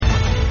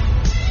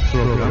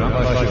program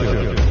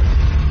başlıyor.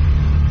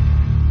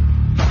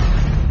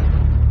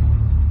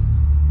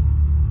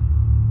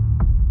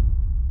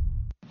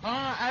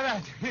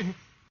 Evet.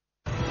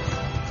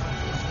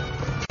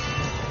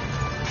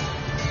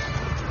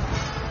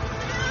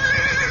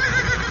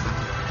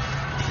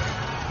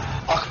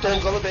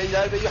 Akdolgalı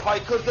Beylerbeyi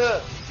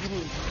haykırdı.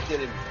 Yürüyün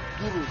gidelim.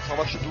 Durun,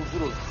 savaşı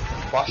durdurun.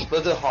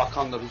 Başladı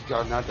Hakan'la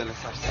rüzgar nereden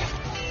eserse.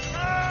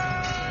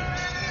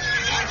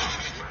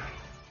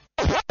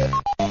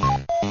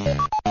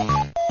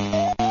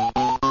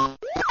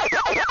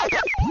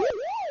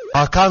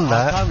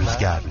 Hakan'la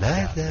rüzgar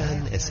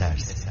nereden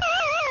eserse.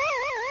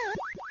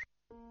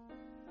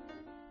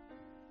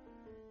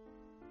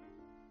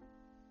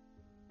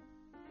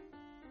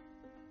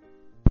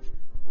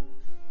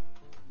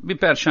 Bir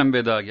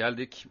perşembe daha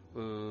geldik.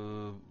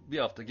 Bir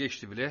hafta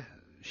geçti bile.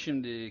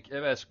 Şimdi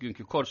evvelsi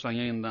günkü korsan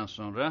yayından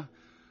sonra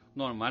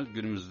normal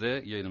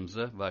günümüzde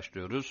yayınımıza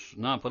başlıyoruz.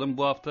 Ne yapalım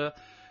bu hafta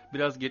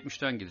biraz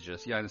 70'ten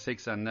gideceğiz. Yani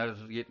 80'ler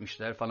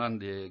 70'ler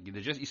falan diye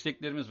gideceğiz.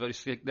 İsteklerimiz var.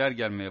 İstekler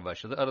gelmeye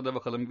başladı. Arada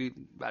bakalım bir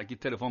belki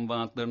telefon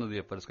bağlantılarını da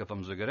yaparız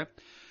kafamıza göre.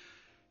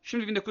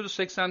 Şimdi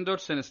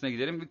 1984 senesine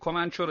gidelim. Bir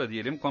Comanchero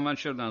diyelim.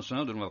 Comanchero'dan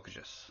sonra duruma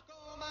bakacağız.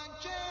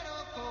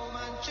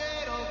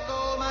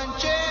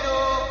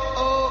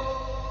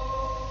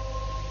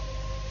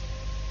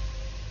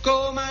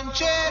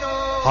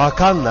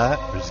 Hakan'la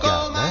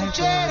rüzgar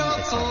nereden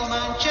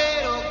eserse.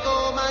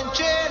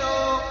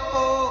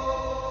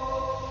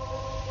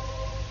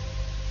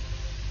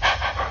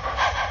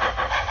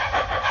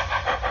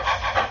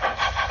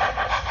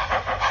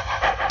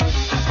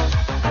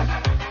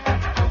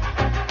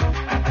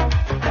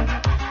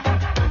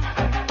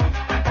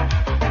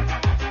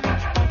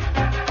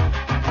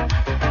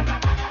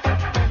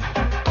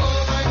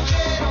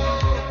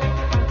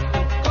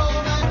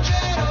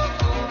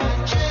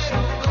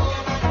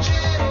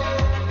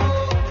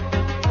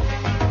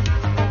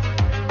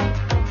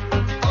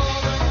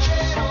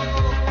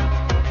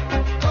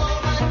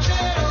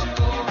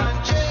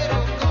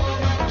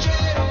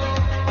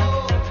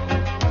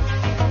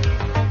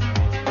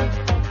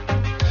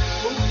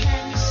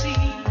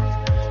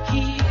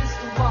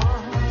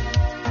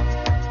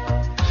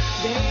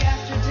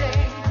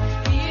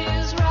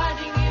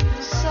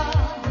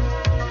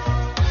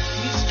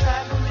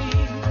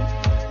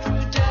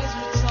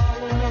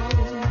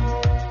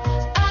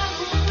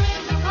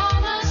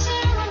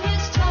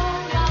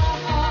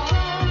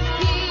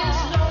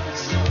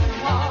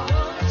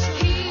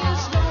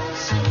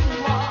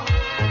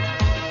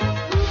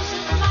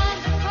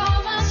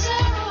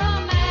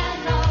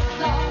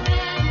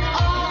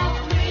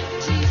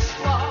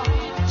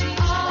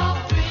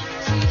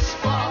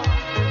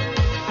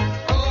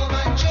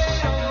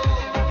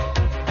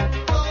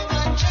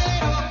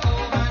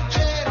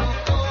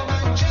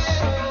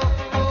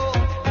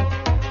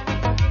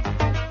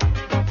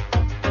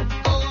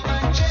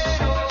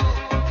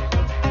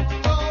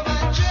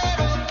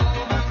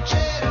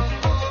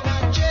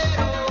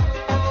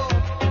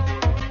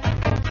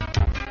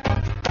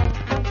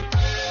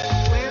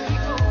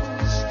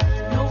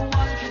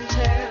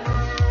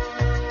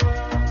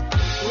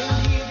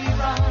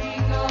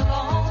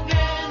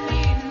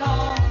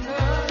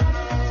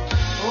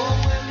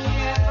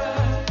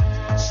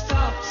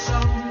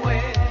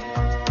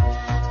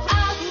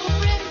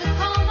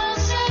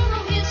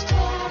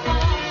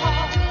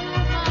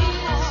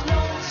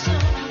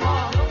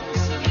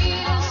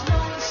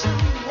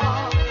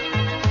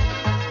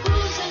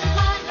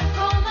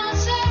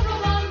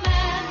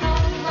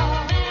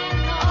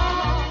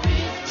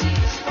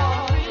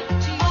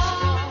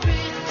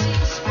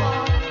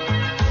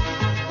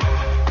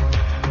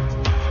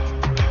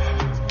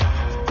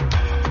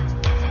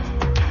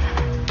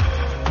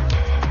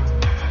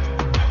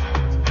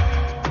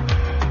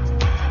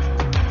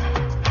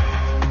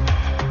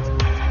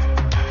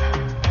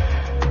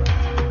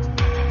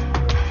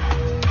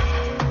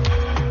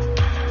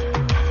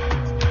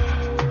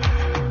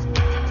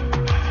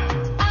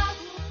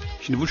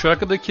 Bu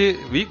şarkıdaki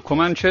bir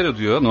Comanchero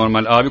diyor.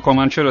 Normal abi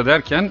Comanchero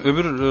derken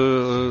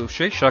öbür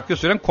şarkı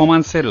söyleyen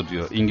Comanchero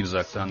diyor İngiliz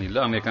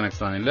aksanıyla, Amerikan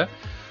aksanıyla.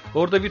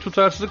 Orada bir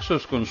tutarsızlık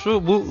söz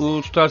konusu.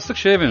 Bu tutarsızlık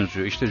şeye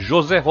benziyor. İşte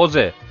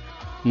Jose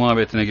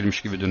muhabbetine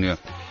girmiş gibi dönüyor.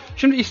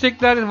 Şimdi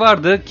istekler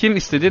vardı. Kim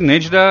istedi?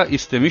 Necla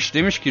istemiş.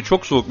 Demiş ki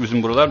çok soğuk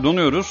bizim buralar,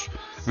 donuyoruz.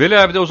 Veli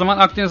abi de o zaman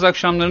Akdeniz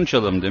akşamlarını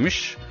çalalım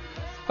demiş.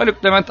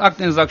 Haluk Levent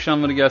Akdeniz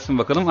akşamları gelsin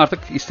bakalım. Artık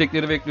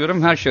istekleri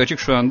bekliyorum. Her şey açık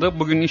şu anda.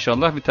 Bugün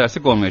inşallah bir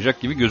terslik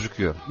olmayacak gibi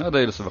gözüküyor. Hadi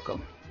hayırlısı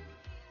bakalım.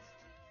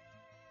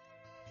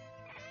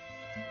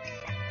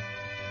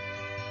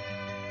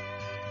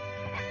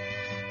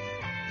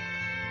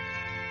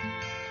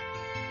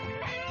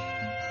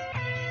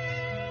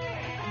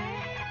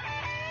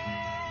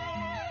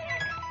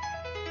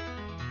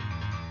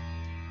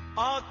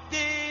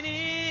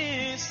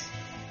 Akdeniz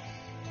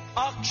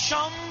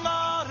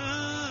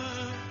akşamları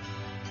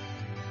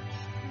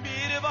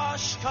bir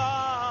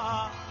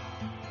başka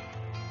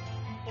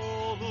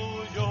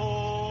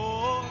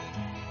oluyor.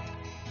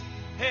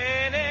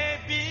 Hele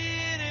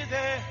bir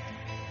de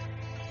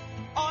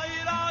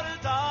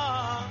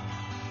aylarda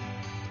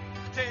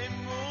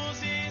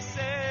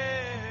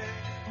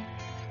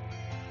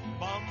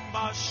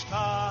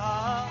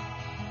başka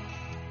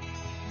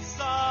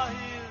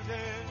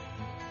sahilde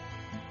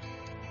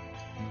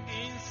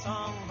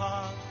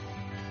insanlar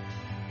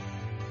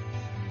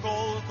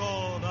kol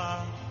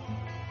kola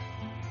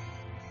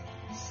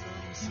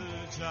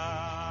sımsıcak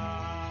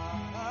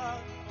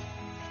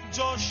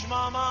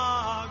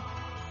coşmamak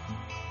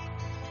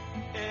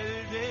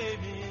elde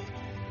mi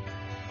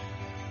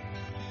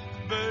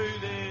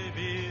böyle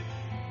bir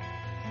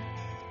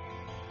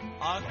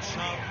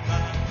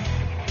akşamda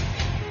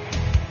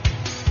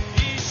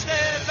işte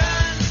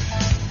ben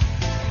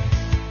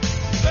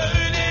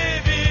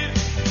böyle bir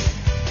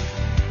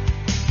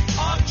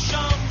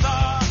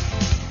akşamda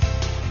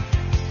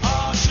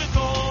aşık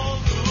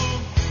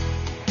oldum.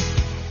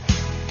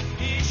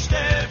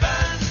 İşte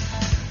ben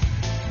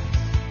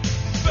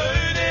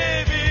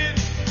böyle bir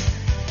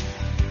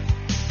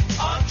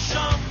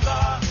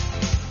akşamda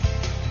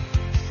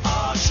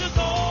aşık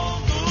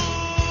oldum,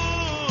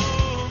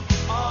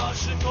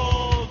 aşık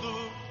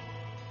oldum.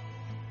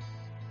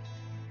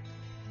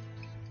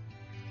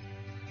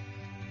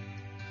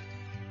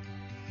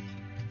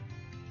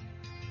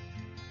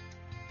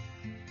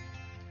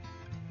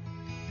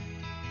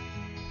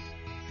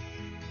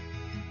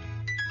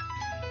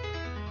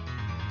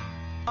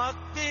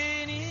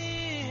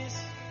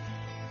 Akdeniz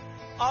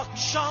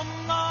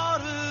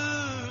akşamları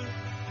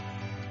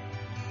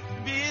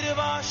bir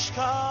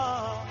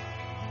başka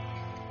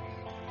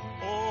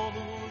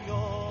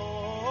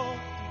oluyor.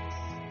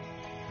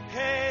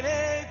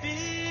 Hele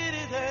bir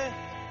de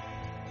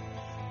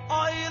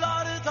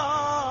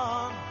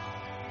aylardan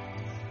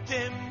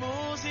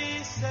Temmuz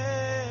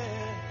ise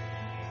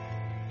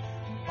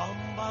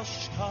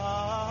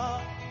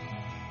bambaşka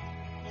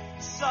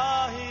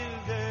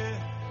sahilde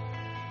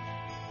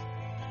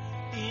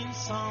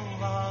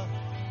insanlar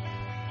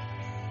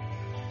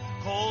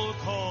kol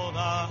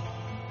kola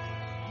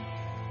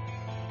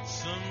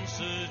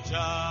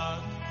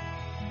sımsıcak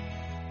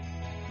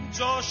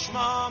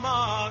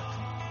coşmamak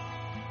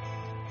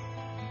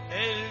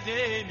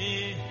elde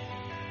mi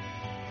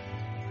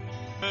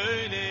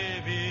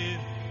böyle bir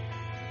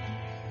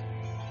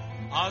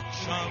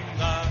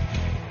akşamda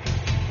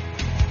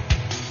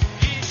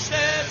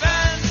işte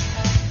ben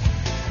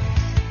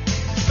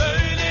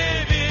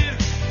böyle bir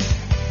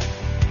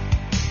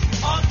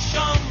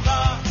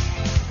akşamda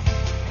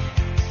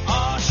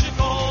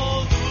aşık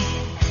oldum.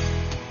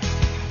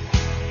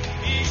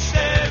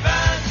 İşte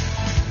ben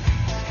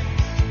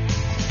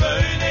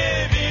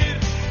böyle bir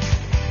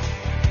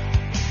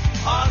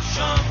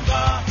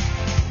akşamda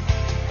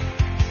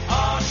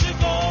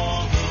aşık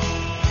oldum.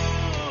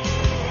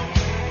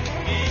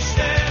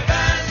 İşte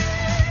ben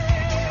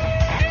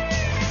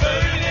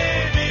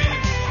böyle bir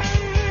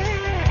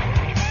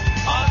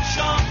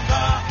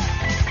akşamda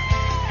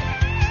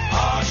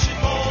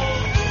aşık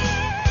oldum.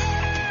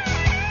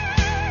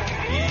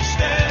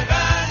 İşte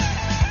ben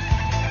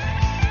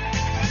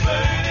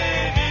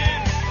böyle bir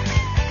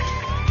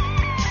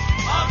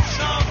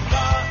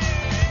akşamda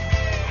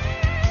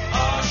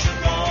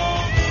aşık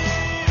oldum.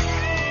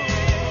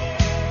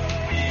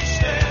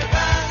 İşte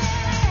ben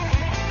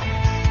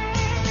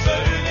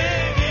böyle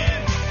bir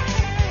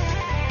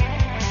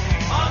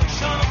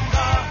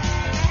akşamda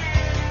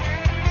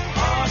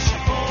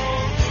aşık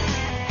oldum.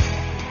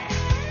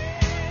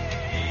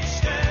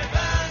 İşte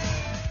ben.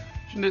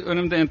 Şimdi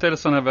önümde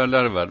enteresan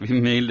haberler var.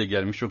 Bir mail de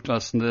gelmiş. Çok da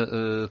aslında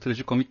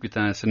trajikomik bir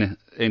tanesini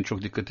en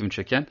çok dikkatimi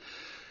çeken.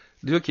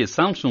 Diyor ki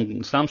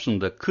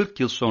Samsun'da 40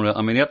 yıl sonra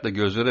ameliyatla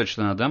gözleri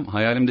açılan adam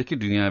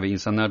hayalimdeki dünya ve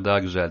insanlar daha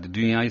güzeldi.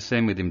 Dünyayı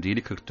sevmedim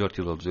diyeli 44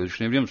 yıl oldu diyor.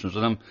 Düşünebiliyor musunuz?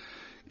 Adam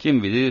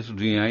kim bilir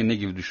dünyayı ne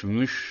gibi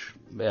düşünmüş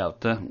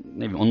veyahut da ne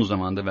bileyim onun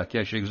zamanında belki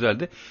her şey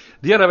güzeldi.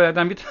 Diğer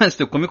haberlerden bir tanesi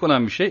de komik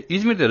olan bir şey.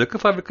 İzmir'de rakı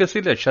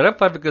fabrikasıyla şarap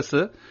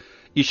fabrikası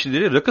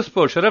işçileri rakı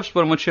spor, şarap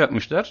spor maçı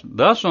yapmışlar.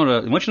 Daha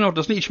sonra maçın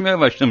ortasında içmeye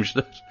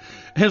başlamışlar.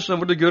 En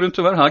son burada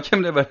görüntü var.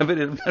 Hakemle beraber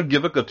herifler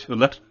göbek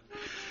atıyorlar.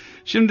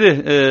 Şimdi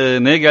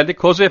neye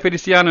geldik? Jose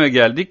Feliciano'ya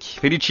geldik.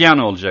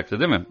 Feliciano olacaktı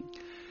değil mi?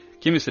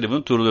 Kim istedi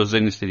bunu? Tuğrul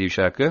Özden'in istediği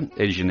şarkı.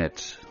 El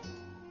Jinet.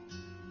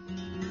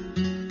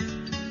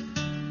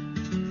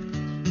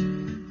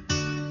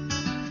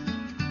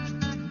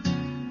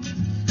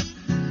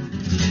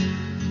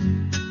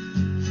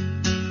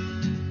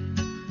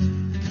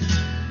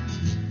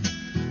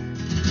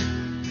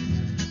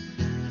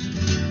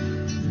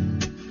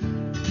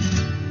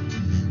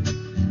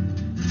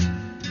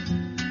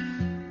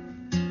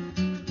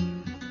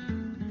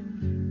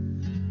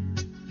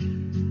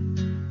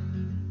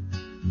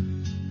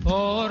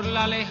 Por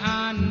la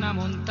lejana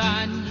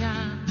montaña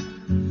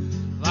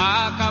va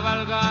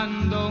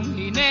cabalgando un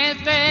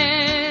jinete,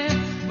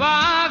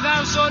 vaga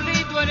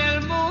solito en el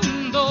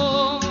mundo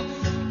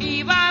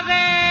y va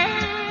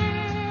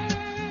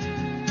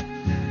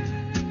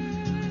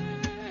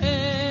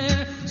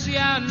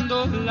deseando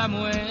la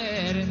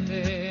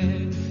muerte.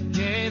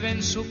 Lleva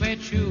en su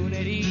pecho una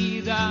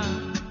herida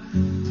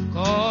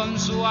con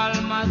su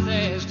alma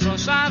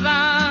destrozada,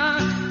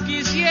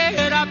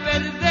 quisiera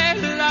perder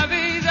la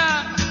vida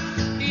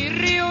y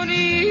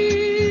reunir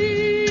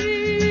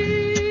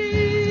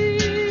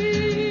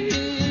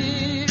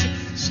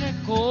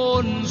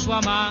su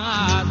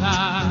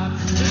amada,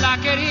 la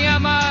quería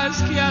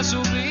más que a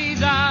su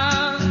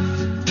vida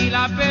y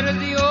la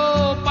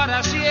perdió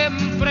para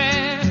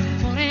siempre.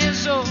 Por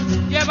eso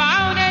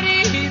lleva una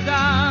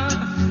herida,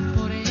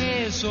 por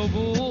eso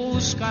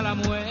busca la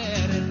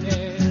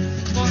muerte,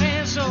 por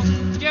eso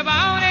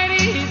lleva una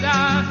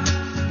herida,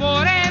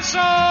 por eso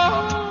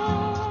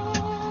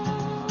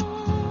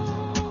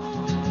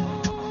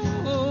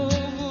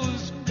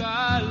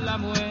busca la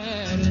muerte.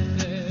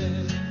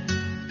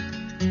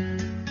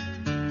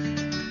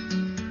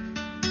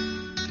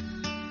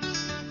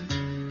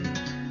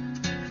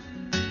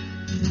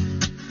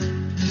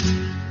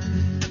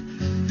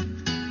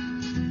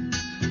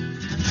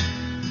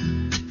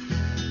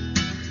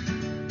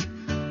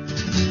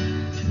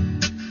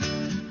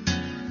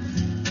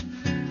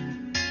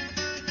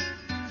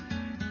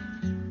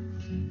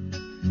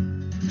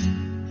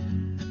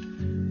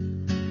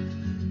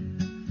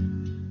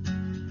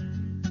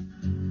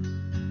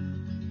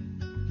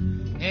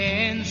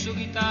 En su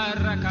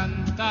guitarra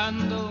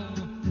cantando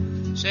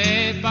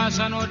se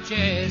pasa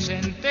noches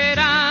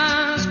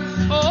enteras,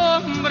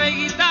 hombre y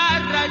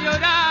guitarra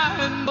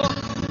llorando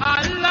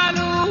a la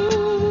luz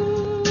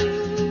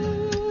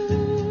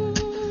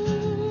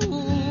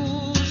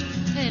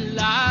en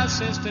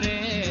las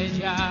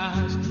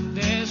estrellas.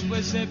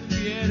 Después se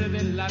pierde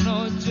en la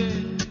noche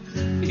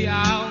y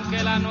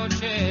aunque la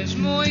noche es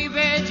muy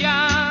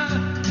bella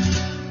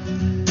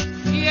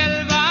y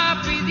él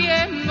va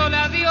pidiéndole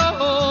a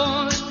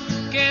Dios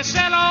que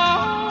se lo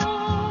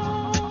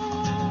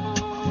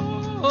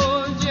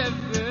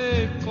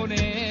lleve con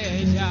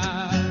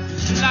ella.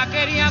 La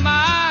quería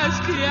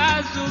más que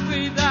a su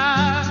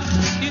vida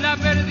y la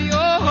perdió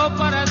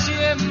para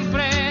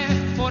siempre.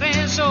 Por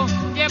eso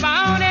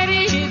lleva una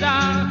herida,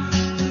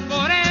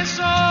 por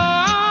eso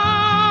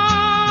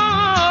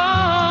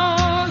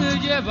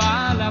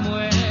lleva la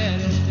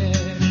muerte,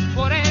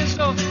 por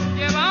eso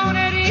lleva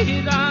una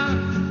herida.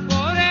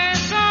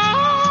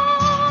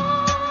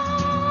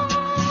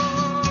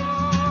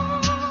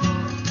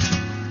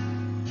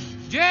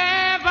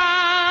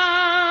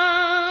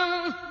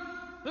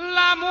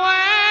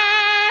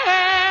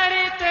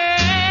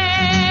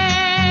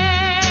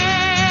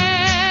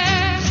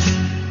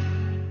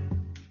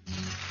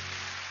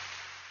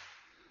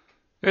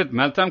 Evet,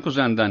 Meltem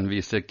Kuzen'den bir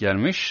istek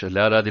gelmiş.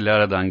 Lara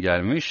Dilara'dan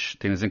gelmiş.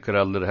 Denizin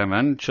Kralları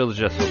hemen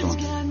çalacağız o zaman.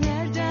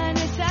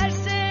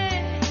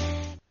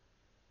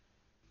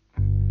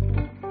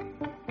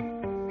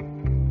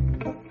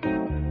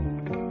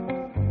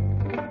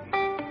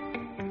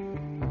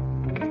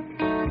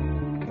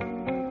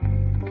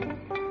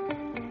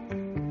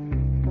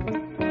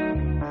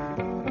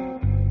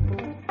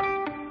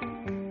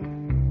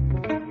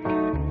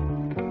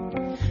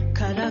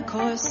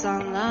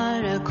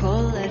 Korsanlar,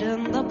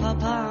 kollarında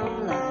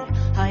papağanlar,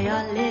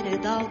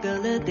 hayalleri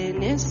dalgalı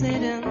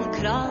denizlerin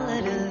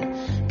kralları.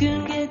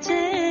 Gün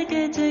gece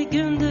gece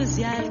gündüz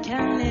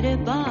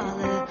yelkenleri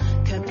bağlı,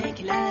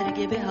 köpekler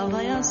gibi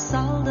havaya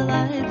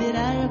saldılar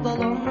birer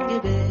balon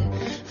gibi.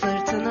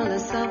 Fırtınalı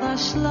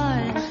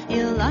savaşlar,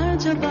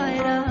 yıllarca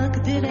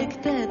bayrak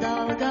direkte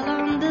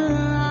dalgalandı.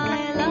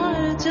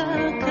 Aylarca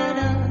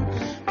kara,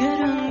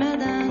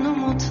 görünmeden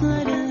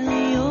umutları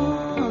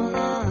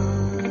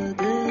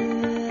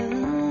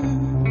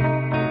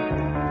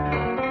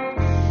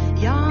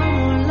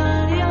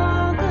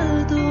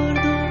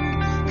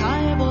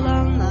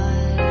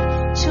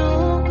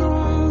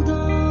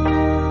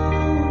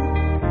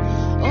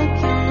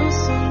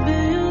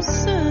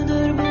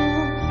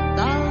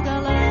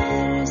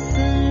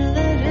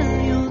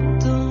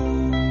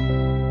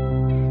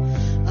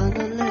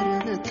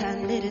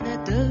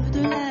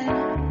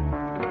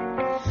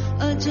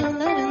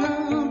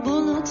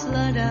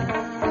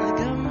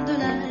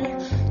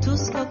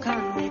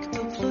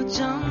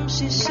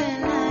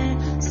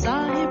şişeler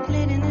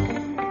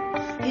sahiplerini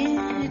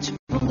hiç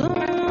bulur.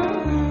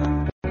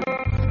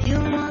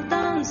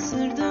 Yılmadan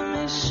sürdü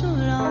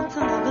meşhur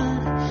altın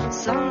avı,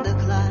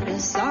 sandıklar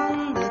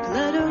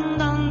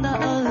sandıklarından da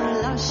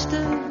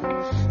ağırlaştı.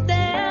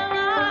 Dev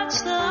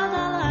ağaçlı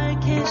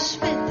adalar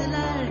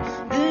keşfettiler,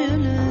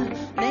 büyülü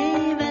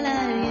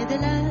meyveler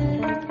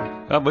yediler.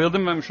 Ya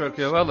bayıldım ben bu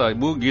şarkıya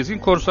vallahi. Bu Gezgin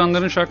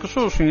Korsanların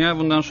şarkısı olsun ya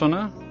bundan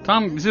sonra.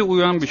 Tam bize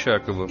uyan bir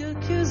şarkı bu.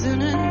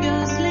 Gökyüzünün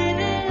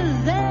gözleri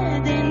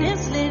ve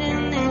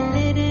denizlerin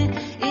elleri,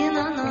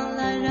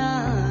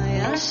 inananlara,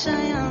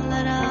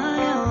 yaşayanlara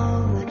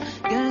yol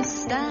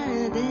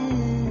gösterdi.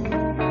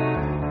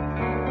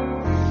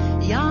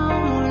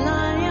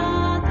 Yağmurlar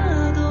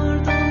yağdı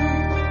durdu,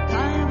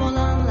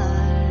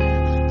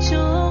 kaybolanlar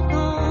çok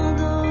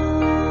oldu.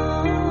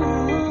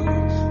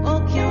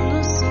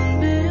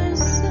 Okyanusun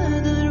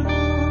büyüsüdür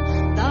bu,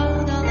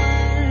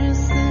 dalgalar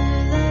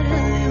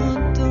sırları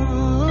yuttu.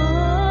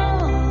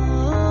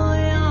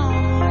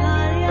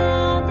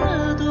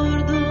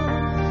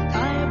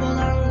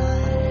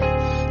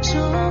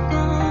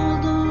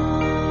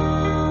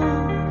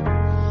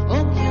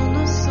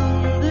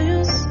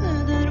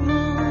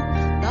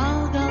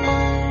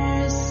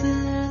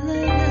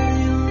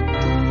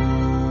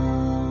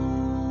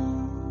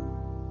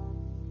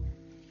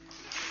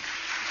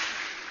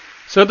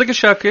 Sıradaki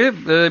şarkıyı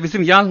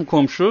bizim yan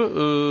komşu,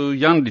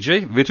 yan DJ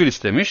Betül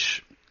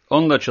istemiş.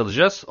 Onu da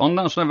çalacağız.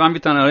 Ondan sonra ben bir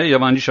tane araya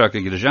yabancı şarkı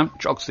gireceğim.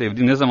 Çok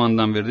sevdiğim, ne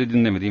zamandan beri de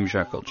dinlemediğim bir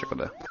şarkı olacak o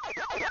da.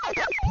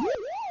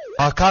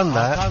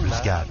 Hakan'la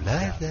Rüzgar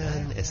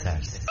nereden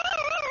esersin?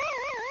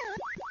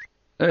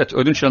 Evet,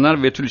 Ödünç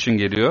Yanar Betül için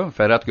geliyor.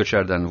 Ferhat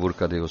Göçer'den Vur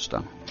Kadehi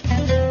Ustam.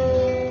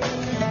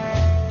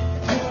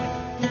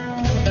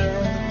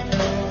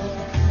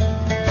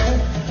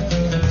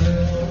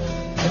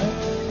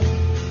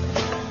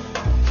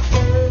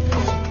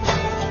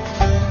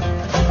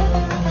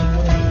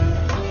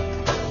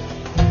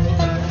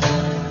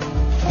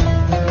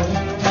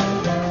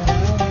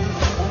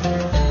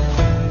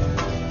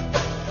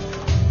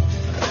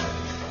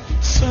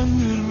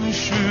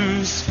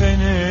 Söndürmüşüz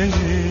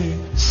feneri,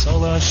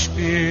 salaş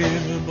bir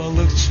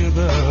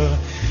balıkçıda.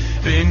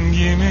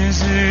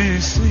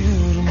 Rengimizi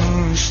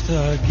sıyırmış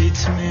da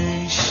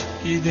gitmiş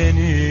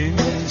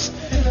gidenimiz.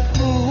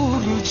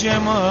 Nur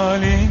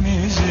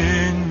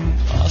cemalimizin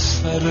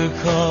asları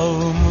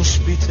kalmış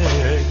bir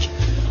tek,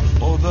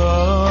 o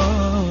da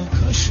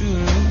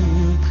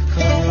kaşık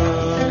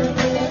kadar.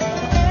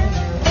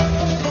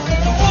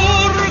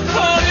 Vur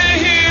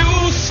kadehi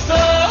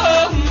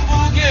ustam,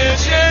 bu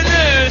gece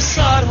de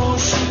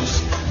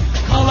sarhoşuz.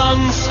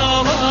 Kalan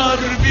salar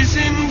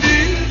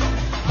bizimdir,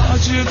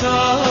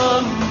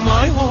 acıdan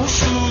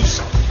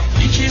mayhoşuz.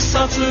 İki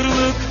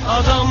satırlık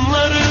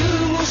adamları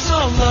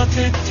musallat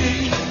etti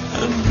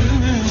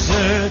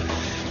ömrümüze.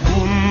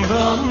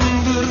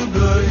 Bundandır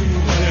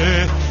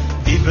böyle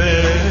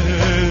dibe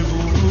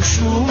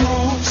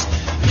vuruşumuz.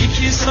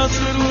 İki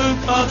satırlık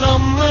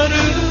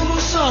adamları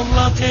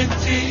musallat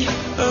etti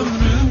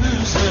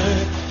ömrümüze.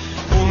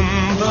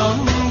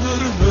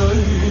 Bundandır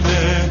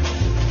böyle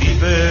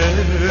dibe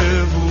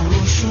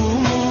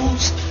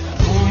vuruşumuz.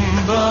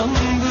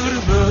 Bundandır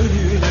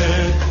böyle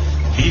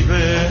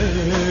dibe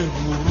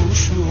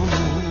vuruşumuz.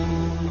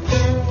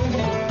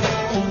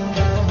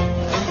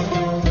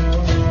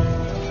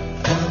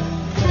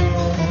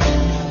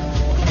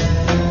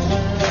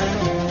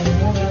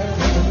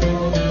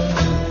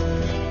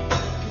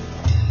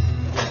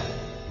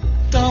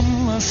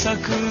 Damla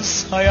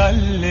sakız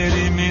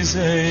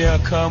hayallerimize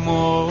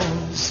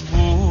yakamoz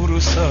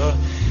vursa,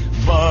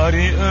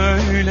 bari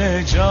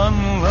öyle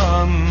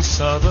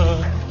canlansa da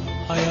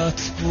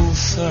hayat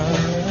bulsa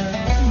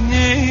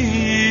ne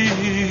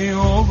iyi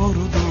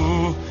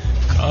olurdu.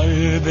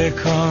 Kalbe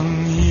kan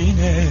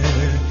yine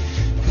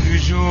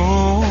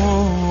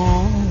hücum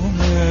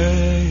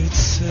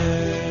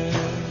etse.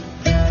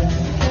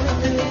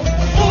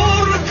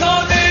 Vur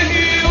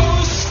kadehi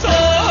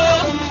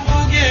ustam,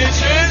 bu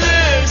gece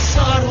de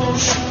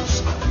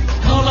sarhoşuz.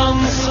 Kalan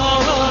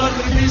salar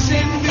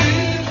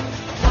bizimdir,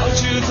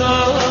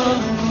 acıdan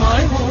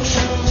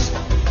mayhoşuz.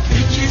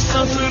 İki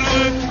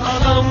satırlık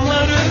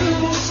adamları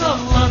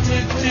musallat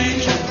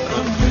ettik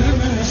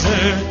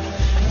ömrümüze.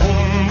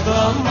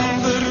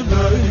 Bundandır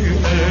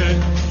böyle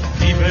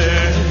dibe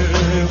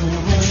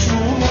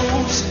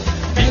vuruşumuz.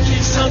 İki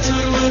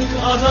satırlık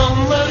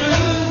adamları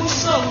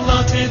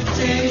musallat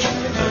ettik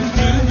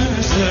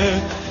ömrümüze.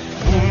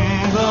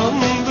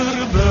 Bundandır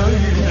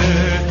böyle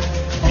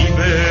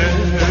dibe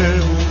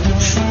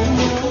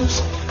vuruşumuz.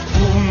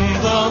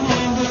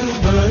 Bundandır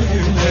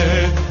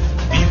böyle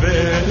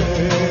dibe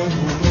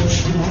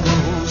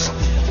vuruşumuz.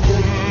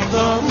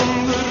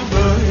 Bundandır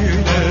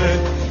böyle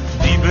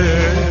dibe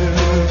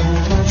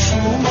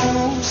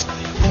vuruşumuz.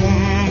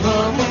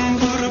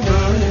 Bundandır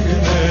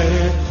böyle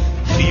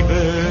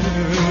dibe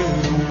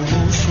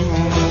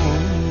vuruşumuz.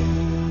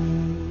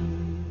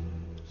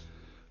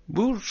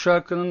 Bu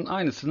şarkının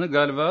aynısını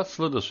galiba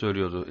Sıla da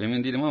söylüyordu.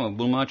 Emin değilim ama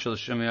bulmaya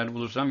çalışacağım. Eğer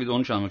bulursam bir de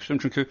onu çalmak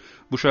istiyorum. Çünkü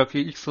bu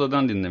şarkıyı ilk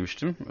Sıla'dan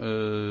dinlemiştim.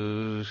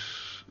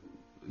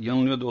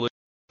 Yanılıyor da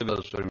olabilir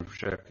da söylemiş bu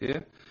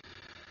şarkıyı.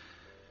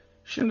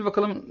 Şimdi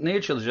bakalım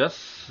neye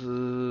çalacağız?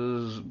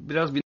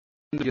 Biraz bir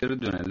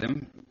geri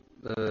dönelim.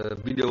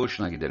 Billy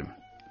Ocean'a gidelim.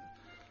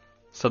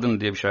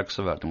 Sudden diye bir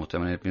şarkısı vardı,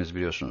 muhtemelen hepiniz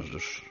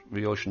biliyorsunuzdur.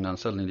 Billy Ocean'dan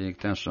Sudden'ı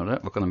dinledikten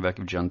sonra bakalım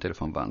belki bir canlı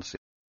telefon bağlantısı.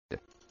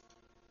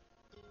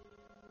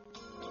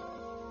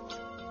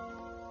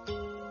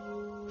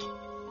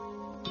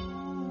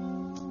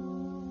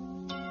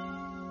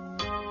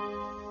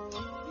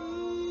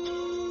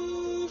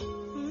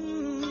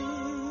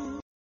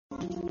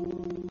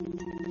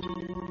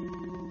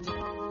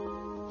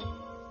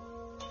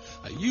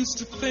 I used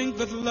to think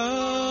that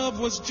love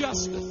was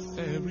just a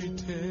fairy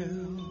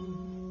tale,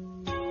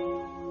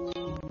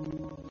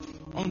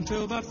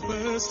 until that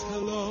first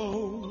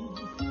hello,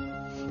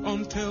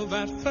 until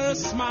that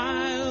first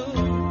smile.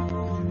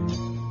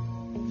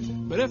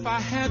 But if I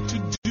had to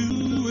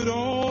do it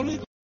all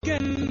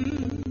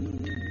again,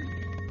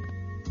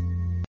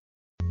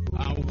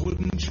 I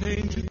wouldn't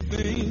change a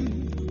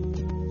thing,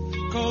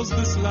 'cause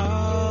this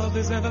love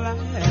is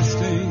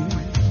everlasting.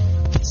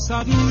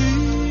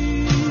 Suddenly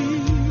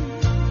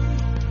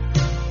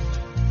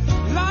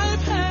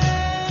life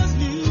has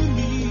new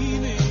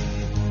meaning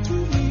to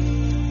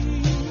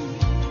me.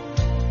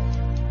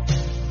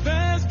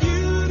 There's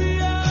beauty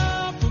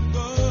up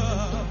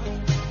above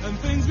and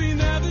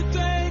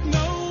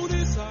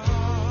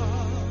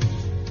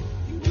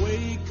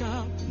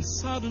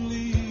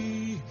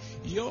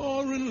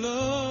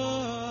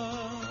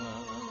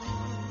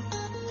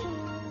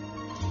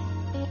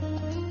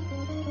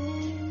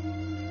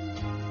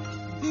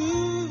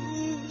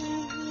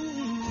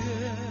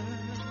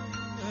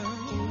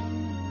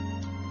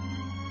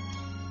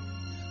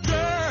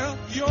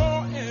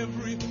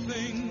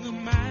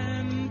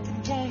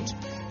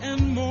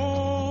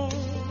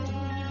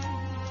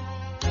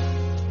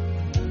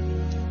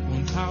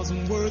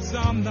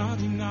I'm not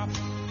enough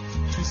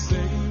to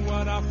say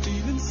what I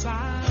feel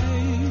inside.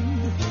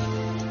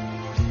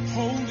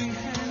 Holding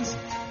hands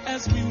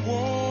as we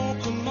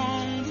walk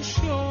along the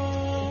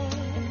shore.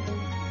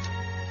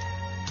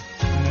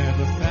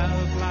 Never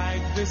felt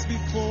like this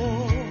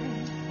before.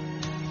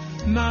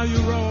 Now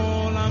you're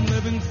all I'm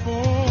living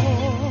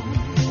for.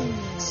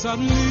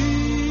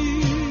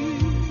 Suddenly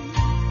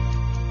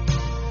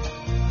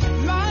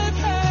life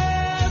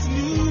has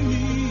new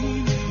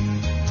meaning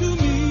to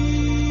me.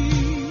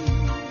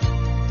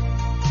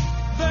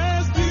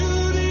 There's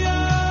beauty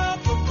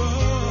up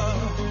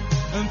above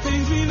and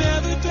things we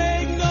never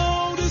take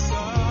notice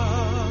of.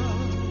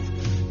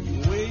 You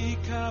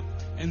wake up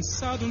and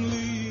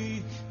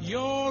suddenly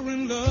you're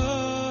in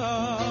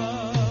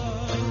love.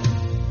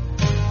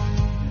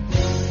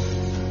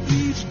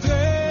 Each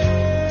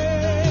day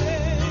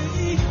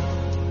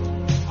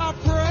I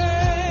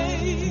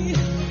pray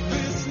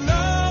this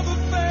love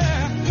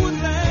affair would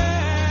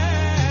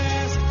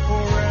last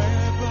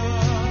forever.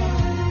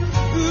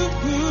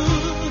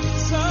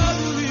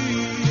 Suddenly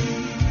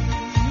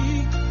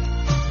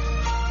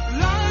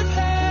life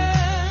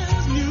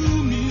has new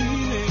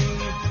meaning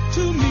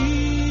to me.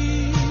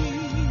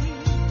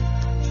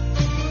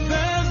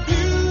 There's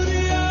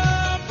beauty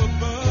up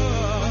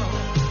above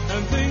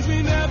and things we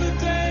never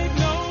take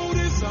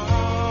notice of.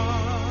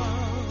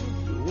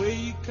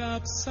 Wake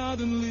up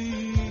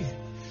suddenly,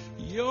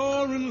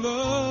 you're in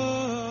love.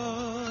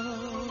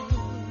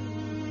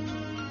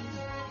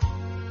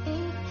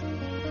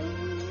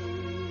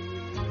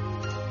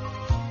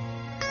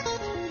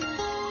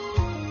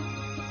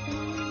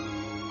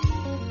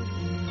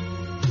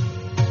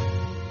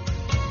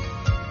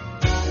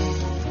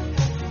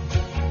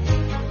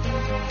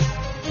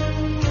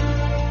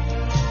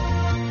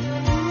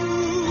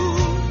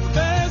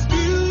 There's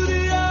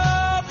beauty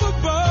up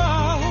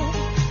above,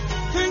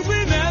 things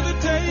we never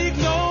take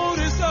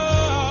notice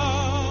of.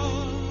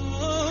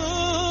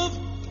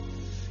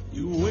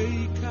 You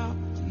wake up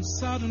and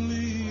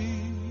suddenly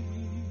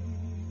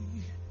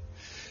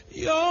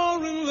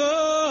you're in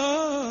love.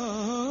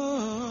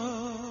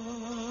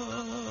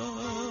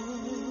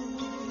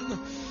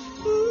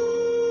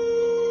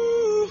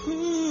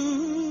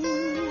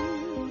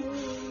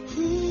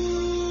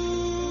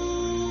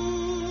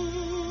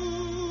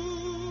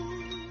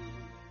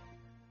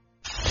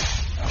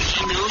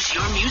 He knows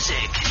your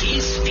music.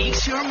 He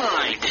speaks your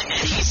mind.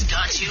 And he's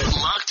got you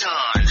locked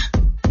on.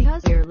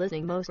 Because you're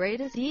listening most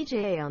greatest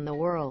DJ on the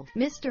world,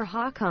 Mr.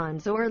 Hakan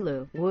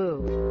Zorlu.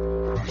 Woo.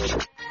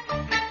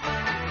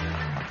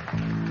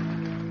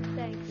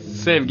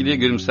 Sevgili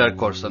Gülümser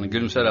Korsanı,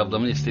 Gülümser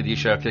ablamın istediği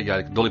şarkıya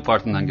geldik. Dolly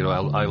Parton'dan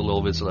geliyor. I Will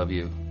Always Love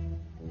You.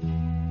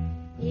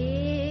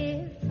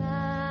 If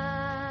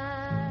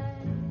I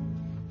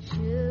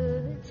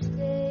should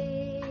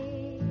stay,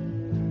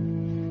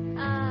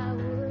 I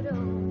would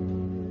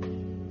only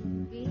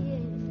be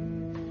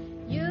in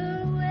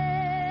your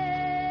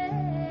way,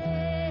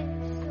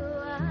 so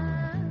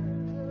I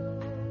go.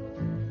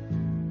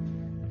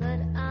 But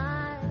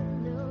I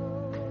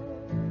know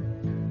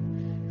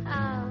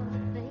how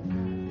think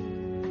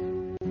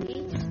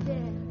each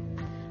step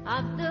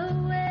of the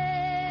way.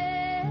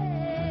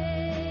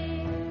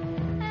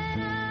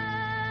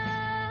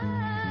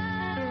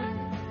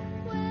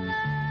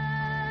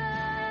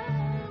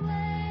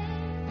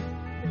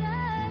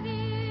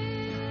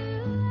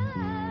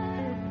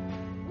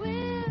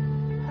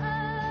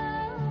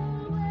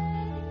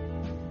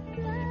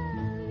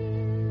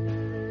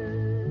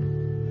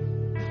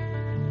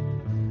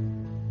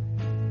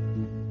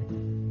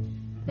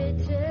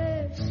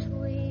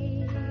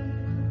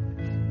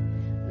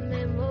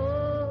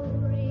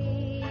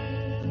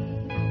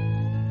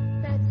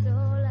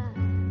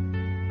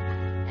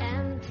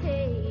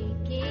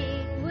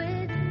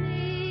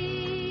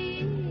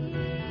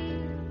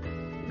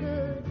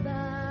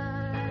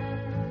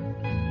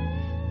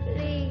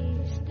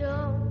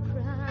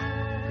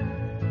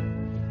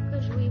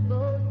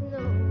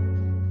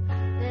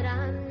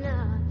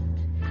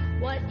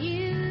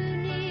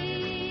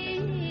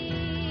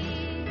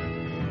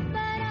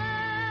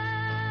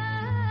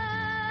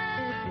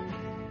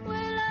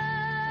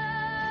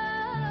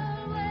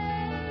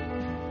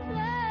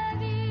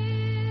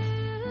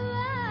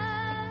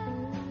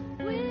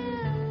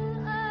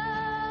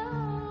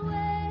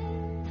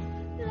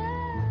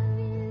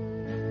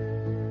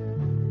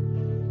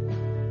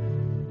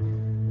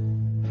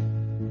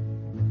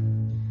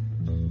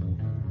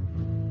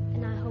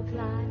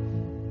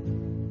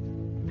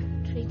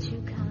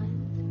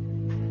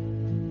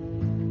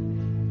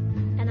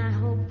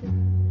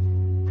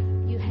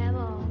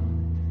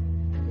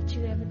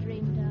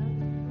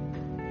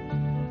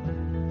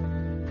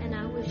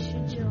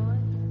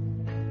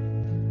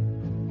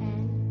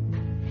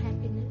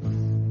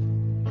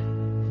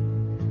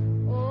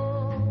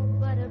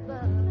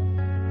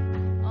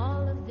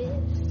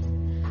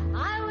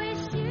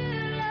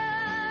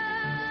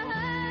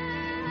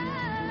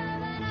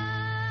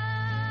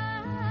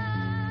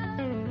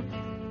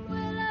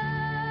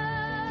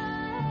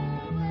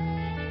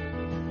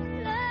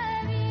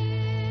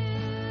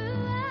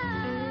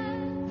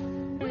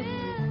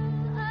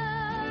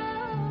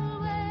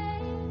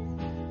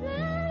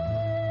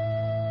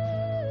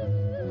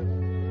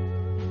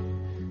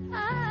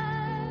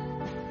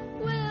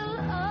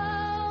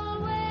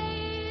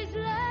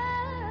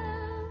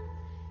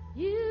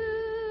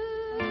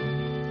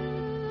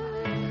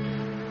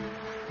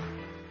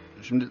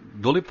 Şimdi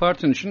Dolly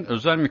Parton için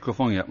özel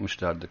mikrofon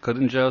yapmışlardı.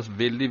 Kadıncağız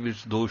belli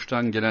bir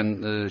doğuştan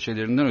gelen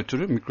şeylerinden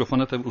ötürü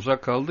mikrofona tabii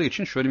uzak kaldığı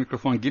için şöyle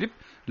mikrofon girip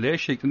L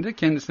şeklinde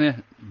kendisine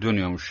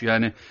dönüyormuş.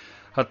 Yani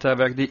hatta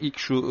belki de ilk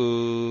şu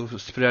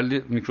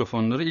spiralli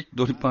mikrofonları ilk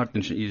Dolly Parton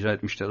için icat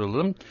etmişler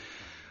olalım.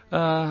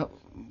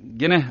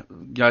 Gene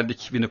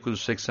geldik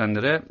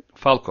 1980'lere.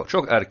 Falco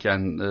çok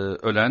erken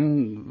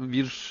ölen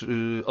bir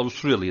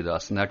Avustralyalıydı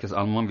aslında. Herkes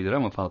Alman bilir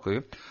ama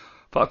Falco'yu.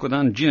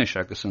 Falco'dan Gina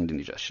şarkısını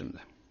dinleyeceğiz şimdi.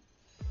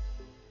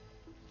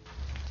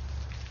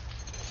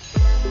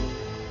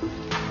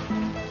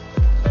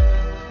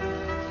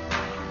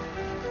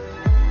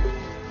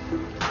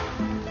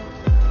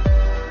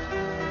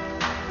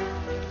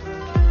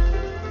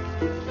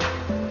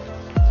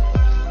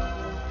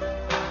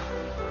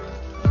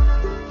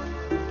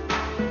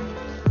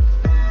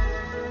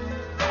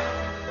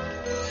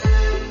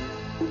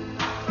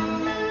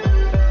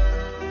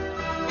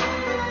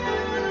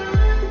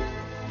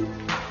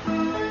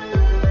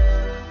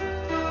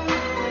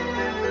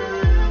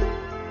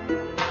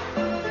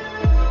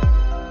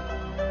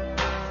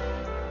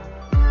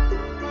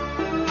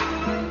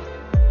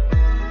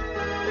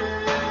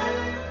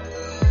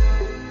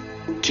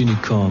 Ginny,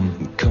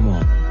 come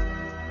on.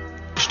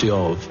 Steh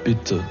auf,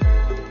 bitte.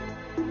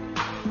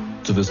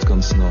 Du wirst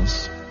ganz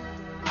nass.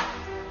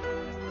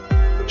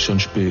 Schon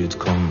spät,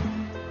 komm.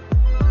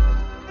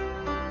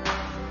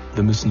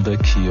 Wir müssen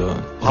weg hier.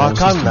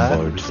 Raus aus dem Hakan'la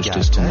Wald,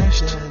 verstehst du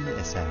nicht? rüzgarlardan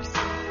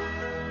esersin.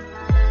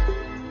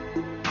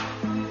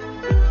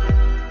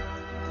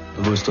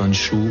 Wo ist dein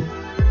Schuh?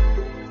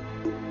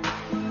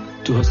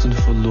 Du hast ihn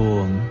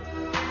verloren,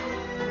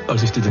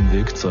 als ich dir den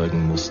Weg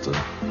zeigen musste.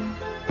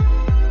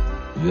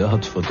 Wer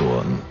hat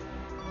verloren?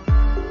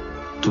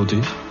 Du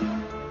dich?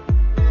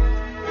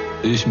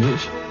 Ich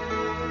mich?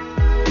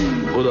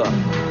 Oder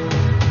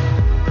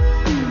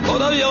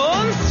wir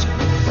uns?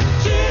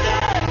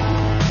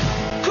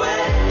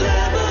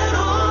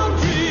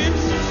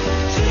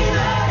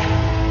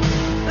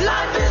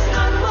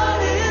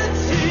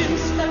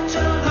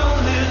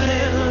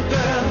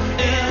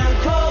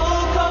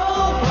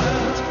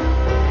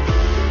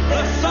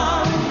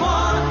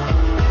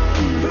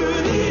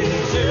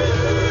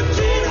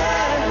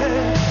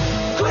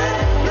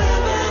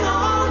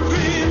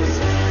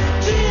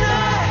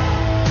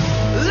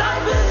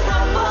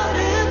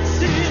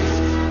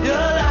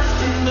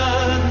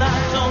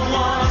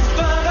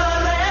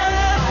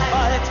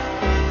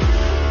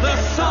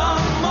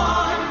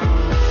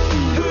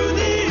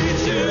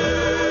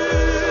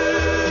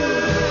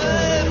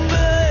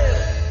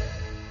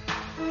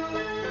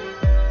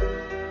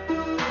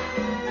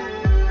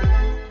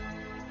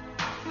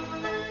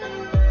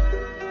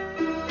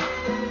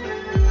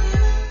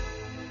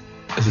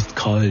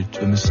 Kalt,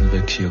 wir müssen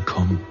weg hier,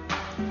 komm.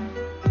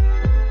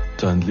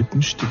 Dein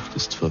Lippenstift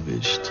ist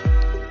verwischt.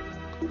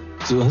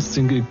 Du hast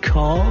ihn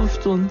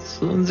gekauft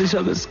und ich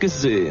habe es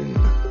gesehen.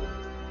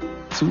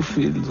 Zu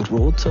viel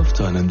Rot auf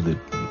deinen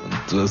Lippen.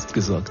 Und du hast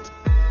gesagt,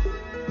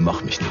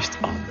 mach mich nicht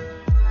an.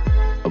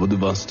 Aber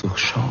du warst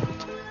durchschaut.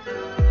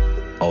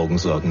 Augen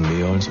sagen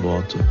mehr als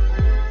Worte.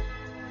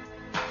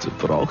 Du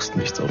brauchst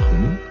mich doch,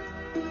 hm?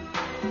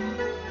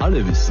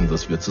 Alle wissen,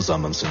 dass wir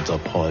zusammen sind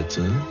ab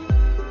heute.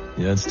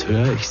 Jetzt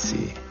höre ich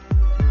sie.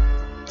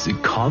 Sie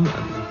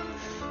kommen.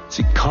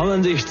 Sie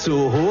kommen dich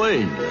zu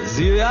holen.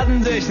 Sie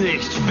werden dich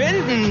nicht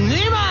finden.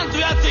 Niemand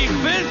wird dich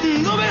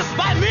finden. Du bist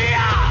bei mir.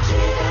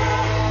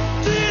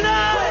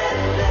 Tina.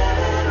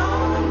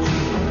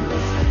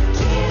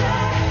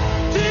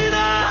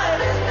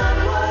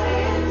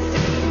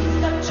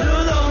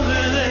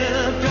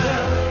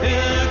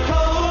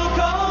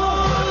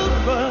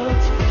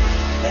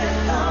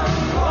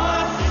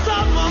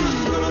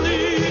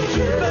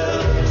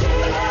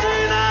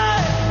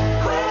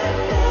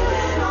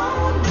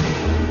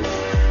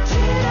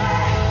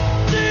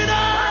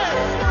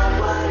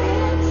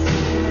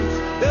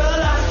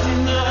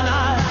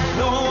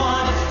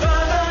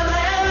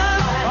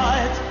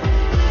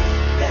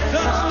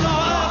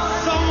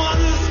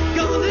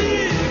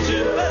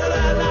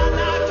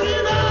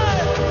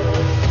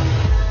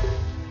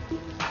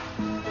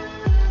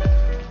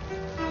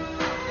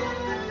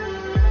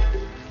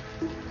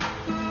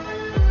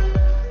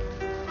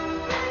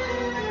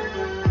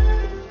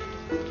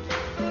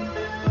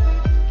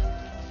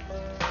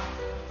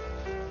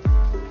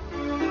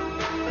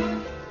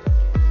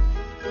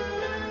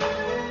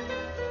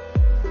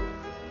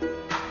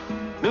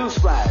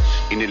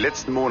 In den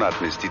letzten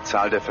Monaten ist die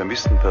Zahl der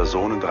vermissten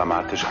Personen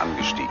dramatisch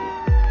angestiegen.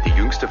 Die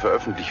jüngste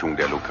Veröffentlichung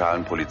der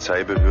lokalen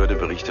Polizeibehörde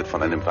berichtet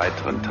von einem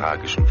weiteren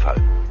tragischen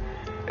Fall.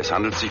 Es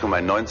handelt sich um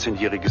ein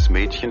 19-jähriges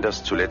Mädchen,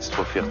 das zuletzt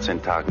vor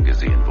 14 Tagen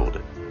gesehen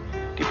wurde.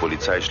 Die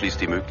Polizei schließt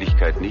die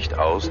Möglichkeit nicht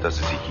aus, dass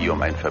es sich hier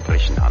um ein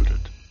Verbrechen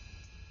handelt.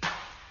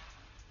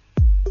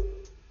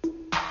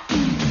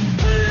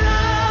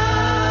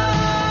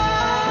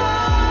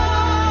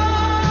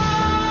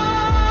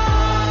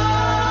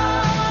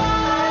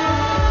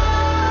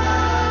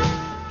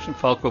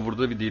 Falco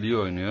burada bir deliği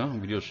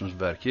oynuyor. Biliyorsunuz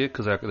belki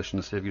kız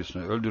arkadaşının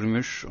sevgilisini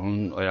öldürmüş.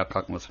 Onun ayağa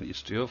kalkmasını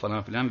istiyor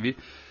falan filan. Bir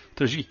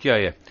Trajik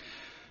hikaye.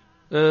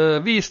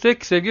 Bir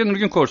istek sevgili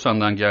Nurgün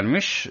Korsan'dan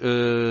gelmiş.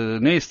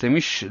 Ne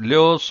istemiş?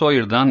 Leo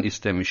Sawyer'dan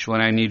istemiş.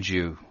 When I Need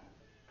You.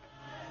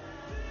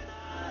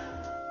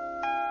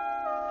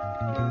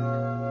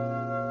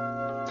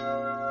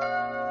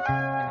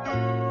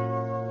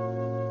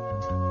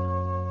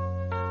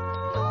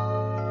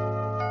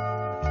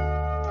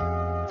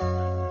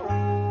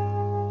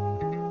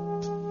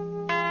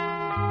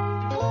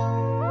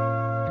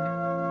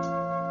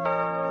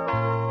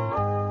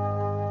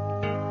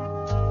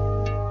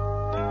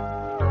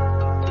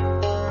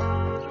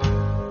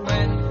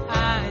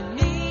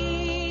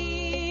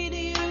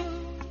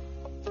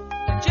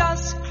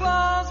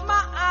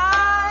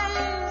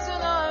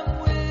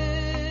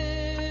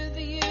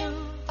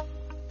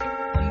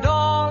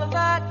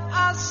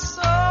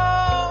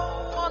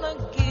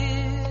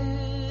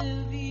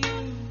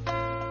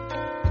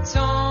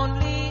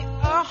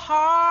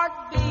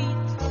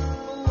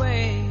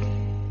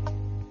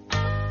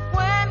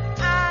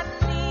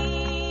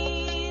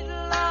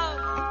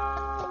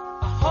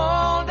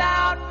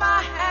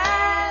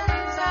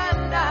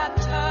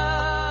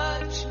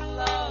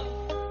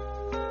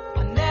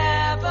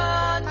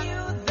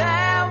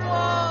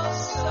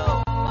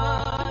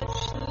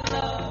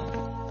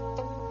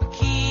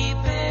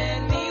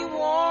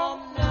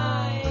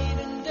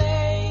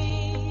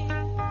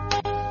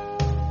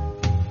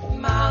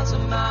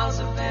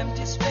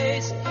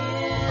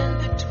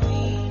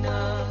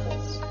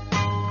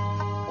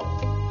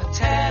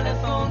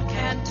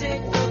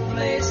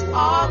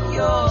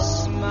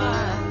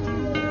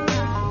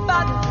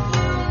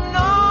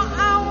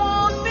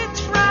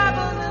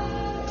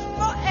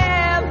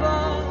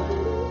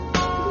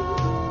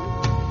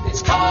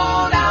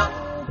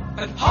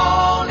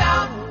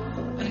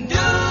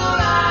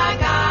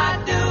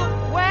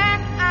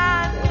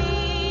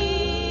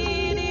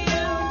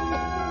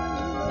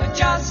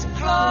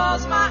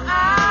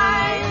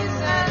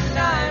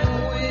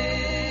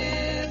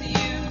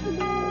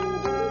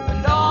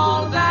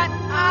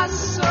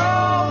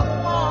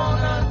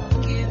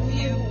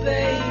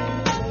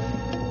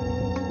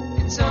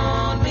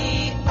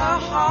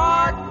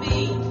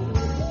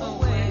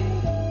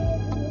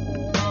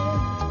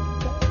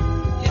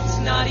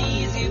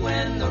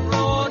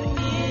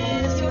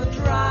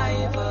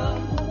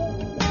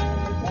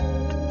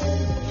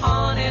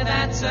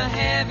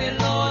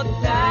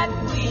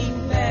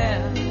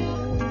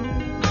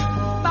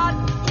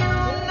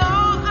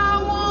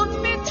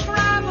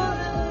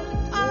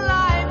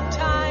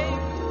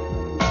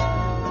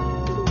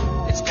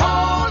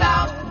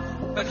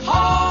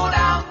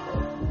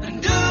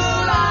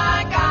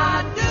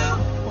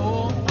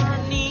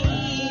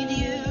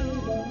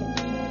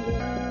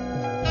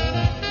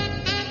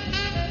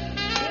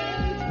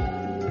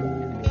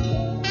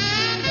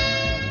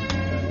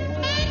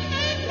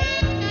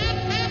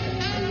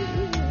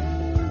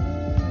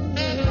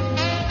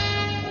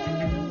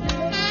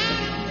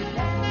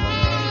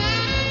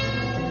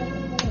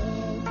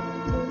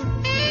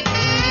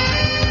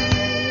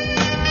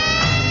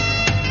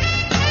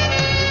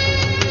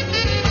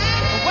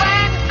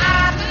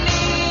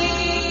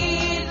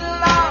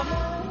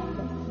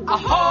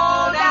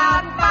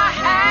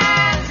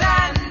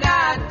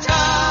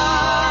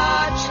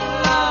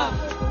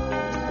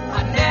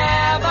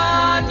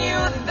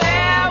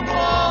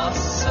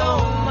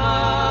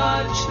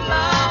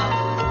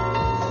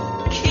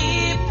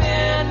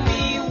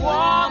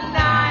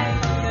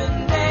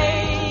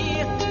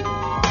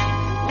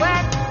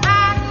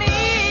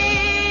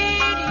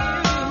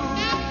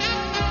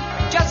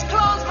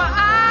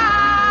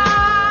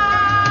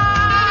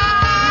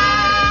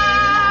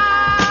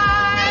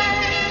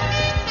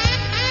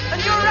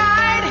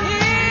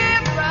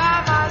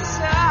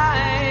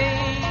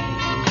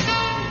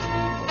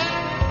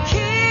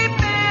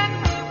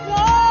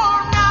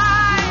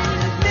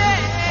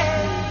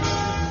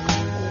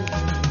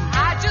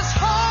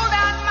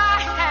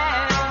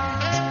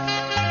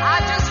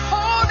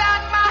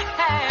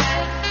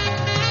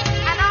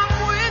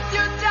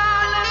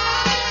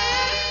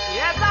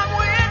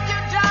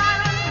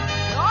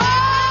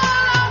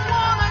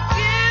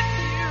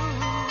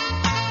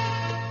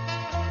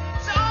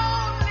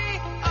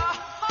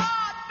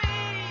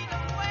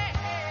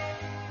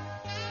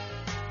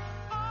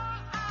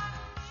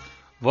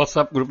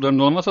 WhatsApp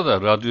gruplarında olmasa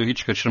da radyoyu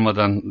hiç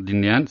kaçırmadan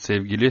dinleyen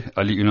sevgili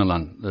Ali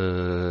Ünalan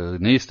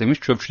ne istemiş?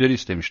 Çöpçüleri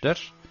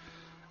istemişler.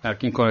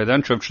 Erkin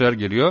Kore'den Çöpçüler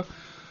geliyor.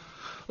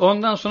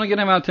 Ondan sonra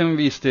gene Meltem'in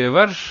bir isteği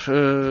var.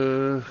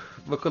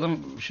 Bakalım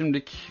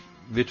şimdilik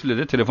Betül'le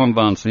de telefon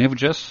bağlantısını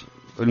yapacağız.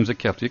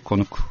 Önümüzdeki haftaki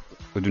konuk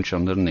ödünç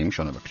anları neymiş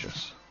ona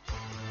bakacağız.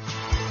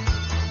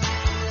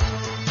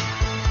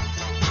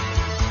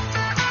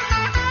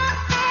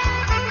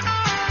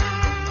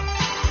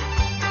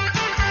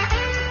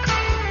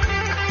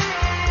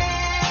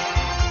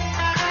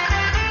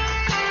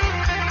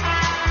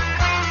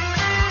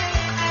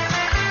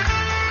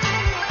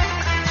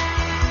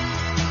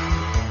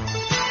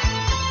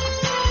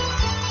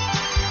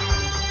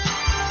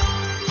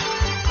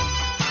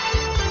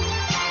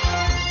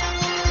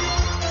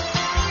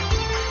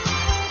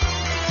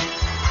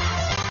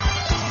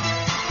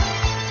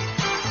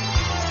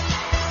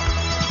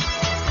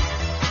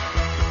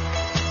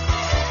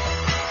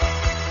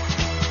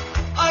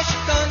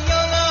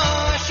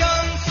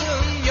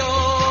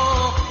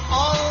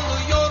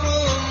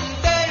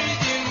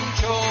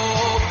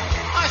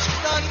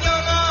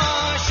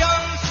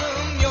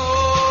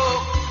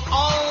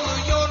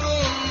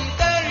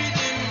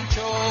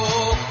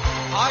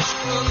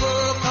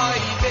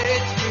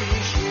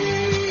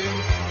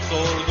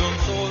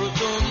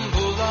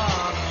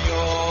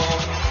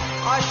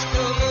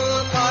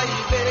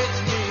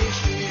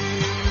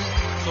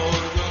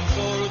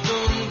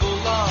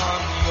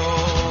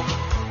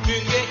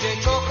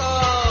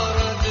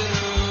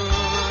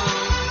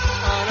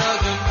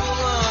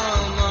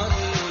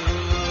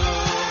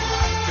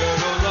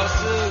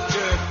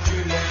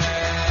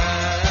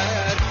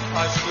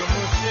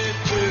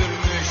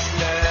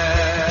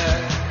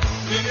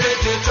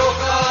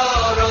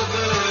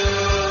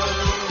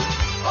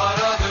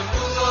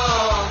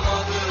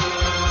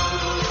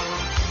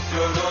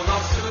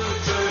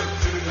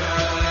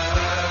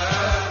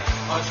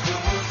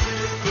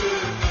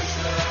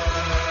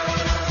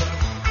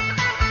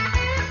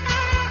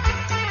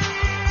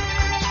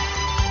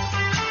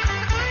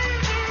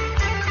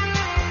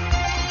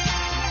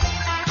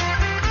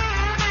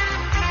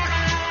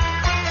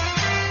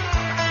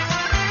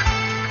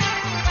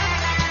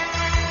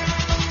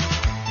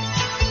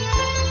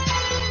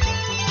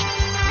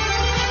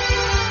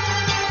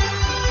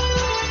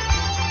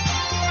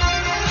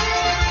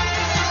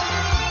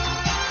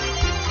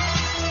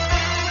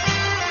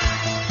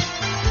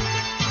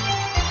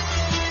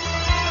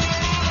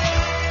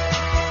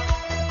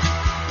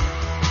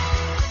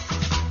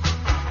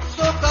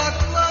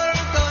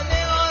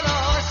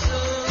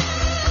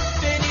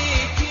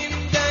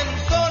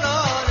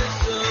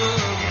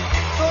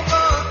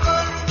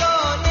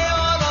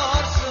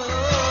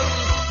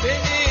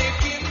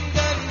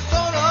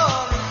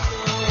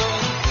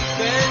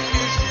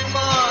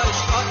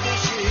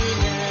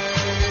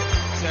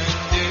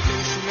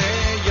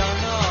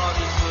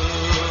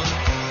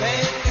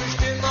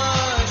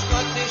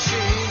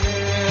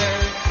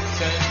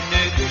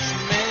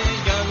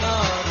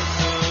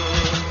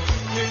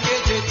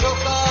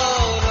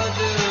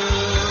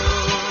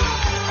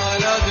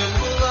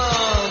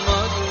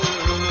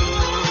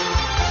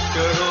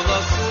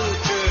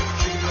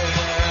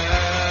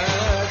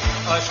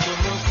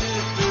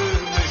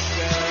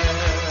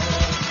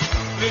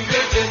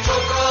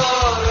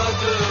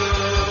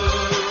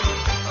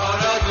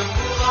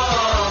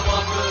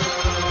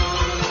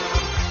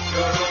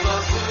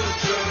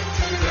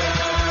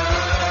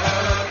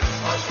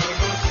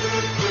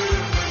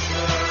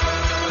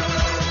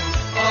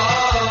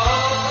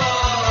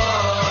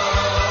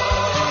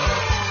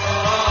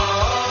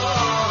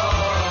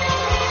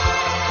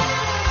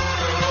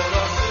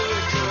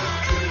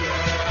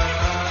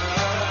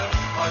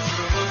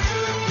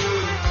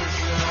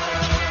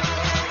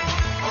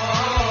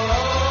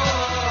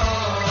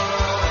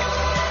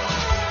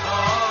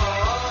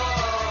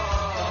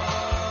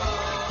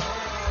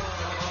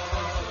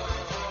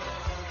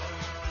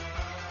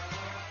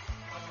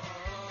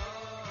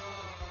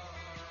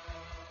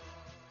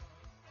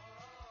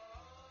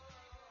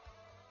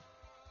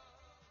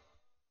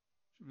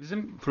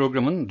 Bizim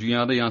programın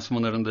dünyada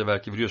yansımalarını da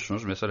belki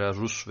biliyorsunuz. Mesela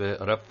Rus ve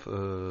Arap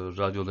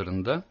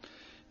radyolarında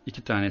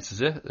 2 tane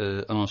size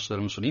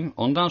anonslarımı sunayım.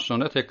 Ondan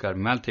sonra tekrar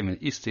Meltem'in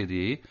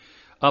istediği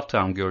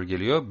Uptown Girl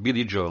geliyor.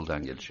 Billy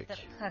Joel'dan gelecek.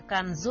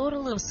 Хакан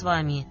Зорлов с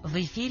вами в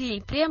эфире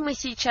и прямо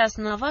сейчас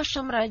на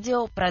вашем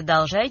радио.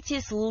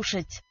 Продолжайте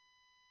слушать.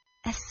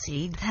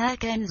 السيد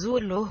هاكان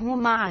زورلو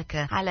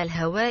معك على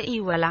الهواء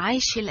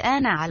والعيش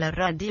الآن على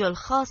الراديو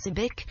الخاص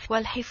بك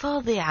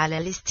والحفاظ على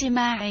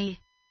الاستماع.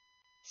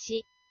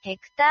 ヘ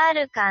クター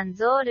ル・カン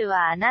ゾール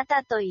はあな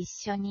たと一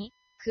緒に、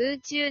空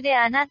中で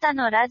あなた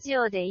のラジ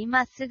オで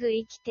今すぐ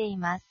生きてい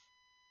ます。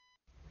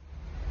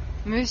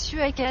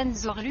Monsieur Hakan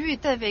Zorlu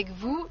est avec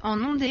vous,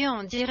 en ondes et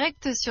en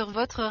direct sur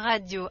votre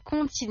radio.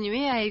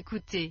 Continuez à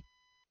écouter.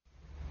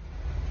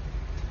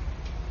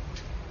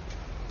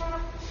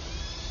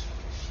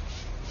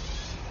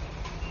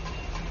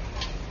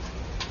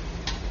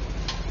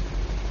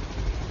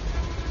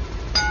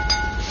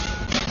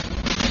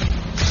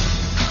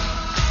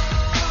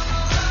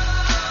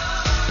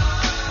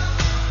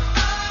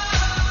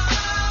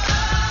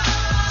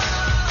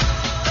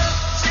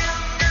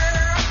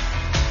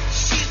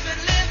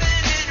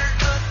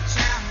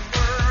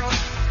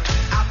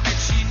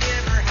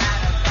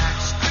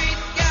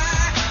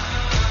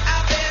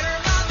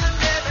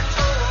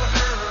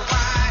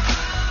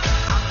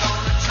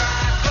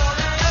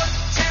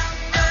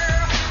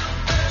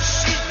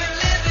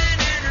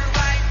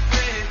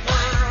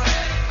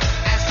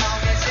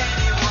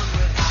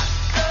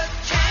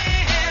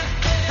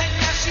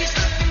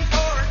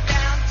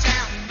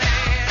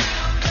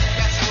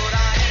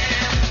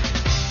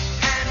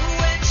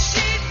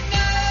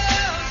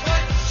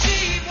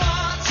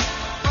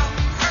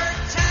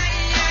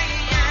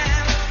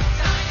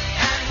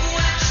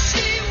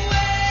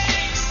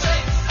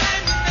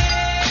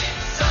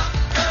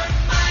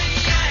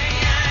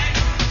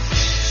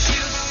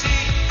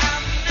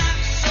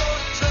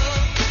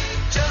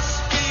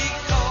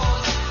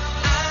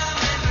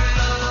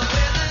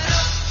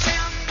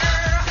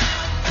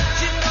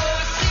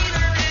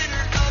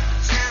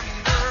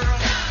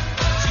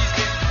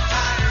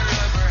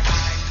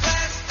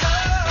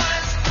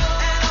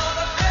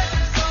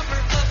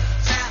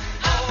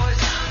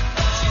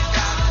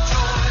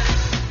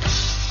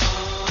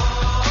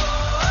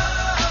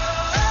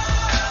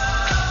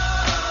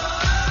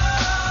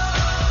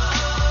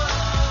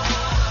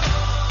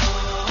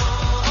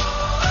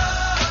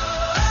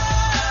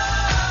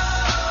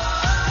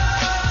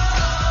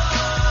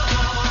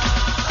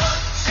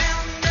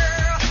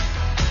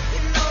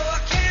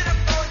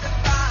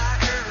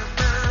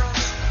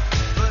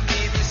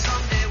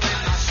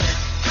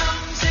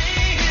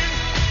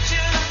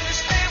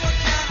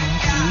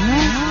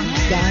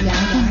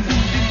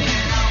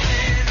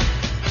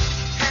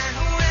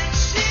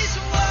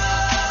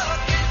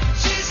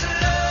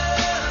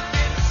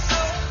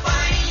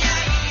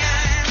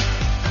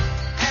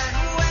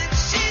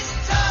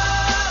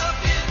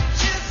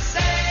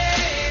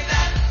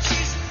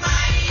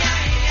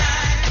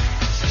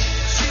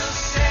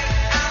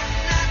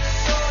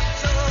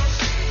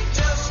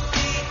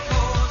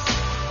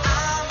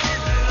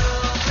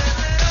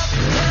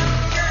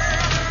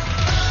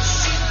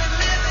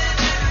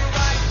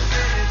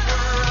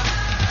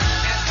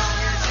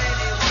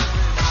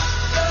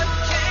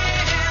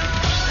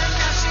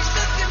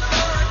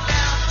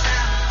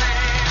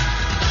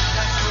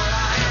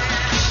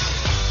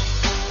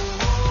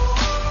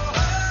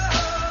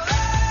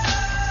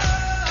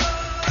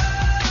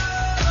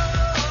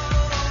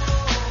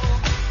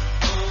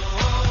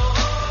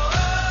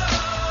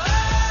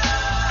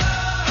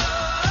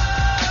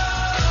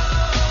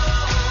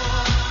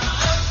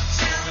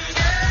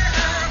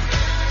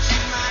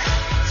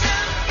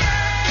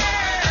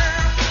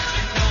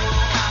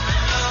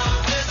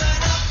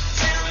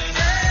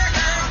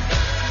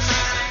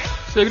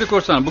 Sevgili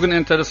korsan, bugün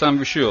enteresan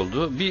bir şey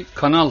oldu. Bir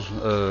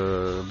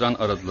kanaldan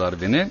aradılar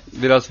beni.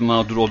 Biraz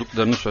mağdur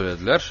olduklarını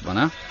söylediler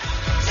bana.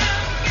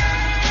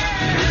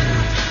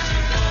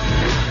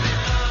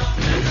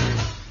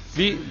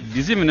 Bir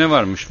dizi mi ne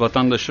varmış,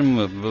 vatandaşım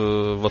mı,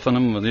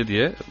 vatanım mı ne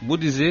diye.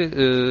 Bu dizi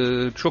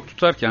çok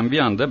tutarken bir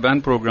anda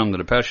ben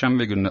programları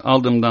Perşembe günü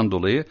aldığımdan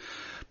dolayı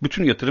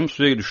bütün yatırım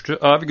suya düştü.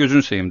 Abi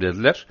gözünü seveyim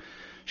dediler.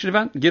 Şimdi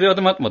ben geri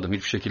adım atmadım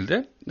hiçbir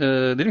şekilde.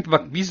 Dedim ki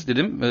bak biz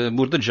dedim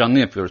burada canlı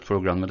yapıyoruz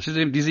programları. Siz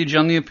dedim diziyi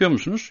canlı yapıyor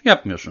musunuz?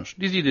 Yapmıyorsunuz.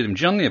 Diziyi dedim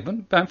canlı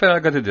yapın. Ben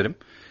feragat ederim.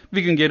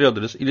 Bir gün geri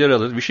alırız, ileri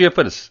alırız, bir şey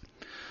yaparız.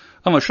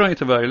 Ama şu an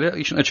itibariyle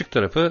işin açık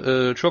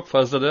tarafı çok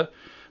fazla da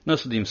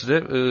nasıl diyeyim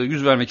size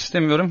yüz vermek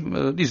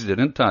istemiyorum.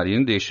 Dizilerin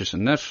tarihini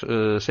değiştirsinler.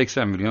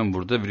 80 milyon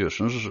burada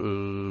biliyorsunuz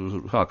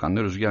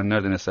Hakan'la Rüzgar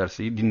Nereden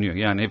Eserse'yi dinliyor.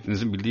 Yani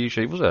hepinizin bildiği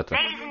şey bu zaten.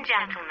 Ladies and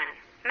gentlemen,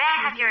 may I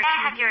have your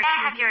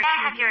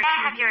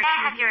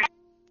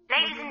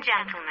Ladies and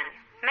gentlemen,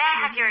 may I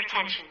have your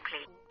attention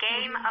please?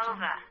 Game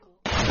over.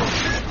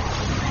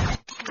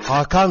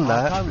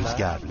 Hakan'la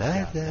Rüzgar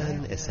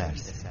Nereden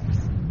Eserse.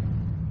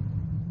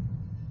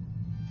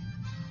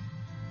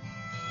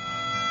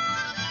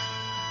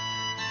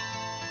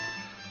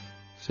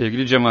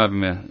 Sevgili Cem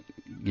abime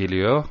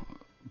geliyor.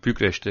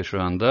 Bükreş'te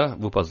şu anda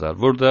bu pazar.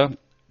 Burada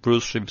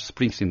Bruce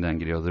Springsteen'den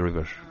geliyor The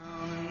River.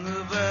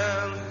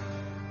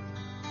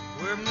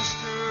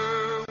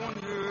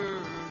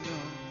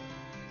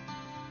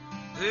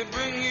 They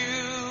bring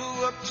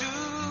you up to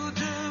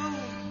do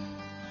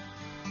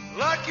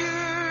like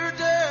your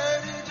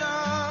daddy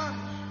done.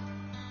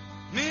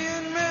 Me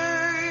and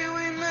Mary,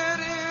 we met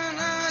in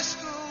high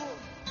school,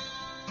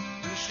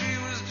 and she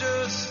was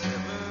just 17.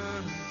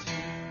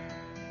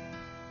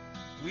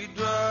 We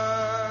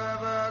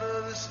drive out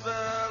of this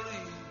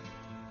valley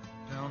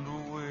down to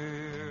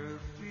where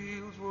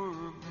fields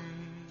were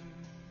green.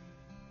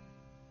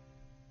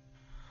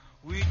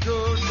 We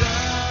go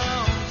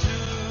down to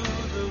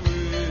the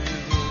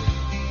river,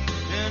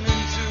 and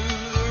into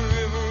the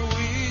river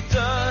we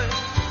dive.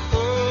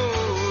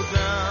 Oh,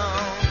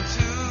 down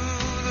to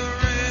the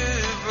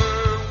river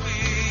we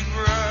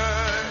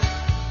ride.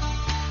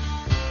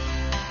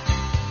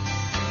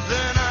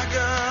 Then I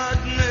got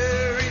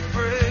Mary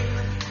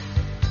pregnant,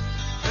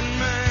 and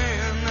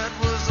man, that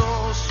was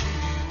all she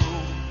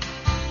wrote.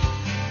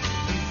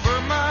 And for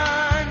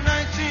my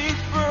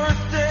 19th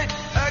birthday,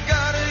 I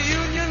got a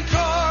union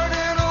card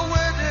and a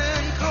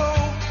wedding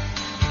coat.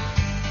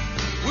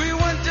 We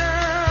went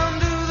down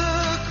to the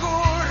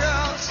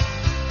courthouse,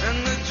 and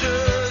the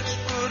judge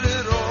put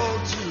it all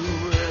to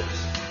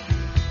rest.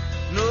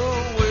 No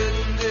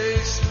wedding day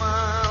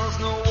smiles,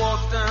 no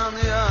walk down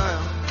the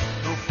aisle,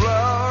 no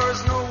flowers,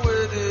 no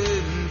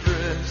wedding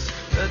dress.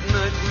 That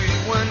night we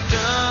went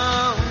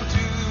down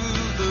to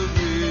the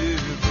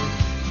river,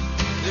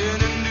 then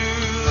into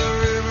the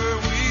river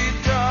we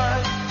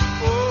dive.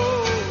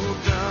 Oh,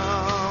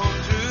 down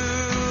to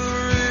the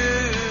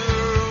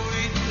river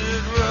we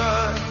did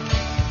ride.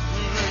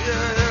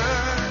 Yeah, yeah.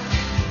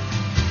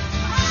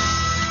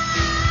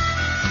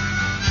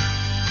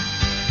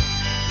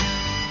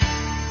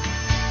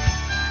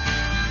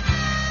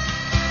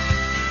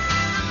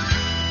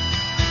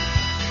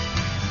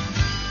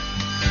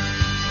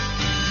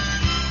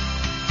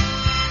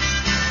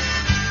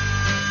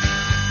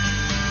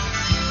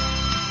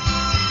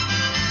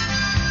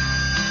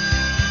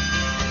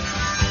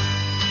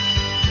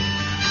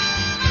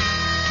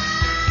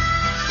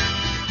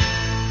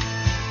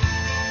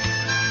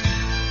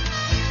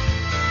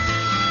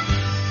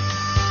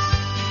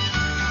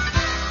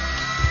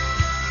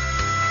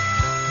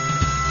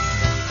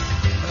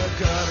 I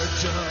got a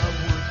job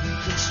working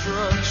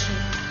construction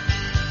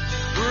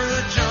for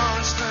the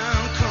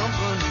Johnstown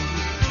Company.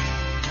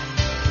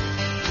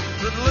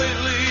 But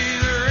lately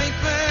there ain't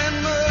been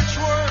much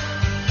work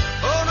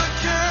on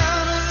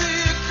account of the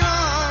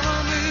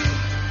economy.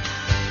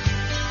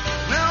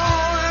 Now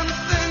all them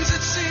things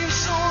that seem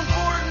so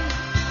important,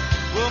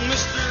 well,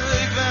 mister,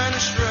 they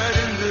vanished right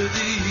into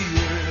the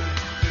air.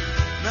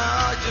 Now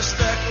I just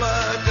act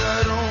like I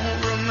don't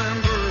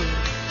remember it.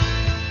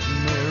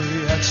 Mary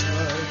acts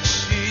like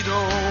she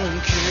don't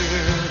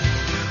care.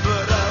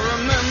 But I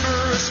remember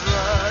us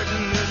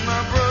riding in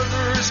my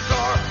brother's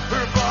car,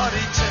 her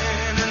body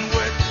tan and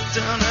wet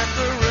down at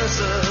the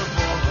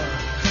reservoir.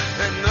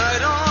 At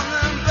night on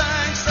them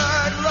banks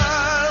I'd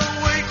lie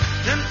awake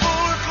and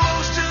pull her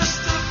close just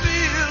to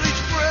feel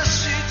each breath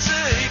she'd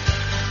take.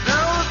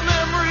 Now those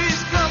memories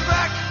come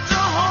back to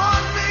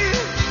haunt me.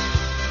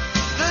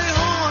 They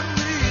haunt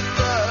me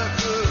like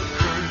a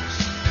curse.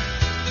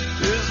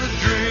 There's a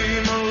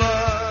dream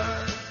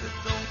alive that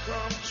don't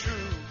come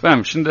true.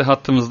 Ben şimdi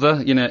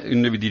hattımızda yine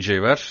ünlü bir DJ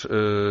var.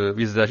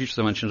 Bizler hiç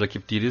zaman için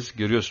rakip değiliz.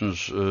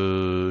 Görüyorsunuz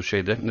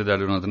şeyde ne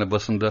derler onun adına,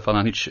 basında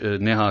falan hiç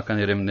ne Hakan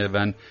Erem ne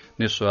ben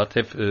ne Suat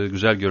hep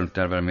güzel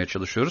görüntüler vermeye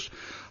çalışıyoruz.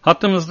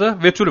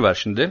 Hattımızda Vetül var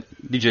şimdi.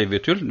 DJ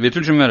Vetül.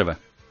 Vetül'cüm merhaba.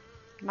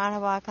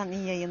 Merhaba Hakan,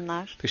 iyi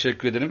yayınlar.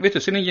 Teşekkür ederim. Vetül,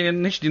 senin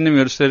yayınını hiç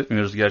dinlemiyoruz,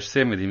 seyretmiyoruz gerçi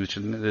sevmediğimiz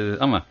için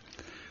ama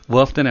bu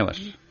hafta ne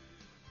var?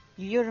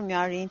 Biliyorum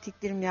ya,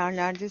 reytinglerim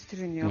yerlerde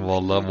sürünüyor.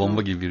 Vallahi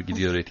bomba gibi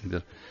gidiyor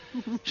reytingler.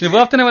 Şimdi bu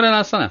hafta ne var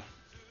anlatsana.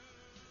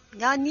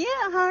 Ya niye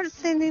her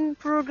senin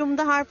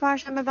programında her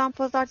perşembe ben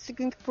pazartesi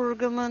günkü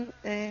programın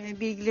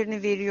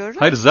bilgilerini veriyorum?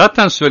 Hayır,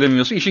 zaten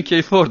söylemiyorsun. İşin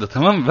keyfi orada,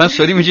 tamam mı? Ben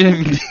söylemeyeceğini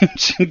bildiğim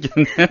için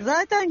gene.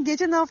 Zaten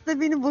geçen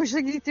hafta beni boşa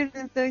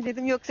getirdin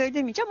söyledim. Yok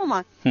söylemeyeceğim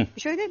ama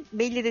şöyle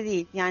belli de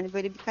değil. Yani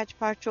böyle birkaç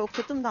parça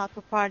okudum daha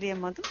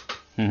toparlayamadım.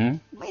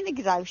 Ama yine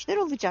güzel bir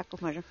şeyler olacak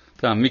umarım.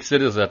 Tamam,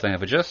 mixleri de zaten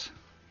yapacağız.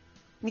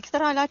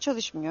 Mikser hala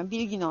çalışmıyor,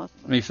 bilgin olsun.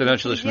 Mikser hala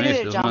çalışmıyor.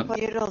 Bilgileri vereceğim,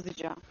 payarı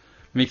alacağım.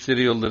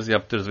 Mikseri yollarız,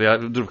 yaptırırız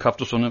veya dur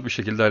hafta sonu bir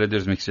şekilde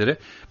hallederiz mikseri.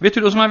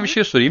 Betül, o zaman bir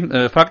şey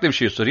sorayım. Farklı bir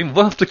şey sorayım.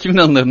 Bu hafta kimin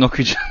anılarını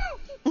okuyacağım?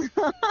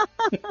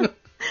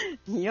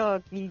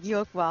 Yok, bilgi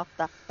yok bu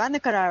hafta. Ben de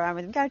karar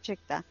vermedim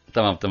gerçekten.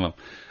 Tamam.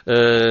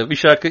 Bir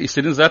şarkı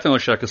istedin, zaten o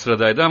şarkı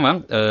sıradaydı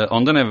ama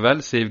ondan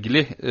evvel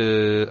sevgili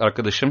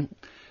arkadaşım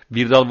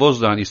Birdal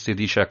Bozdağ'ın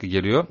istediği şarkı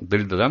geliyor.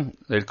 Dalida'dan,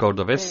 El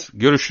Cordobes.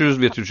 Evet.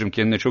 Görüşürüz Betül'cüm,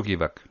 kendine çok iyi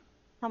bak.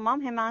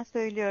 Tamam, hemen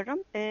söylüyorum.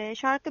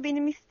 Şarkı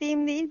benim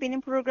isteğim değil.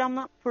 Benim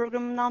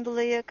programımdan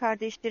dolayı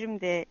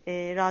kardeşlerim de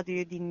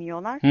radyoyu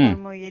dinliyorlar.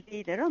 Forma üye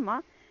değiller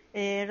ama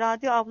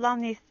radyo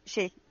ablam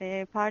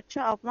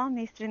parça ablam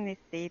Nesrin'in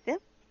isteğiydi.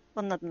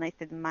 Onun adına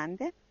istedim ben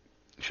de.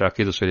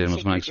 Şarkıyı da söyleyelim o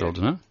zaman hangisi Teşekkür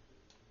olduğunu.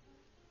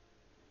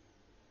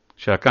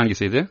 Şarkı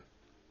hangisiydi?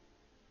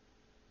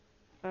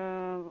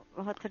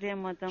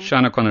 Hatırlayamadım.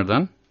 Sean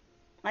Connery'dan.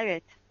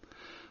 Evet.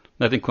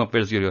 Nothing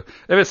Compares geliyor.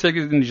 Evet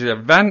sevgili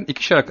dinleyiciler, ben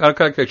 2 şarkı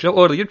arka arkaya çalıp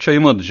orada girip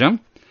çayımı alacağım.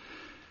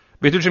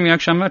 Betül'cüğüm iyi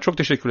akşamlar. Çok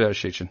teşekkürler her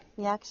şey için.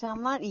 İyi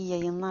akşamlar, iyi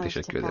yayınlar.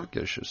 Teşekkür ederim.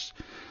 Görüşürüz.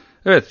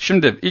 Evet,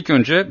 şimdi ilk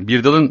önce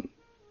Birdal'ın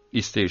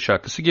isteği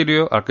şarkısı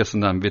geliyor.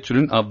 Arkasından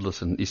Betül'ün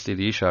ablasının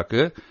istediği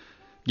şarkı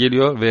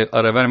geliyor ve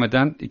ara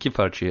vermeden 2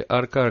 parçayı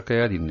arka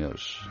arkaya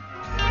dinliyoruz.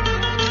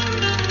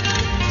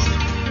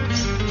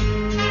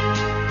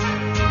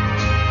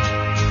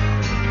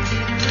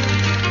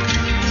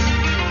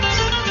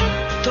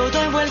 Todo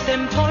envuelto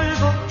en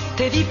polvo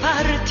te vi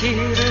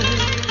partir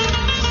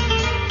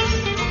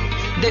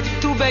de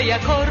tu bella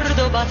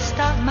Córdoba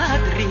hasta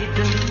Madrid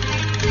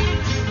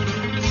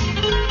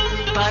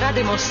para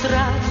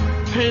demostrar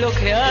lo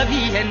que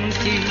había en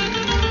ti.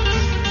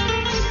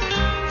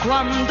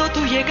 Cuando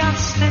tú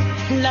llegaste,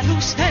 la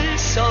luz del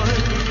sol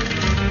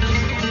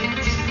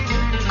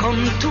con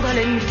tu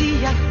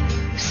valentía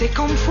se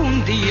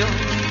confundió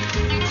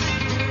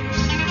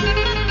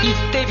y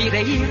te vi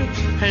reír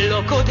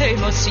loco de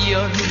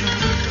emoción,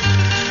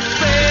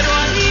 pero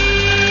allí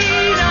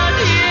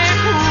nadie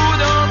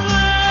pudo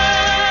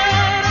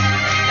ver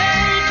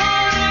el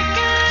por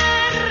qué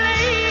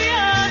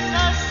reías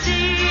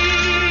así,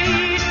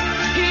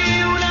 y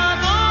una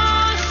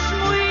voz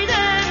muy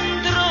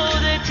dentro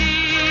de ti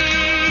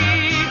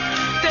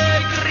te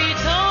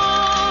gritó: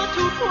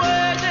 tú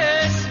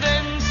puedes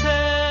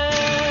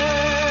vencer.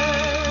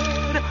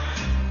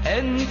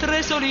 Entre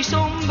sol y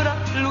sombra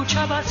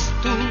luchabas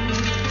tú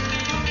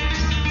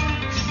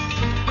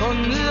con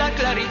la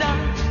claridad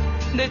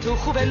de tu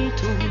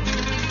juventud.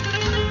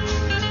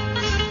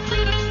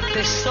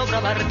 Te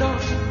sobraba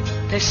ardor,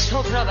 te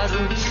sobraba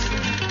luz,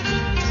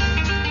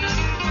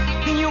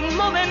 y un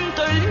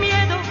momento el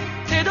miedo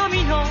te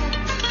dominó,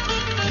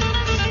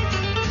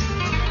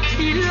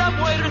 y la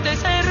muerte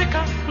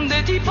cerca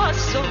de ti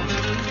pasó,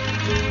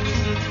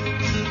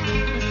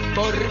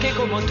 porque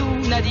como tú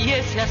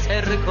nadie se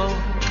acercó.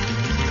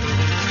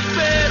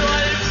 Pero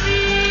al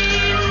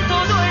fin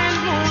todo el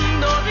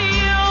mundo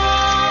vio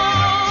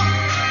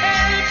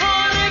el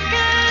por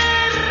qué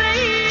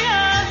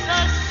reías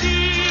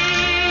así,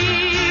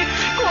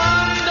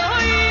 cuando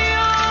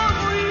yo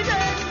muy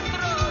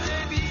dentro de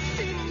mí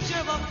sin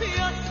llevar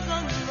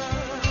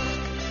sanlar.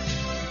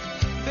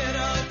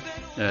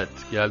 Evet,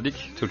 geldik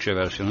Türkçe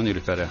versiyonu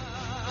Nilüfer'e.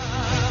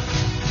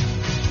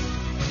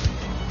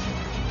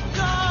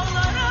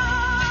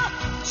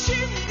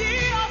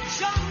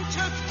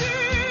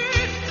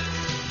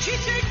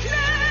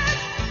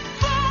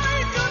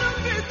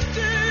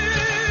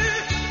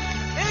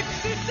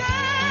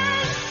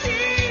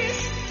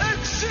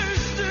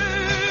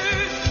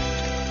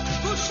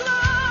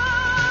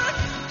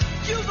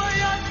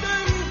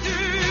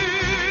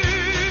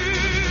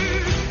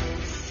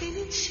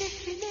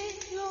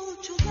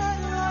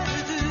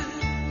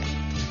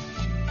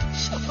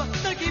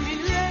 Şafakta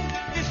gemiler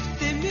hep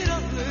demir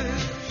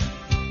alır,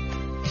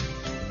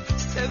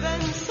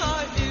 seven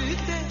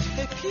sahilde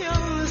hep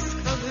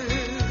yalnız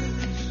kalır.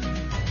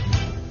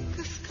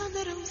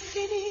 Kıskanırım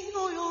seni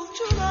o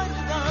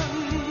yolculardan,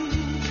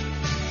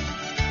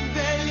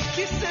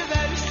 belki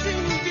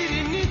seversin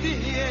birini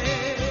diye.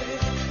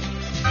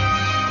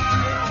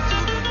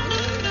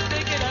 De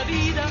que la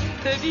vida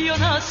te vio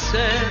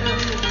nacer,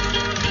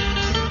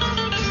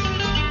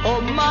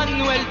 oh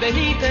Manuel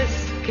Benítez,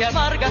 que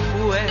amarga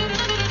fue,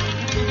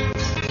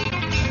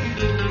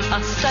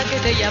 hasta que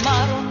te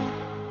llamaron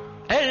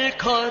el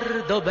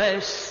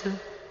cordobés.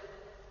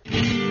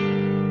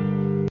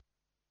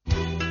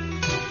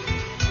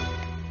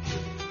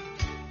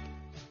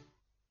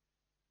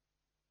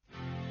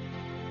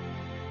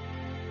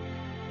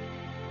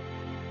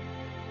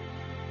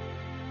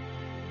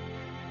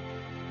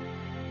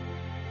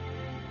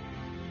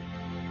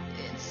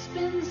 It's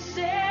been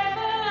 7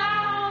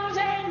 hours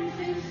and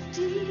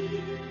 50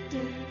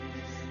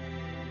 days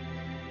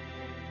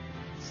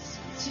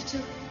since you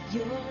took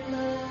your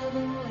love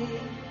away.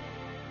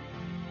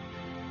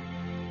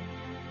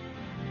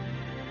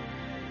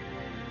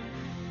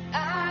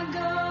 I go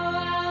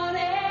out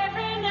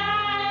every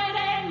night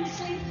and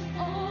sleep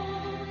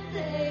all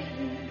day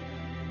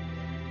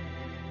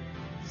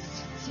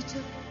since you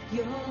took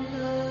your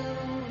love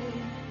away.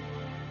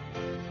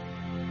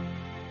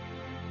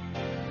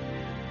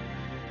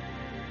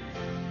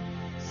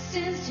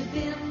 Since you've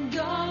been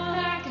gone,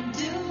 I can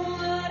do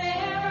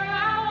whatever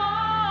I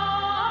want.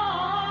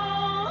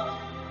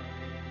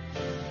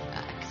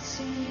 I can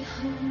see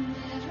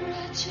whomever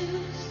I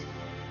choose.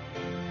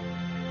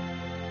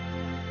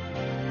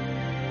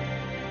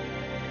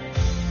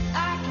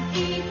 I can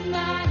eat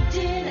my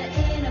dinner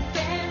in a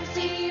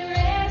fancy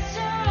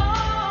restaurant,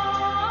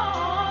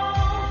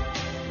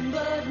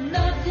 but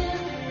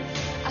nothing,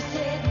 I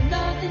said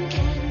nothing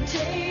can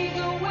take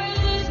away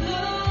this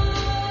blues,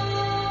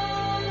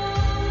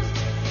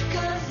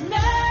 'cause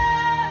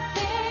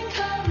nothing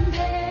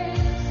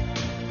compares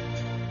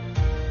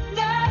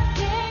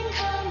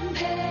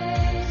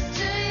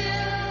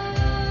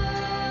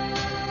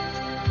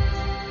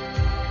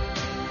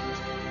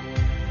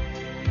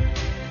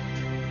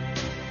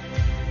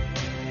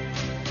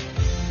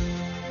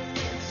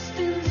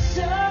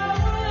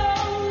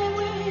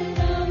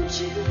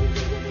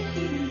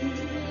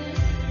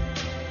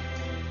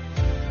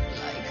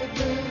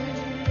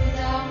burn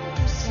without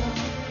a song.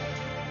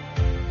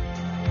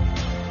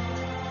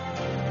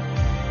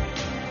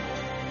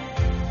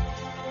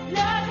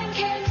 Nothing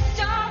can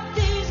stop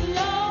these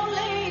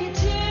lonely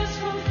tears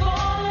from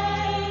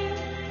falling.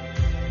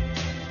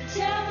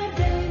 Tell me,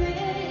 baby,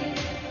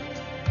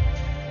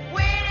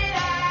 where did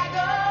I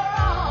go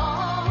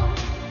wrong?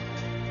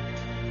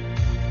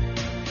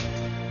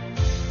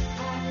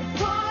 I could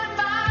put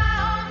my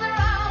arms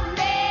around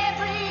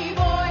every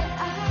boy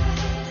I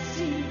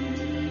see.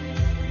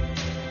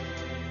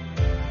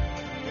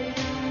 They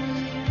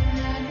only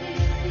let me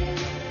feel.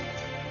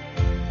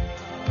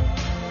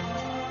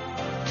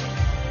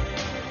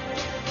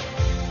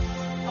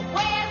 I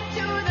went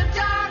to the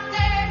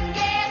doctor and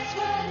guess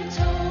what he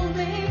told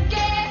me?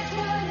 Guess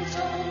what he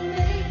told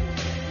me?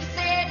 He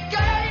said,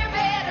 girl, you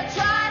better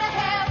try to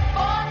have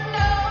fun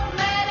no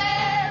matter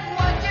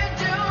what you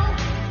do.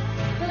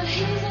 But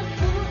he's a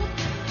fool,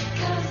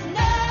 'cause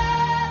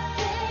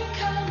nothing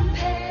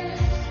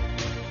compares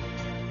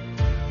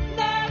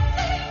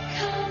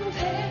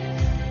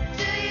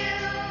to you.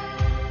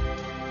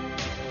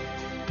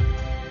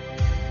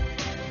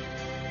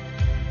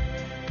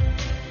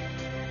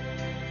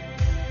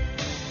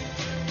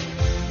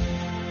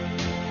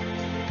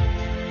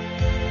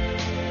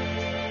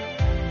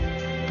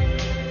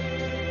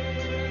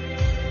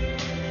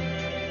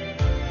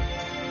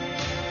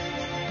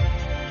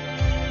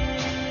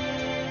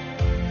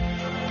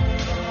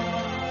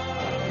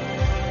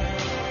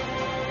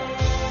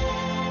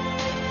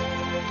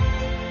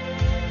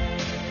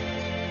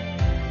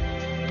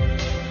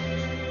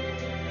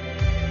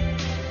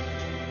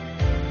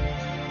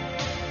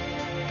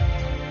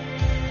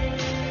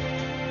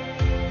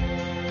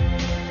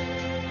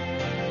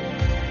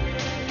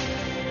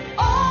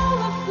 All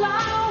the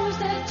flowers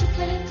that you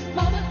planted,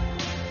 mama.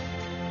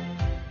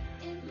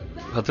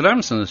 Hatırlar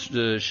mısınız?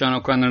 Sean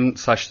O'Connor'ın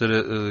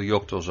saçları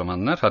yoktu o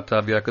zamanlar.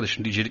 Hatta bir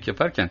arkadaşım DJ'lik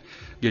yaparken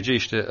gece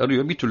işte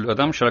arıyor. Bir türlü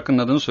adam şarkının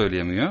adını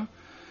söyleyemiyor.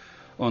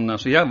 Ondan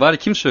sonra ya var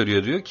kim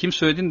söylüyor diyor. Kim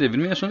söylediğini de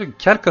bilmiyor. Sonra diyor ki,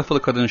 kel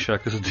kafalı kadın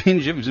şarkısı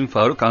deyince bizim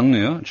Faruk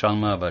anlıyor.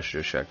 Çalmaya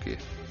başlıyor şarkıyı.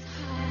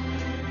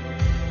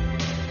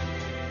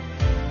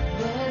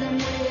 But I'm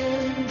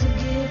willing to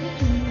give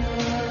it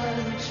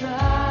another try.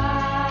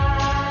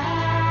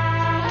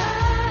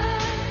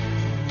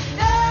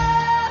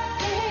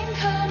 Nothing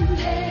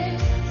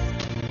compares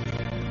to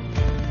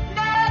you.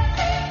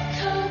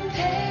 Nothing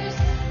compares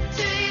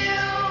to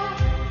you.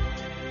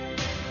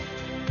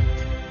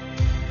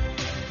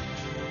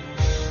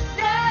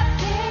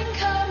 Nothing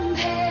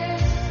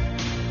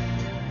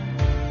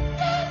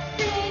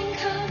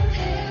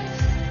compares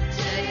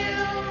to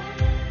you.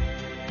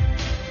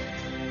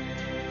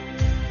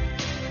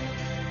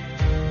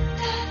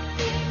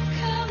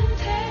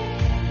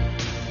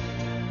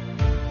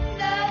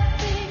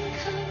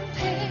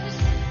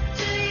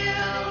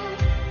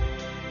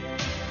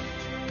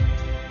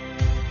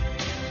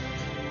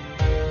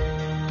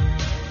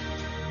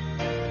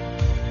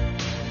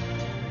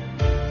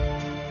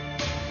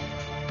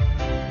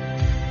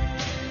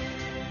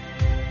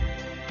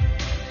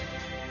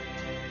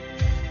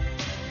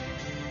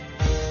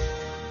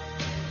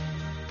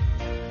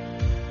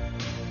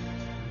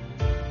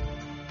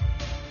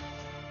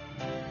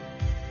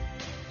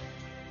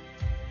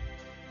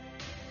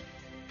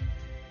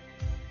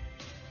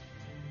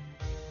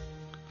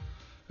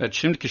 Evet,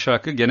 şimdiki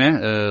şarkı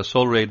gene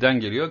Soul Ray'den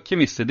geliyor.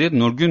 Kim istedi?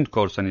 Nurgün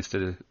Korsan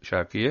istedi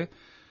şarkıyı.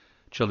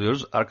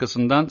 Çalıyoruz.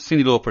 Arkasından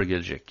Cyndi Lauper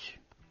gelecek.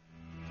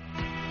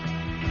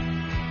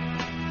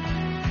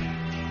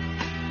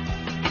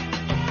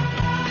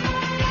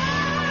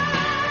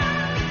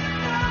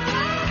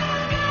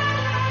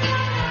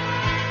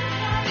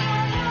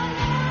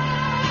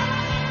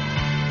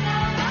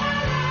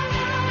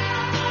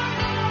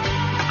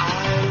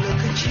 I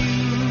look at you,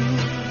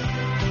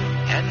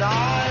 and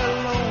I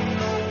alone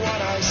know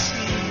what I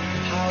see,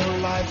 how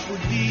life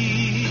would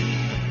be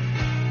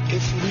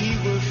if we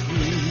were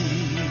free.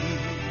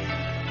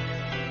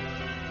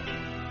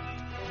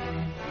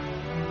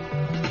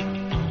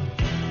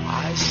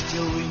 I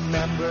still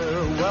remember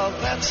well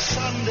that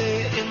Sunday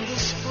in the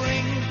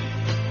spring,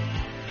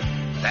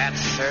 that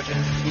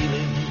certain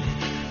feeling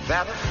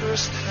that a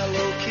first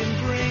hello can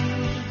bring.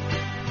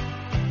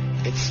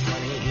 It's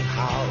funny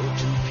how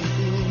two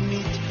people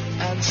meet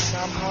and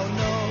somehow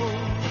know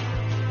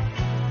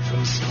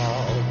from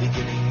small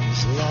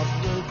beginnings love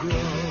will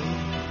grow.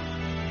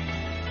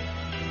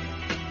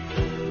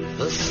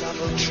 The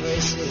subtle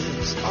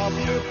traces of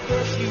your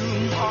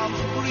perfume on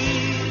the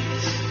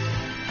breeze,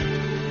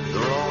 the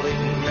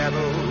rolling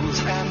meadows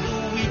and the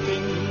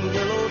weeping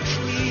willow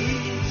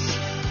trees,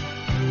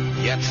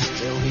 yet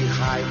still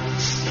behind the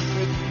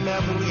secret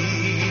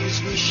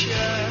memories we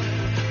share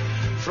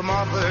from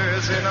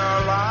others in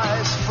our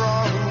lives for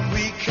whom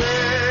we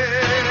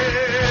care.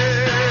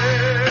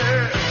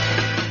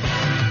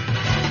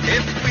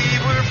 If we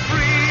were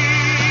free,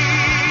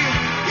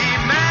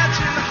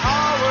 imagine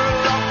how our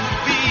love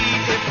would be.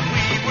 If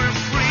we were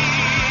free,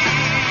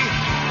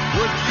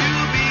 would you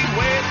be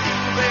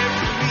waiting there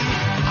for me?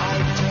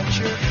 I'd touch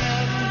your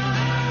hand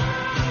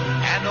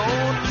and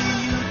only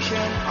you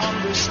can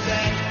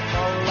understand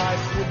how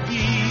life would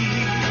be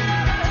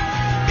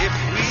if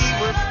we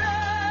were.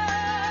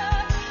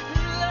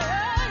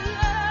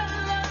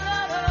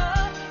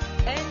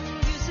 En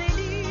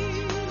güzeli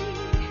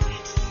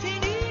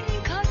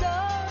senin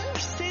kadar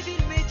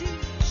sevilmedi.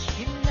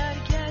 Kimler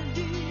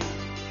geldi,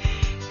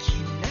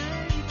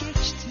 kimler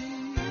geçti.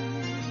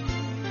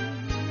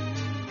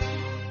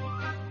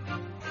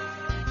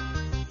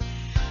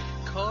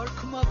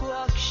 Korkma bu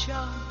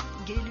akşam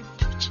gelip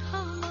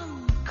çalan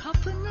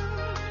kapını.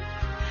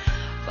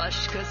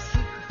 Başkası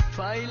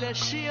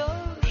paylaşıyor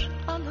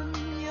alın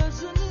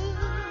yazını.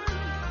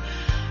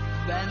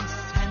 Ben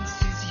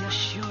sensiz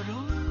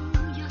yaşıyorum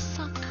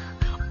yasak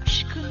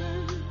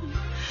aşkını.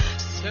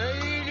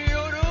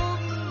 Söylüyorum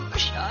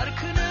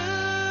şarkını.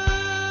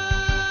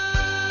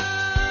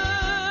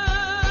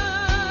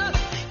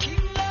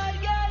 Kimler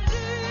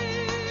geldi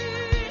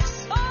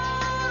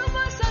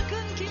sorma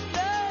sakın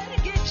kimler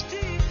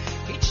geçti.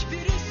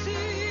 Hiçbirisi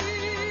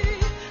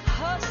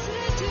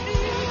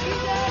hasretini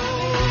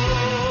gidermedi.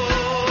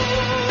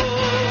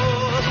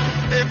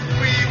 If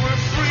we were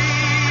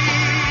free,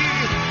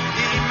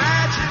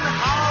 imagine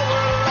how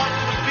our life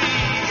would be.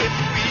 If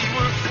we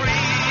were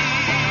free,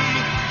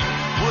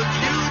 would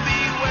you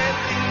be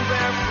waiting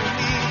there for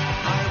me?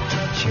 I'll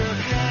touch your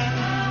hand,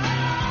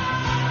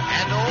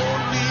 and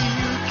only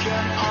you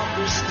can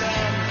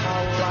understand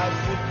how life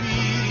would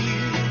be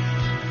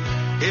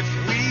if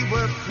we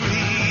were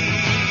free.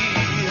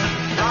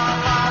 La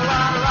la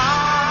la la.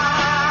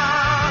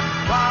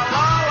 La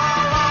la la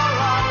la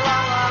la la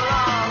la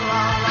la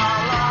la la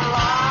la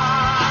la.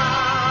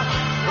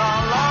 La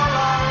la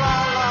la la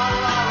la la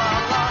la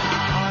la.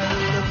 I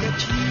look at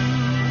you,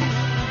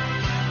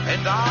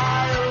 and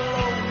I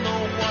alone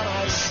know what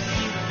I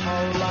see,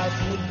 how life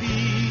would be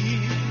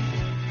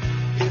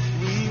if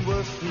we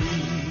were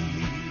free.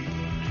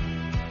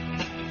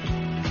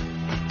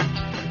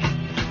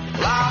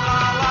 La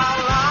la la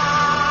la.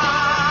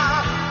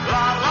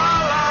 La la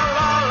la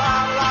la la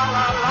la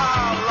la la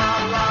la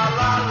la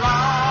la la.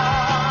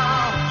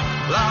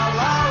 La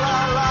la la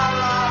la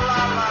la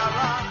la la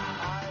la.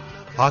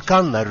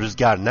 Hakan'la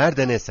Rüzgar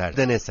nereden eser?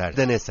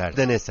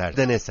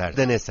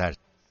 Deneser.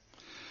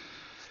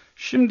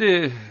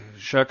 Şimdi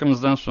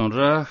şarkımızdan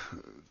sonra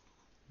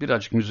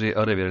birazcık müziğe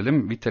ara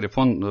verelim. Bir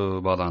telefon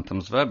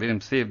bağlantımız var.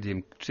 Benim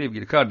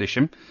sevgili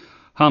kardeşim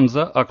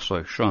Hamza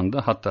Aksoy şu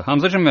anda hatta.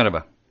 Hamzacığım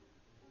merhaba.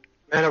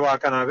 Merhaba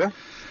Hakan abi.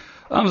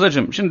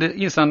 Hamzacığım şimdi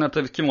insanlar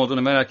tabii kim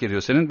olduğunu merak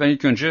ediyor senin. Ben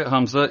ilk önce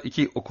Hamza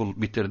 2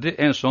 okul bitirdi.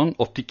 En son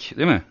optik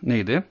değil mi?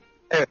 Neydi?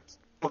 Evet.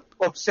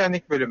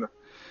 Optisyenlik bölümü.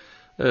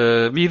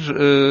 Bir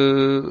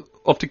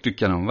optik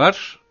dükkanım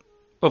var.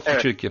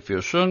 Optikçilik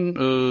yapıyorsun.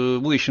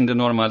 Bu işinde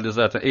normalde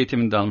zaten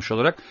eğitimini de almış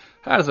olarak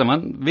her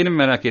zaman benim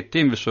merak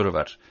ettiğim bir soru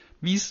var.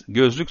 Biz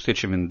gözlük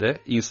seçiminde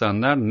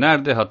insanlar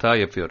nerede hata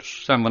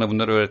yapıyoruz? Sen bana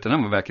bunları öğretin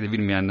ama belki de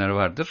bilmeyenler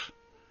vardır.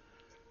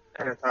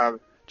 Evet abi.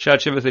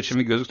 Çerçeve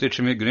seçimi, gözlük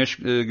seçimi, güneş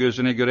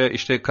gözlüğüne göre,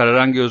 işte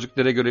kararan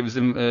gözlüklere göre,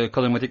 bizim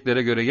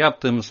kalırmatiklere göre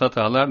yaptığımız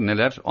hatalar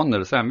neler?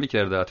 Onları sen bir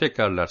kere daha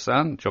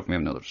tekrarlarsan çok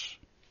memnun oluruz.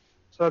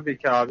 Tabii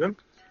ki abim.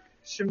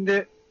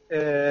 Şimdi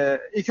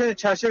ilk önce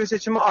çerçeve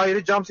seçimi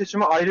ayrı, cam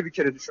seçimi ayrı bir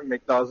kere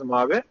düşünmek lazım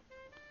abi.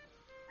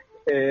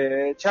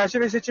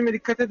 Çerçeve seçimi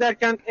dikkat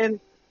ederken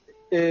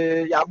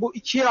ya bu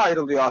ikiye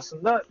ayrılıyor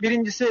aslında.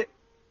 Birincisi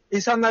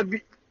insanlar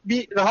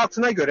bir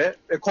rahatına göre,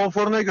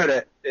 konforuna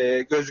göre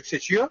gözlük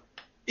seçiyor.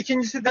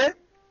 İkincisi de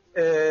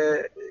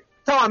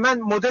tamamen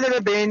modele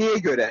ve beğeniye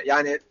göre,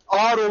 yani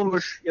ağır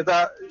olmuş ya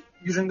da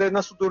yüzünde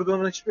nasıl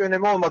durduğunun hiçbir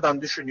önemi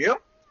olmadan düşünüyor.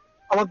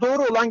 Ama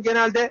doğru olan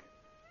genelde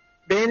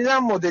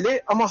beğenilen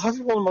modeli ama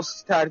hafif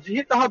olması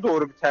tercihi daha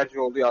doğru bir tercih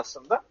oluyor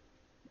aslında.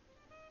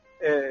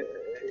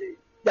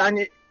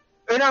 Yani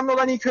önemli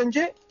olan ilk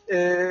önce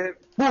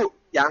bu,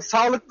 yani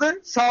sağlıklı,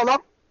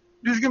 sağlam,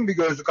 düzgün bir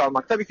gözlük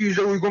almak. Tabii ki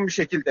yüze uygun bir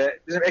şekilde.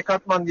 Bizim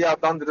ekatman diye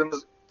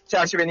adlandırdığımız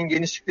çerçevenin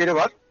genişlikleri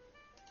var.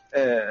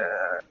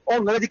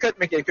 Onlara dikkat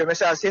etmek gerekiyor.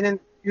 Mesela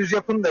senin yüz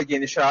yapın da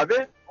geniş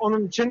abi.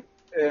 Onun için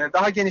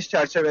daha geniş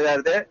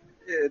çerçevelerde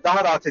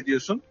daha rahat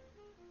ediyorsun.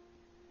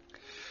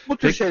 Bu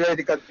tür şeylere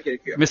dikkat etmek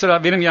gerekiyor.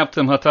 Mesela benim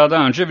yaptığım hata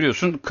daha önce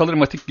biliyorsun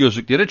kalırmatik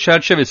gözlükleri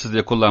çerçevesiz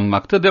de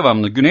kullanmakta.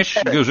 Devamlı güneş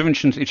gözümün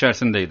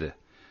içerisindeydi. Evet.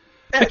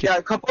 Peki.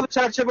 Yani kapalı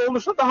çerçeve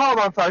olursa daha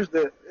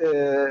avantajlı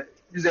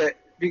bize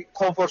bir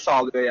konfor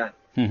sağlıyor yani.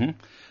 Hı.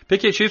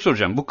 Peki şey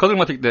soracağım. Bu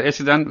kalırmatikler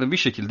eskiden bir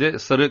şekilde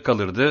sarı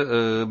kalırdı,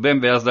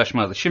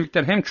 bembeyazlaşmazdı.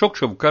 Şimdiler hem çok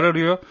çabuk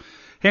kararıyor,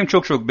 hem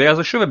çok çabuk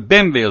beyazlaşıyor ve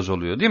bembeyaz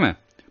oluyor değil mi?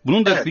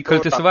 Bunun da bir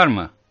kalitesi var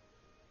mı?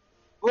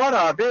 Var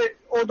abi.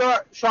 O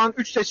da şu an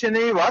 3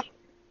 seçeneği var.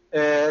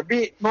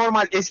 Bir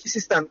normal eski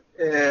sistem,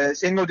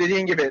 senin o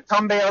dediğin gibi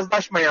tam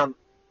beyazlaşmayan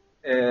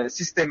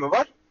sistemi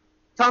var.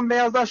 Tam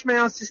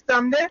beyazlaşmayan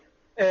sistemde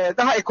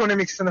daha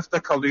ekonomik sınıfta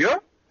kalıyor.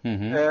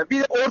 Bir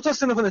de orta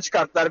sınıfını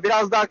çıkarttılar.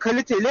 Biraz daha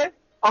kaliteli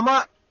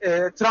ama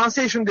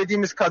Translation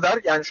dediğimiz kadar,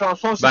 yani şu an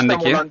son sistem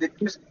olan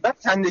dediğimiz kadar,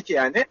 sendeki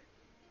yani,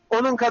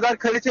 onun kadar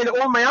kaliteli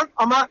olmayan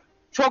ama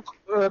çok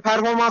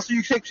performansı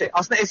yüksek bir şey.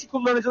 Aslında eski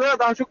kullanıcılara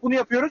daha çok bunu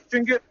yapıyoruz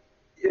çünkü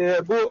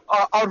bu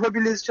Avrupa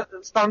Birliği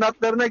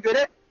standartlarına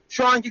göre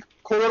şu anki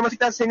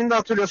kolormatikler, senin de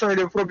hatırlıyorsan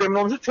öyle bir problemin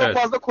olmuştu. Çok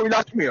fazla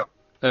koyulaşmıyor.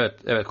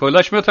 Evet.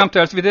 Koyulaşmıyor, tam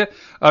tersi, bir de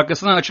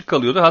arkasından açık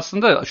kalıyordu.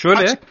 Aslında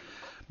şöyle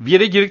bir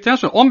yere girdikten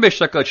sonra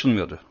 15 dakika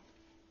açılmıyordu.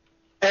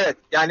 Evet,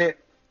 yani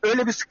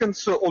öyle bir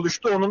sıkıntısı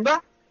oluştu onun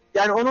da.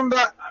 Yani onun da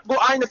bu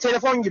aynı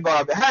telefon gibi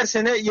abi. Her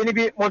sene yeni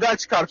bir model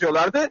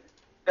çıkartıyorlardı.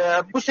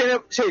 Bu sene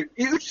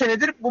 3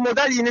 senedir bu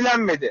model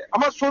yenilenmedi.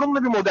 Ama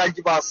sorunlu bir model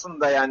gibi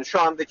aslında, yani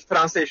şu andaki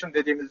Translation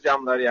dediğimiz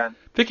camlar yani.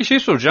 Peki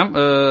soracağım.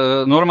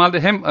 Normalde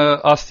hem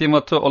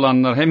astigmatı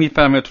olanlar, hem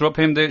hipermetrop,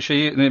 hem de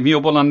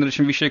miyop olanlar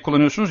için bir şey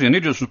kullanıyorsunuz ya.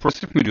 Ne diyorsunuz?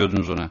 Progresif mi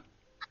diyordunuz ona?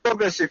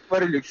 Progresif,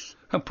 Varilux.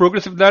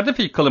 Progresiflerde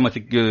peki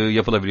kolormatik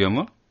yapılabiliyor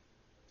mu?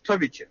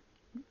 Tabii ki.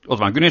 O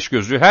zaman güneş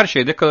gözlüğü her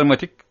şeyde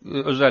kolormatik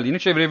özelliğini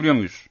çevirebiliyor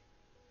muyuz?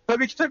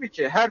 Tabii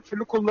ki. Her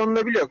türlü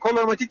kullanılabiliyor.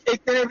 Kolormatik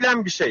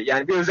eklenebilen bir şey.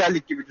 Yani bir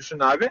özellik gibi düşün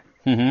abi.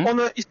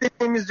 Onu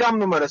istediğimiz cam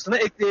numarasına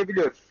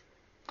ekleyebiliyoruz.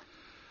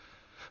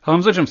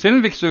 Hamzacığım,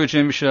 senin peki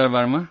söyleyeceğin bir şeyler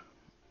var mı?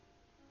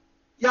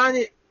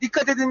 Yani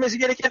dikkat edilmesi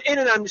gereken en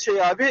önemli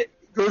şey abi,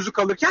 gözlük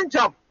alırken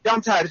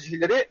cam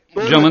tercihleri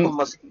doğru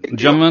yapılması gerekiyor.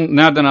 Camın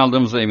nereden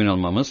aldığımıza emin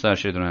olmamız her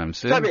şeyden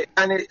önemlisi. Tabii,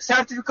 yani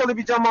sertifikalı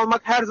bir cam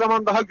almak her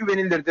zaman daha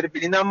güvenilirdir.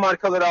 Bilinen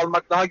markaları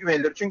almak daha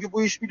güvenilir. Çünkü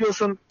bu iş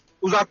biliyorsun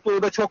Uzak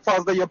Doğu'da çok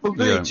fazla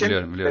yapıldığı için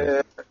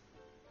biliyorum.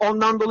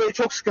 Ondan dolayı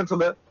çok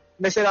sıkıntılı.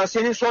 Mesela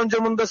senin son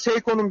camında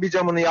Seiko'nun bir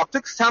camını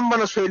yaptık. Sen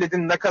bana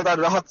söyledin ne kadar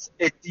rahat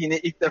ettiğini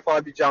ilk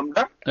defa bir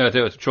camda.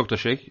 Evet, çok da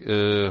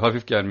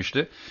hafif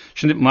gelmişti.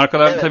 Şimdi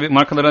tabii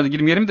markalara da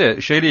girmeyelim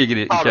de şeyle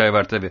ilgili hikaye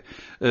var tabii.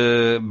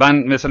 Ben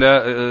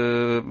mesela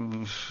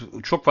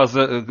çok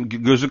fazla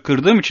gözlük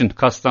kırdığım için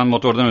kastan,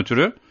 motordan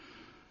ötürü.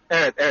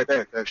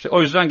 Evet. İşte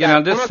o yüzden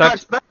genelde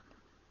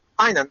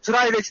aynen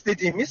Trivex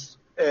dediğimiz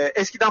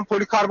eskiden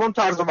polikarbon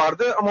tarzı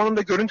vardı ama onun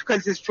da görüntü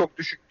kalitesi çok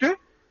düşüktü.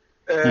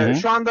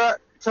 Şu anda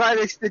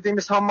Trivex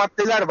dediğimiz ham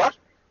maddeler var.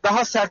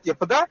 Daha sert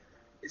yapıda.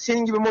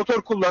 Senin gibi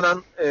motor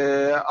kullanan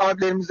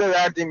abilerimize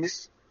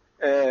verdiğimiz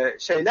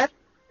şeyler.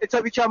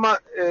 Tabii ki ama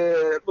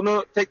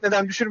bunu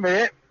tekneden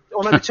düşürmeye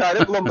ona bir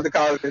çare bulamadık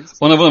abi.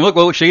 Ona bulamadık.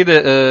 O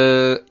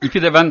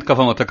ipi de ben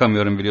kafama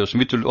takamıyorum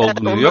biliyorsun. Bir türlü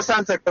olduğunu yok. Onu da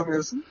sen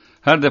takamıyorsun.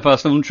 Her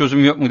defasında bunun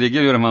çözümü yok mu diye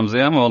geliyorum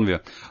Hamza'ya ama olmuyor.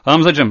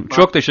 Hamzacığım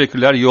çok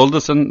teşekkürler.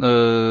 Yoldasın.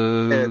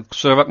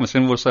 Kusura bakma,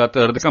 seni bu saatte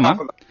aradık ama.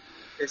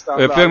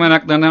 Öpüyorum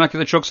yanaklarından,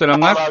 herkese çok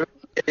selamlar.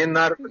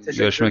 Yayınlar.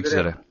 Görüşmek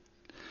üzere.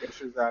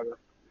 Görüşürüz abi.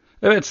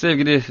 Evet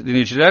sevgili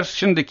dinleyiciler.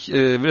 Şimdi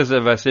biraz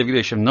evvel sevgili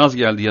eşim Naz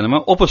geldi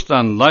yanıma.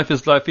 Opus'tan Life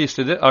is Life'ı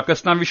istedi.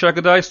 Arkasından bir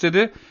şarkı daha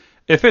istedi.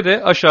 Efe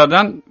de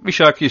aşağıdan bir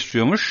şarkı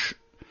istiyormuş.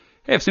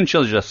 Hepsini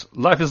çalacağız.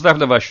 Life is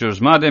Life'la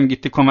başlıyoruz. Madem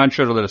gitti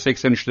Comanchero'lara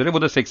 83'lere,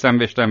 bu da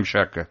 85'ten bir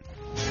şarkı.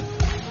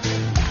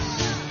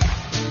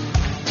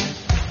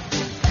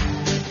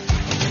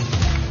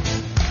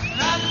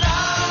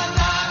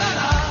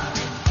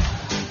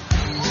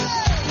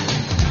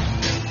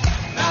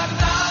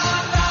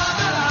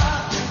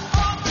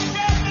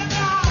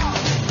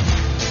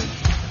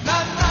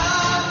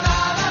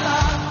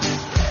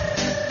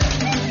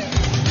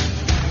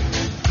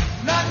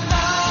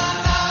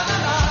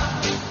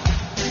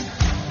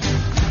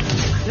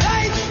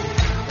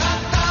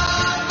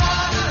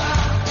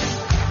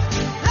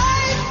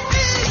 Life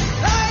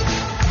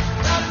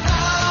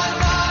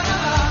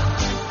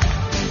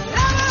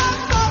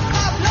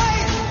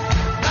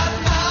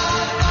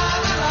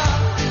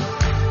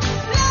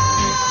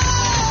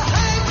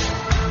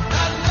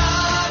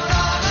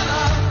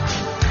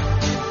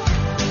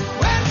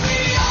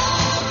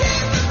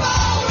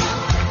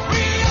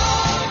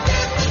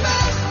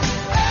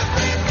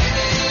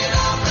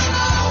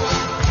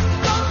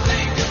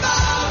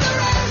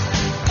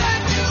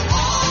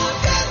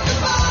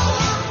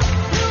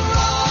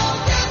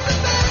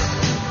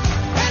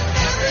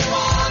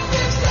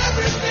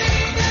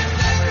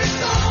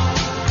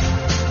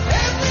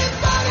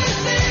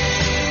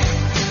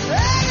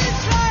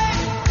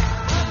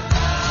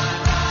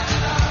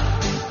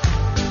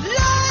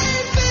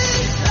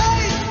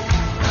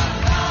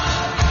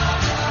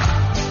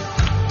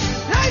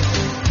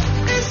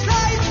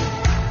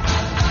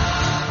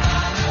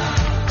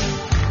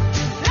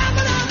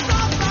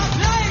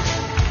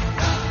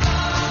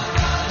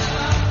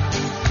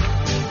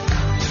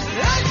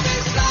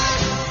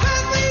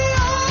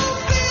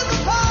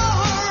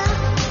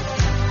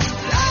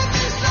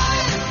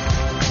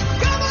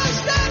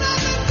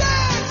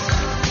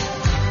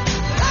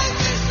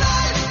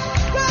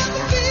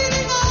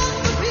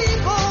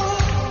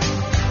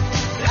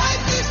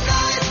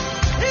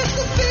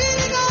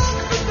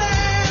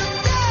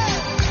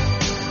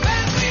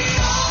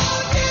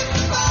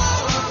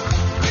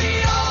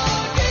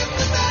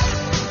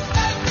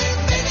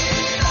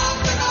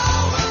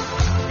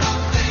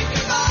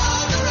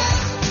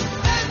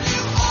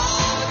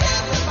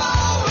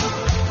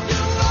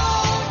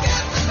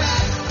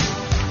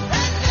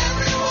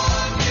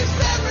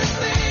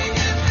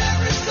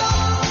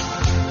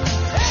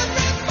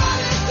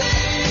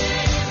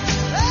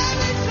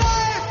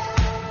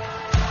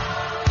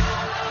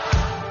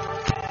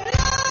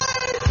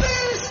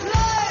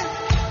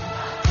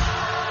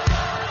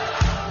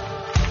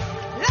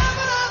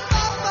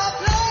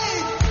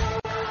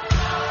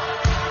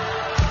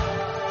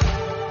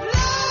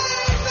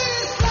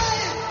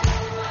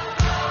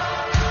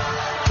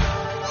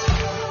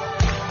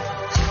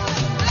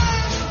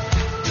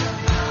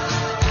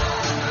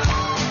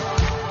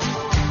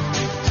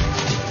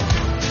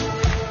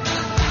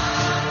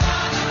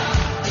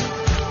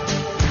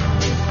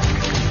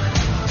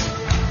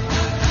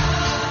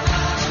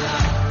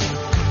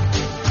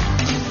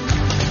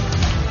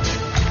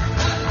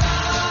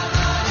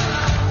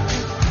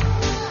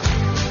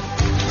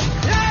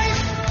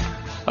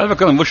Hadi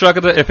bakalım bu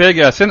şarkı da epey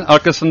gelsin.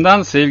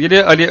 Arkasından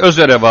sevgili Ali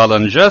Özer'e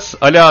bağlanacağız.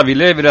 Ali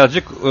abiyle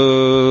birazcık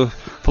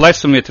Flight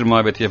Simulator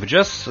muhabbeti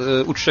yapacağız.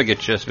 Uçuşa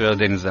geçeceğiz biraz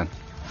denizden.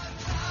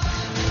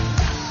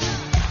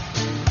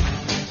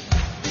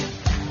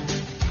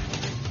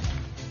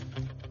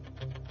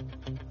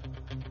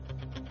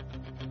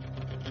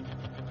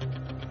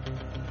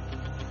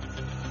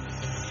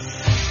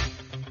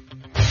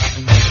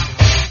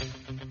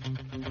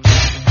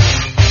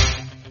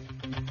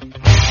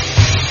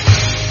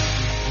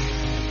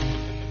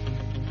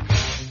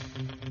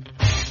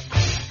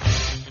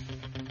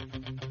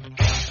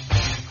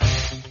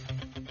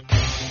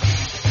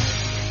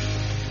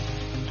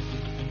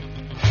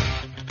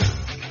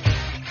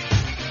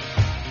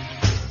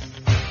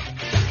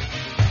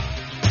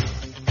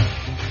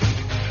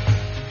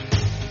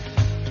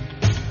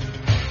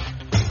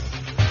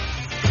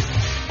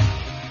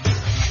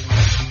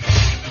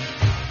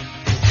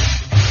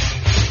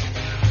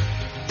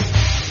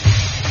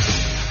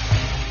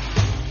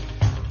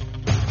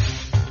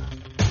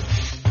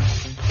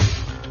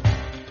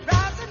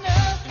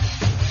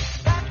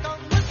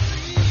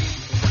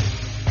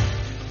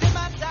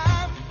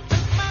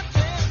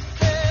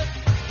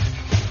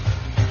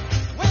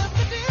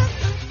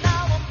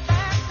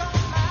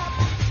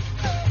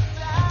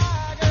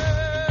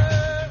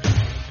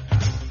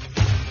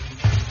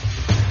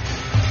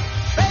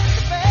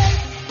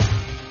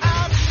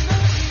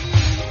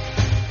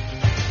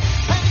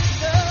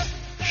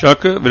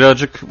 Şarkı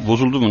birazcık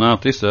bozuldu mu ne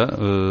yaptıysa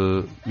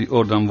bir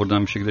oradan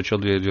buradan bir şekilde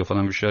çalıyor ediyor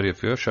falan bir şeyler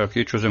yapıyor.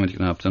 Şarkıyı çözemedik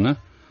ne yaptığını.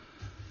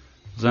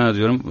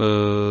 Zannediyorum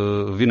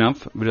Winamp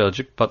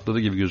birazcık patladı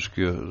gibi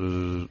gözüküyor.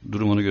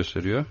 Durumunu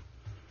gösteriyor.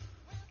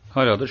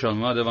 Hala da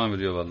çalmaya devam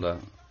ediyor valla.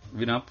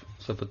 Winamp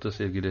sapıttı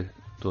sevgili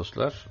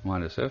dostlar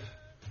maalesef.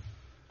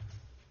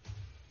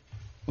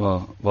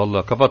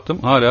 Valla kapattım.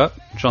 Hala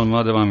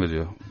çalmaya devam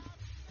ediyor.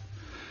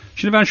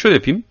 Şimdi ben şöyle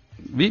yapayım.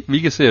 Bir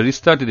bilgisayarı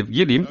restart edip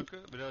geleyim.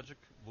 Birazcık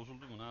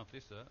bozuldu mu ne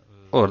yaptıysa.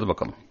 Orada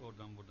bakalım.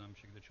 Oradan buradan bir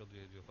şekilde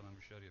çalıyor ediyor falan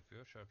bir şeyler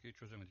yapıyor. Şarkıyı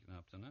çözemedik ne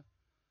yaptığını.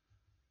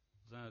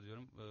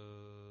 Zannediyorum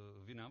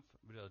Winamp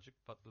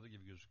birazcık patladı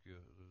gibi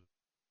gözüküyor.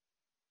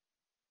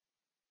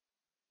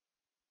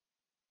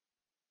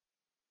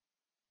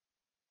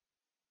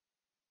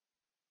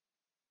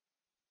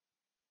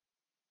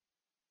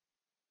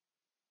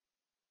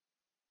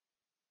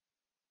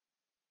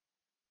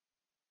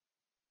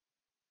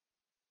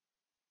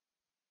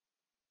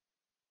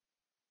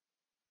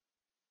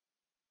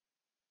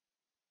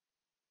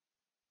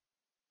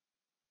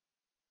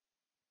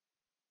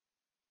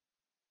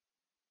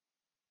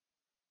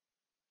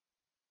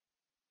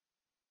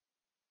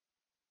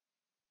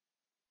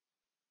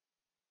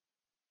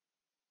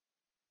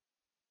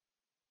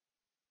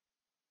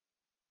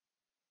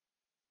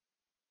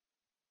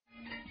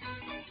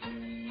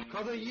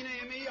 Kadın yine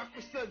yemeği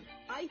yakmışsın.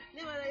 Ay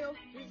ne var ayol?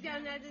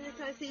 Rüzgar nereden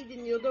eserseyi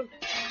dinliyordum.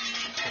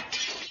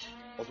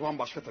 O zaman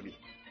başka tabii.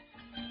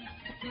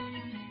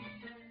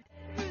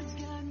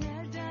 Rüzgar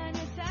nereden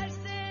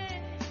eserse.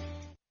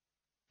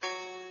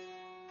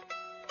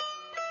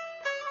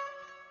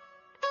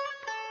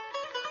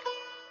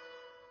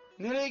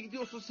 Nereye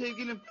gidiyorsun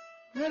sevgilim?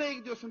 Nereye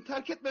gidiyorsun?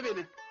 Terk etme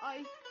beni.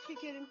 Ay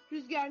şekerim,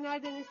 rüzgar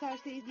nereden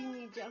eserseyi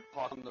dinleyeceğim.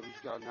 Hakan'da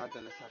rüzgar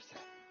nereden eserse.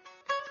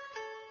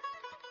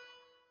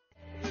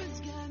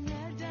 Rüzgar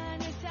nereden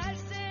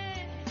eserse.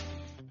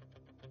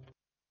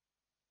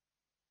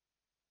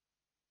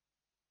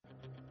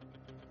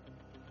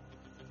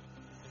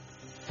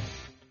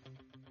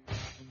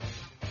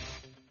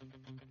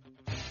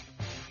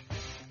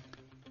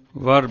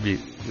 Var bir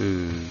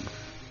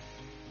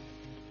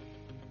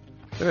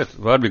evet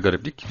var bir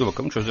gariplik. Dur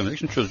bakalım çözemedik.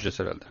 Şimdi çözeceğiz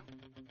herhalde.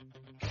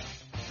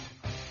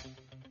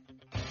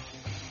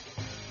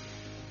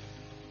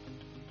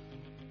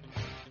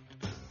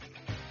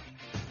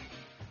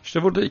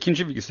 İşte burada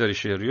ikinci bilgisayar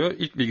işe yarıyor.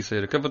 İlk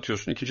bilgisayarı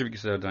kapatıyorsun. İkinci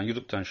bilgisayardan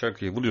YouTube'dan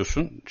şarkıyı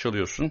buluyorsun.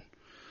 Çalıyorsun.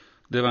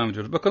 Devam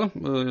ediyoruz. Bakalım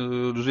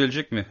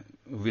düzelecek mi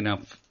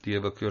Winamp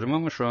diye bakıyorum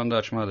ama şu anda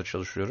açmaya da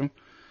çalışıyorum.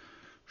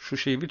 Şu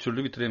şeyi bir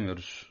türlü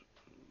bitiremiyoruz.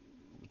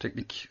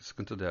 Teknik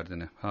sıkıntı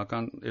derdini.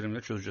 Hakan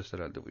elimle çözeceğiz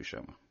herhalde bu işi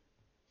ama.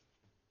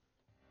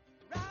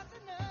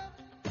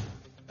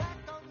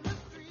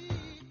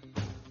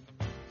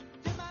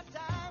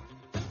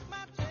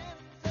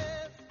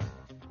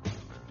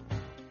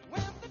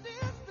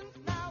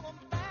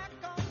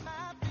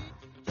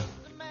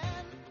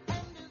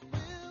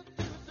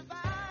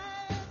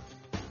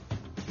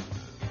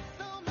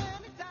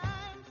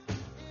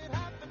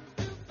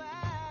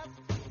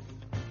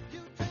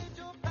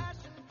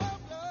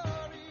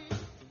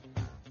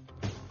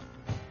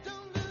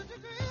 Don't lose your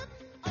grip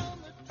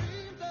on the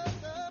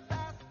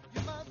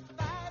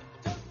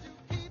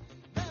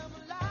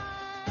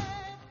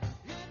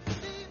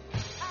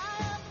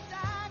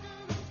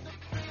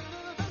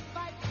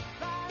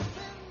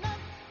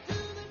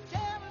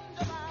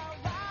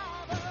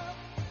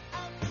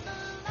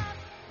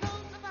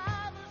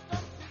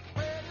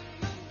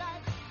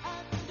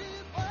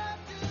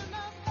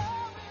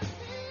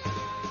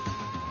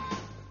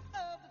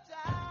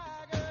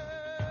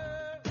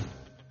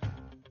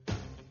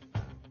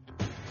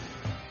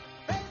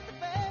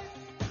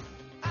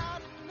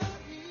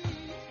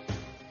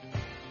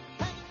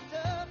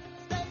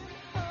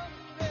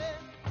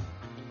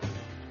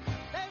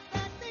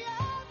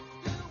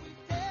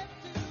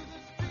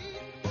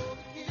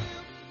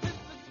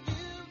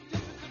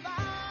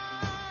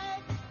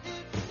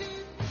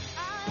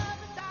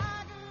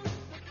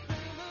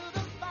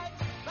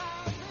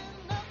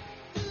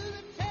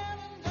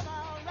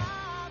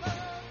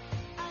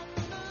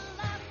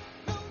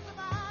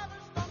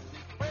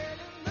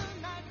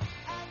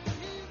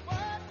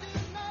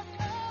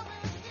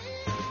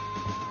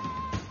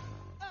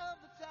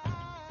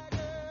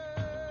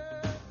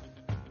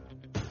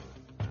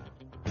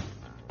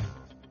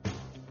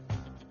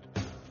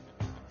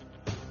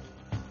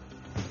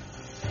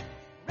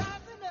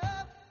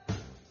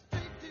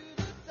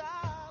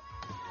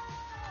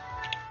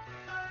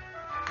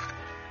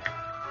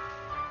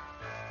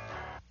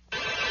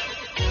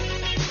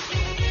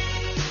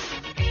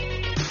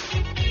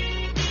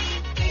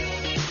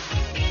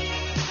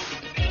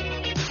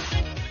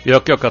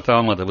Yok hata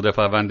olmadı. Bu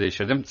defa ben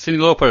değiştirdim. Cyndi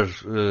Lauper,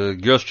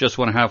 Girls Just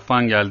Wanna Have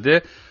Fun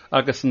geldi.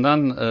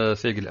 Arkasından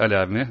sevgili Ali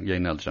abimi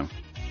yayına alacağım.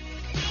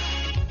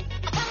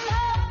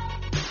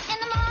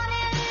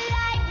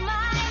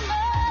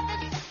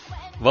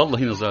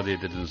 Vallahi nazar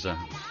değdirdiniz ha.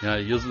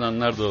 Yani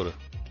yazılanlar doğru.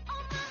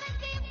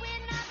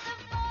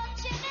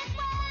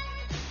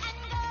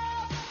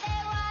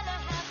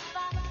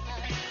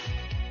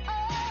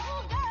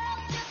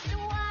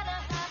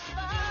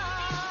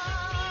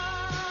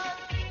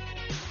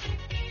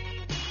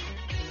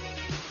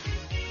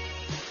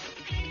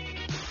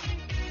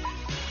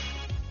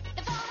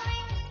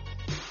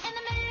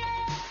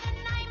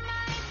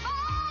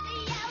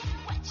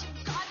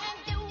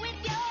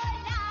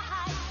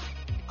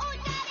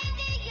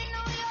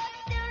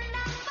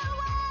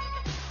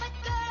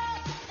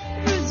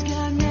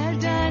 Rüzgar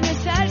nereden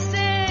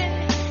eserse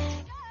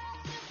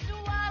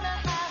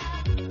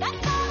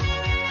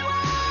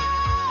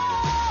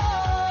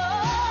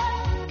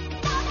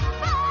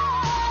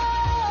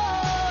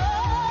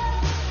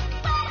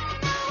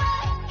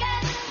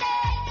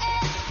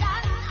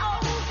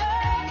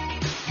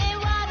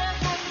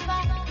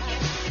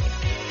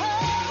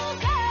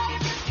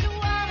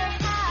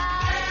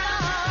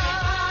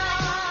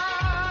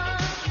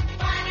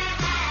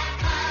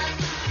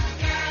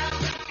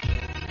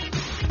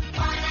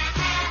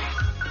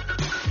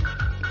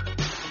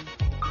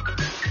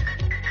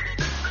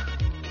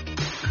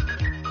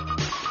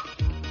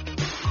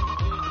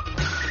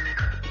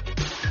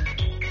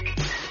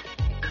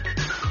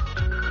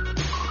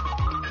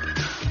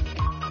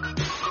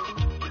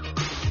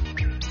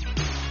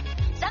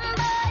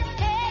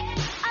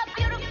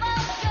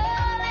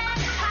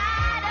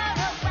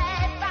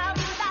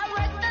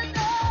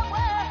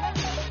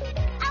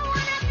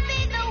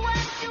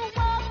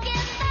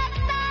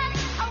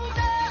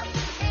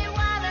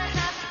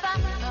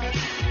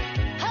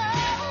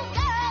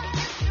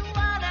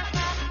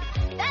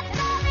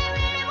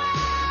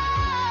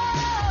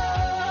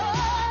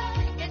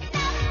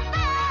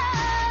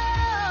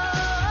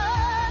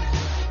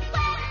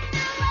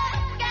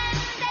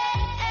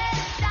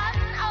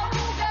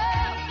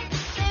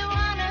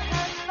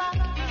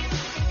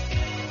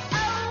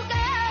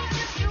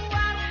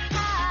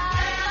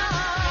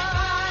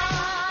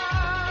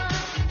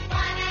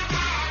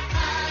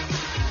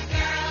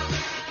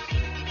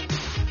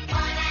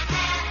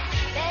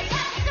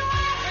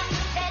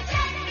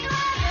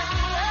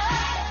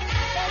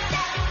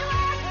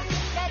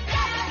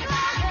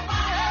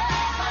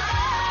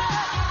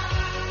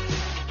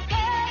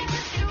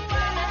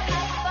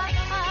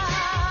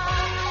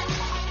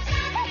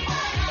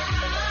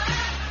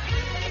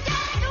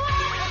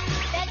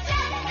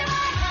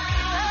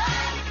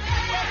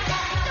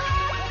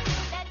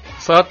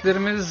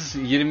Saatlerimiz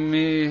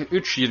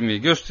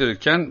 23.20'yi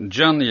gösterirken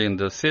canlı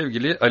yayında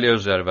sevgili Ali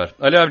Özer var.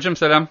 Ali abicim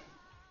selam.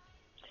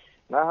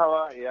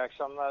 Merhaba, iyi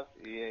akşamlar,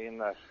 iyi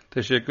yayınlar.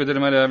 Teşekkür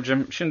ederim Ali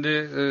abicim. Şimdi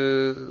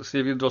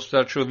sevgili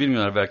dostlar çoğu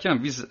bilmiyorlar belki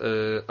ama biz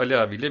Ali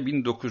abiyle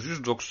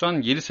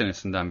 1997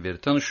 senesinden beri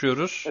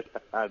tanışıyoruz.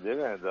 Değil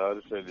mi?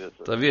 Doğru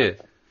söylüyorsun. Tabii.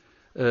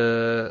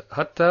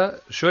 Hatta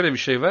şöyle bir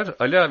şey var.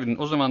 Ali abinin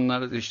o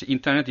zamanlar işte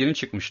internet yeni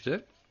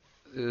çıkmıştı.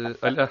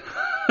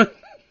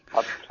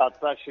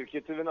 Hatta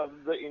şirketimin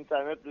adı da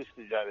internet dış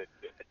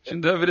ticaretti.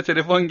 Şimdi haberi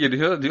telefon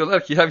geliyor.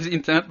 Diyorlar ki ya biz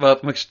internet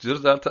bağlatmak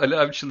istiyoruz. Artık Ali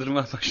abi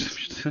çıldırmaya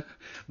başlamıştı.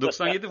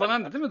 97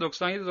 falandı değil mi?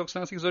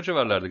 97-98 o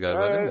civarlardı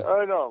galiba değil mi?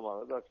 Öyle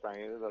olmalı.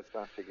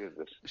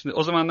 97-98'dir. Şimdi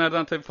o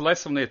zamanlardan tabii Flight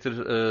Simulator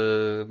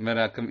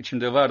merakım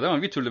içimde vardı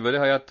ama bir türlü böyle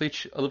hayatta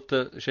hiç alıp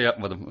da şey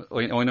yapmadım.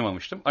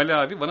 Oynamamıştım. Ali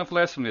abi bana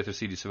Flight Simulator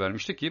CD'si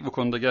vermişti ki bu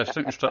konuda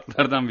gerçekten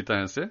üstadlardan bir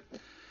tanesi.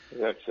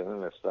 Yok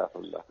canım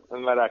estağfurullah.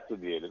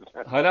 Meraklı diyelim.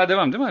 Hala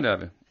devam değil mi Ali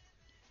abi?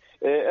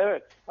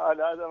 Evet.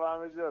 Hala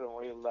devam ediyorum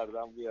o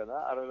yıllardan bu yana.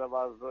 Arada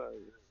bazı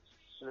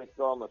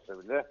sürekli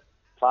olmasa bile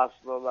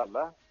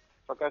fasılalarla.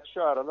 Fakat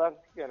şu aralar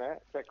gene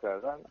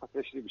tekrardan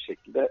ateşli bir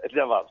şekilde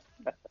devam.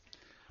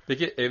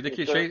 Peki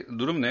evdeki işte,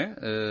 durum ne?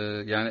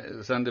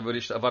 Yani sen de böyle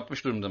işte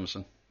abartmış durumda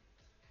mısın?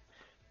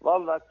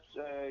 Vallahi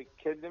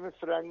kendimi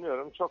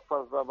frenliyorum. Çok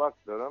fazla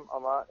abartmıyorum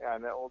ama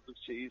yani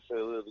oldukça iyi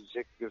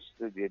sayılabilecek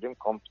bir diyelim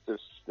kompütür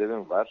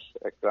sistemim var.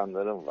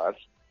 Ekranlarım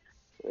var.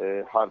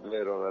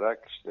 Hardware olarak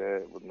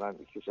işte bundan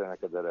 2 sene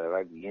kadar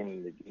evvel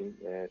yenilediğim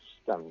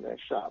sistemle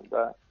şu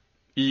anda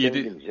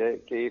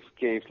kendimce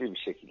keyifli bir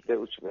şekilde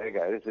uçmaya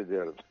gayret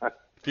ediyorum.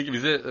 Peki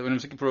bize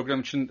önümüzdeki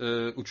program için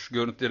uçuş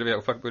görüntüleri veya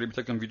ufak böyle bir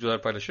takım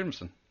videolar paylaşır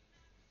mısın?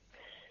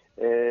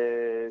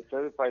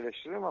 Tabii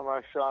paylaşırım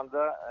ama şu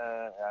anda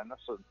yani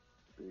nasıl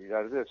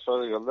ileride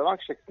soru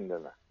yollamak şeklinde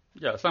mi?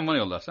 Ya sen bana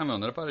yolla. Sen ben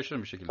onları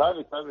paylaşırım bir şekilde.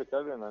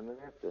 Tabii.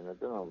 Memnuniyetle.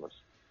 Neden olmasın?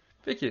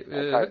 Peki.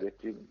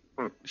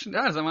 Şimdi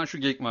her zaman şu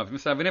geyik muhabbeti.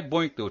 Mesela ben hep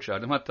Boeing'le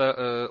uçardım. Hatta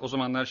o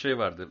zamanlar şey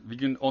vardı. Bir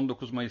gün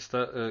 19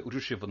 Mayıs'ta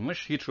uçuş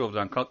yapılmış.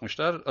 Heathrow'dan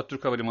kalkmışlar.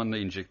 Atatürk Havalimanı'na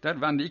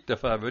inecekler. Ben de ilk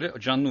defa böyle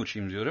canlı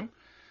uçayım diyorum.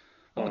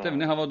 Ama tabii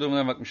ne hava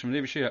durumuna bakmışım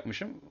ne bir şey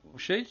yapmışım.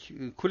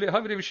 Kule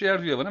habire bir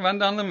şeyler diyor bana. Ben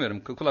de anlamıyorum.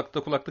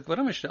 Kulaklık var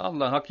ama işte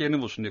Allah hak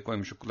yerini bulsun diye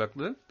koymuşum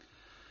kulaklığı.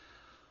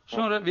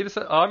 Sonra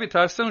birisi abi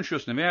tersten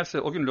uçuyorsun.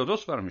 Meğerse o gün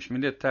lodos varmış.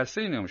 Millet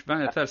tersten iniyormuş.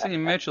 Ben de tersten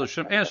inmeye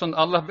çalışıyorum. En son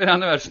Allah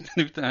belanı versin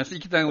dedi bir tanesi.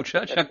 2 tane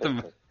uçağa çaktım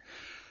ben.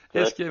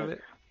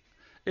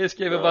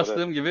 Eski eve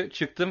bastığım gibi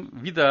çıktım.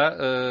 Bir daha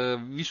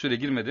bir süre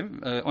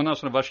girmedim. Ondan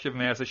sonra başka bir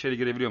meğerse şehre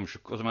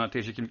girebiliyormuşuk. O zaman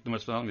TC kimlik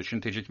numarası falan almıyor.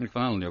 Şimdi TC kimlik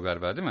falan alınıyor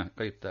galiba değil mi?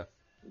 Kayıtta.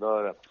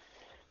 Doğru.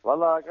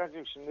 Vallahi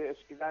Hakan'cığım şimdi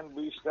eskiden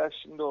bu işler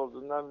şimdi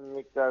olduğundan bir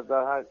miktar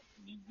daha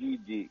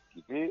ciddiydi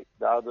gibi.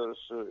 Daha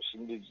doğrusu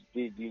şimdi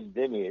ciddi değil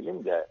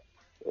demeyelim de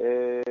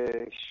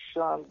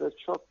şu anda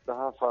çok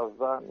daha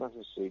fazla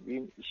nasıl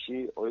söyleyeyim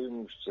işi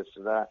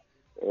oyunmuşçasına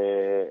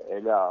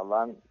ele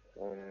alan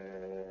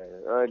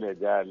öyle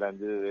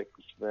değerlendirerek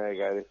uçmaya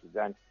gayret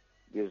eden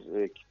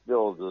bir kitle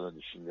olduğunu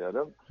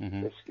düşünüyorum.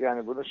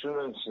 Yani bunu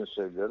şunun için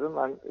söylüyorum.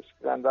 Ben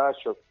eskiden daha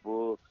çok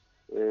bu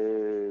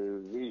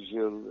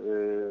visual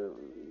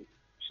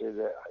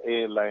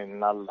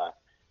airline'larla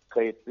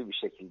kayıtlı bir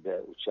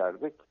şekilde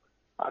uçardık.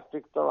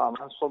 Artık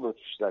tamamen solo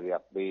uçuşlar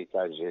yapmayı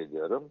tercih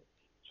ediyorum.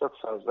 Çok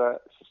fazla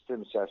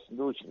sistem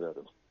içerisinde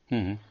uçmuyorum.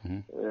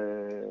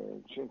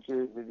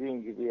 Çünkü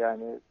dediğim gibi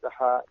yani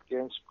daha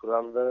genç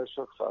kurallara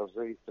çok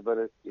fazla itibar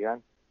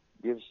etmeyen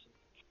bir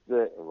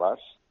kitle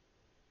var.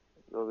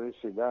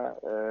 Dolayısıyla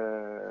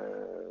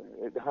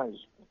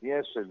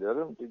niye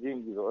söylüyorum?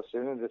 Dediğim gibi o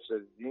senin de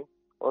söylediğin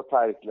o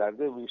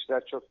tarihlerde bu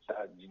işler çok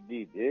daha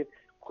ciddiydi.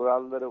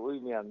 Kurallara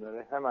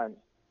uymayanları hemen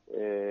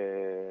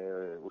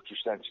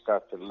uçuştan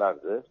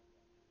çıkartırlardı.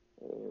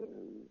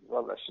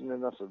 Valla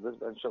şimdi nasıldır?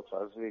 Ben çok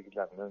fazla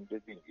ilgilenmiyorum.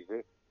 Dediğim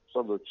gibi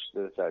solo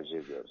uçuşları tercih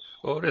ediyoruz.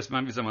 O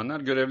resmen bir zamanlar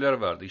görevler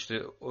vardı.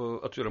 İşte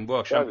atıyorum bu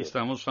akşam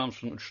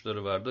İstanbul-Samsun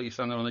uçuşları vardı.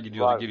 İnsanlar ona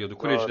gidiyordu, geliyordu.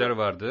 Kuleciler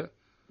vardı.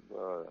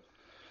 Doğru.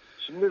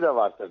 Şimdi de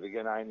var tabii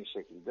gene aynı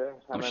şekilde.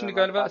 Ama şimdi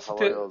galiba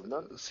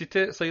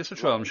site sayısı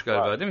çoğalmış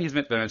galiba değil mi?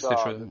 Hizmet veren site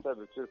çoğalmış.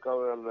 Tabii Türk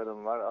Hava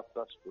Yolları'nın var,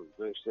 Atlas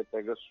kurdu. İşte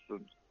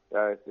Pegasus'un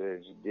gayet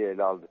ciddi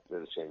ele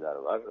aldıkları şeyler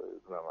var,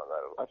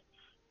 uygulamalar var.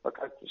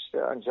 Fakat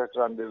işte ancak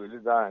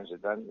randevulu daha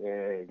önceden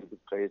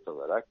gidip kayıt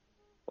olarak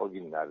o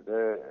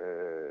günlerde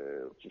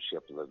uçuş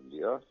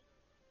yapılabiliyor.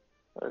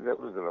 Öyle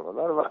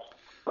uygulamalar var.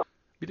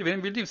 Bir de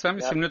benim bildiğim sen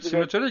bir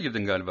simülatöre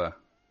girdin galiba.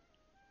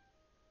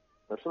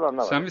 Nasıl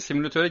anlamadım? Sen bir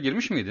simülatöre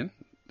girmiş miydin?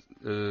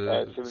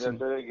 Evet,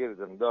 simülatöre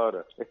girdim,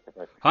 doğru.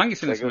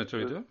 Hangisinin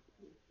simülatörüydü?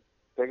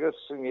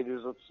 Pegasus'un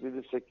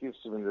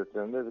 737-800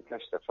 simülatöründe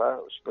birkaç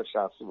defa uçma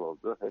şansım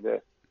oldu.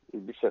 Hele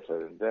bir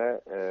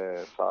seferinde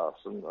sağ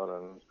olsun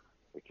oranın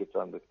iki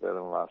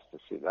tanıdıklarım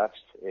vasıtasıyla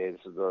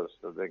eğrisi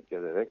doğrusu denk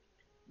gelerek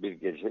bir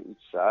gece 3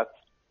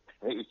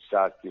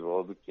 saat gibi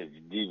oldukça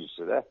ciddi bir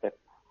süre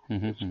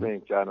uçma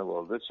imkanım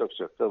oldu.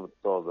 Çok da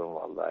mutlu oldum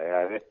vallahi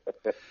yani.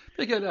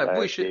 Peki abi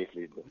bu işi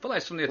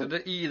Flight Simulator'da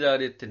iyi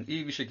idare ettin.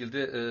 İyi bir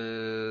şekilde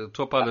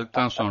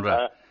toparladıktan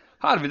sonra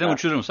harbiden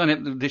uçururum.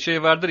 Hani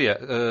şey vardır ya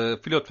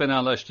pilot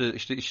fenalaştı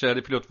işte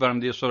içeride pilot var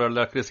mı diye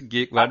sorarlar. Klasik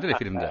geyik vardır ya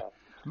filmde.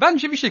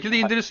 Bence bir şekilde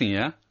indirirsin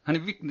ya. Hani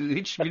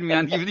hiç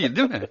bilmeyen gibi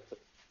değil mi?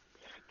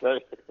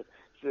 Tabii.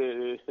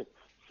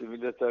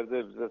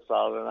 Simülatörde bize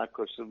sağlanan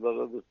koşullar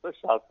olursa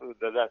şansını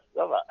denersin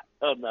ama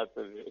onlar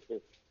tabii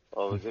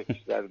olacak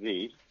işler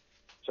değil.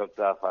 Çok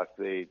daha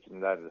farklı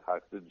eğitimler,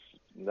 farklı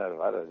disiplinler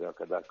var. Öyle o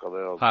kadar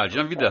kolay olmuyor.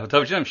 Harcan bir daha.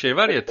 Tabii canım şey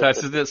var ya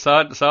telsizde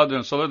sağa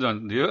dön sola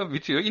dön diyor.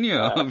 Bitiyor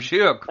iniyor. Bir şey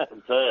yok.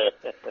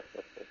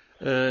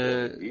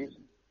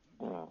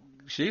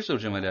 Şeyi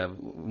soracağım Ali abi.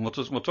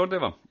 Motor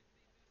devam.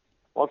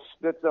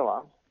 Motosiklet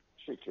devam.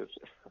 Şükür.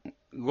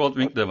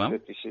 Goldwing devam.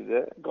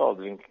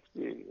 Goldwing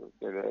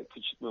böyle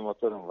küçük bir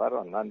motorum var.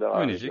 Ondan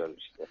devam ediyorum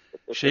işte.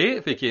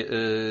 Şeyi peki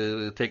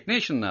tekne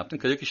işini ne yaptın?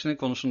 Kayak işinin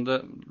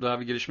konusunda daha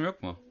bir gelişme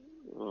yok mu?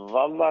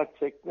 Vallahi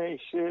tekne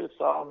işi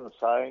sağ olun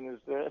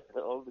sayenizde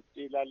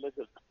oldukça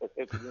ilerledim.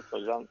 Hepiniz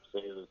hocam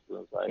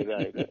sayılırsınız ayrı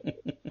ayrı.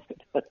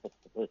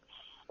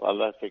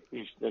 Vallahi tekne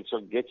işine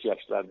çok geç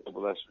yaşlarda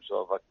bulaşmış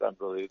olmaktan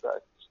dolayı da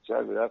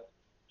biraz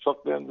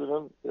çok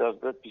memnunum.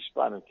 Biraz da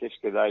pişmanım.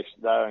 Keşke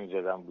daha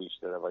önceden bu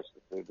işlere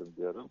başlasaydım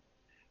diyorum.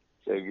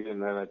 Sevgili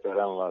Mehmet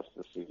Eren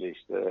vasıtasıyla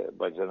işte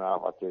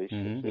bacanağım Ateş,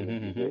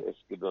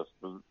 eski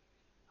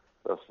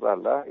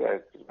dostlarla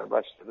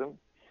başladım.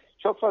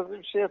 Çok fazla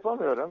bir şey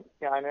yapamıyorum.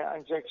 Yani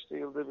ancak işte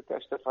yılda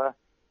birkaç defa,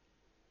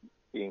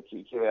 diyelim ki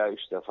 2 veya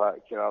 3 defa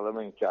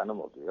kiralama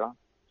imkanım oluyor.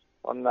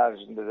 Onun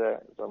haricinde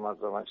de zaman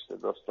zaman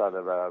işte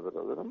dostlarla beraber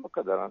olurum. O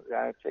kadar.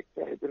 Yani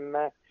tekne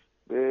edinme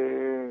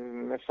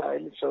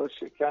mesaili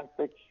çalışırken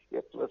pek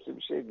yapılası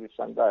bir şey değil.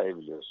 Sen daha iyi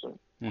biliyorsun.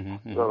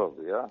 Zor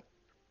oluyor.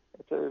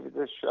 Tabii bir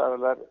de şu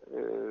aralar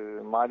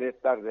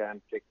maliyetler de yani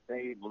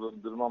tekneyi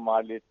bulundurma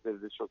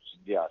maliyetleri de çok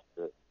ciddi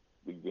arttı.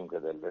 Bildiğim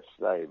kadarıyla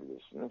siz daha iyi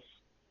bilirsiniz.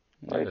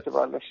 Evet. O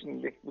itibarla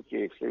şimdilik bu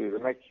keyifle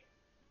yürümek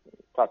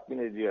tatmin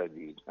ediyor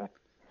değil.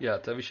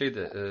 Ya tabii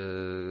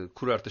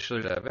kur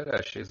artışlarıyla beraber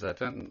her şey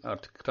zaten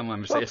artık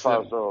tamamen çok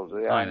fazla oldu.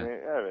 Yani aynen.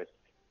 Evet.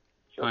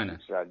 Çok aynen.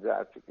 Yükseldi.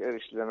 Artık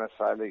erişilemez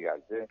hale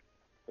geldi.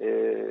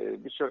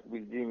 Birçok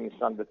bildiğim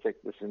insan da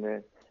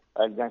teknesini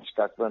elden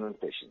çıkartmanın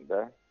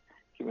peşinde.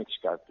 Kimi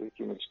çıkartıyor,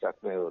 kimi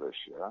çıkartmaya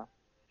uğraşıyor.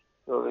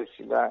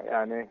 Dolayısıyla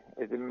yani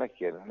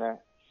edinmek yerine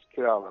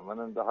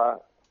kiralamanın daha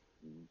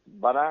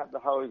bana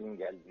daha uygun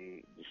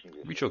geldiği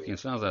düşüncesi. Birçok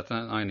insan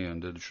zaten aynı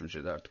yönde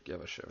düşüncede artık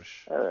yavaş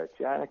yavaş. Evet,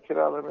 yani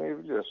kiralamayı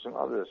biliyorsun,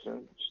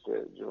 alıyorsun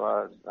işte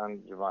cumadan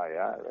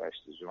cumaya veya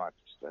işte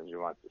cumartesiden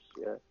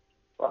cumartesiye.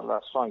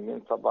 Vallahi son gün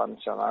tabağını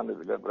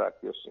çanağını bile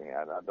bırakıyorsun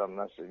yani.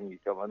 Adamlar senin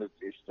yıkamanı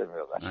bile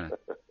istemiyorlar.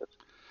 Evet.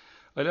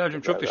 Ali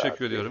Ağacığım çok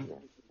teşekkür ediyorum.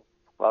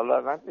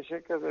 Vallahi ben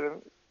teşekkür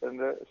ederim. Ben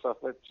de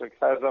sohbet çok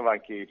her zaman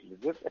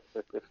keyiflidir.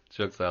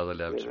 Çok sağ ol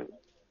Ali Ağacığım.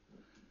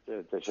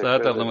 Teşekkür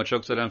Saat ederim. ablama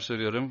çok selam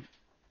söylüyorum.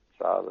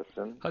 Sağ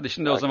olasın. Hadi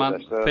şimdi o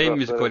zaman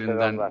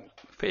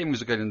Fame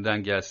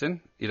müzikalinden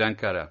gelsin. İrem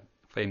Kara.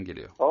 Fame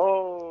geliyor.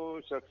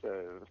 Oo, çok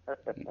severim.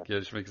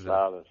 Görüşmek üzere.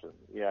 Sağ olasın.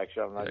 İyi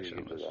akşamlar. İyi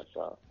akşamlar. Geceler.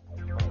 Sağ ol.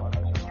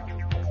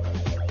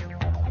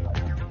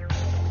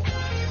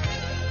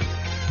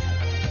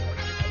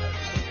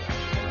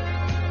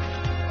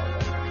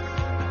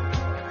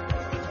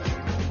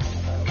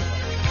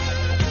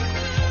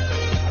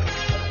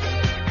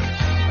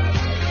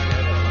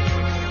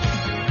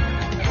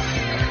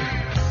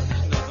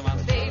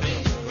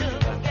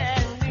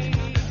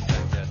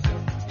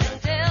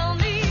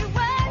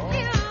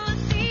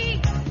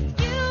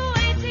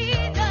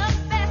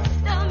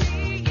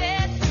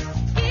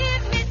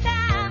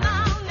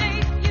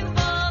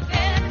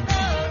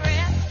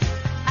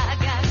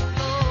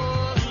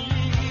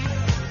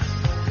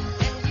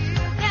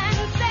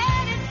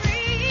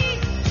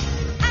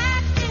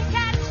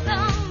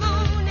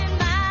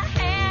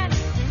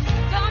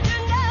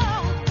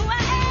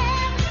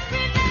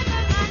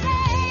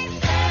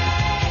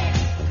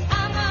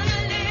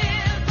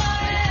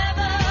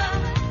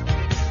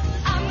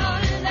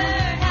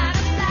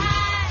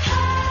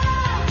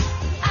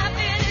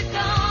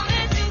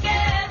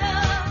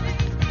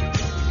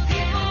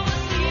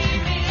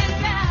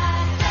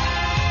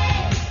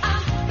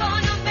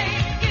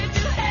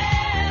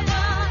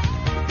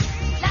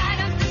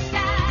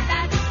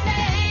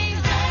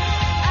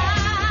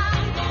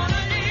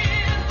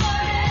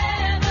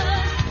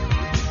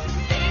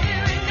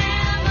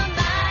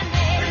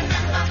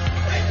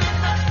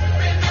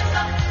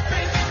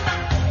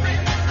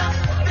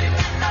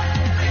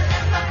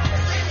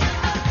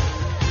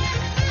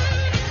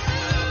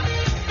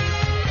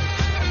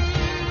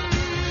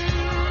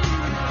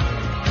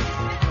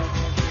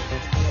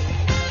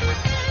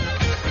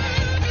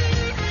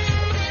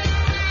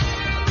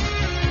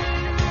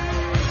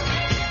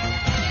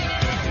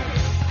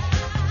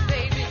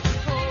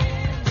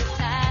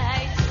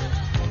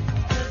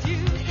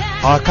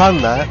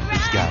 Hakan'la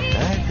Rüzgar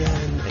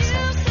Nereden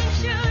Eser?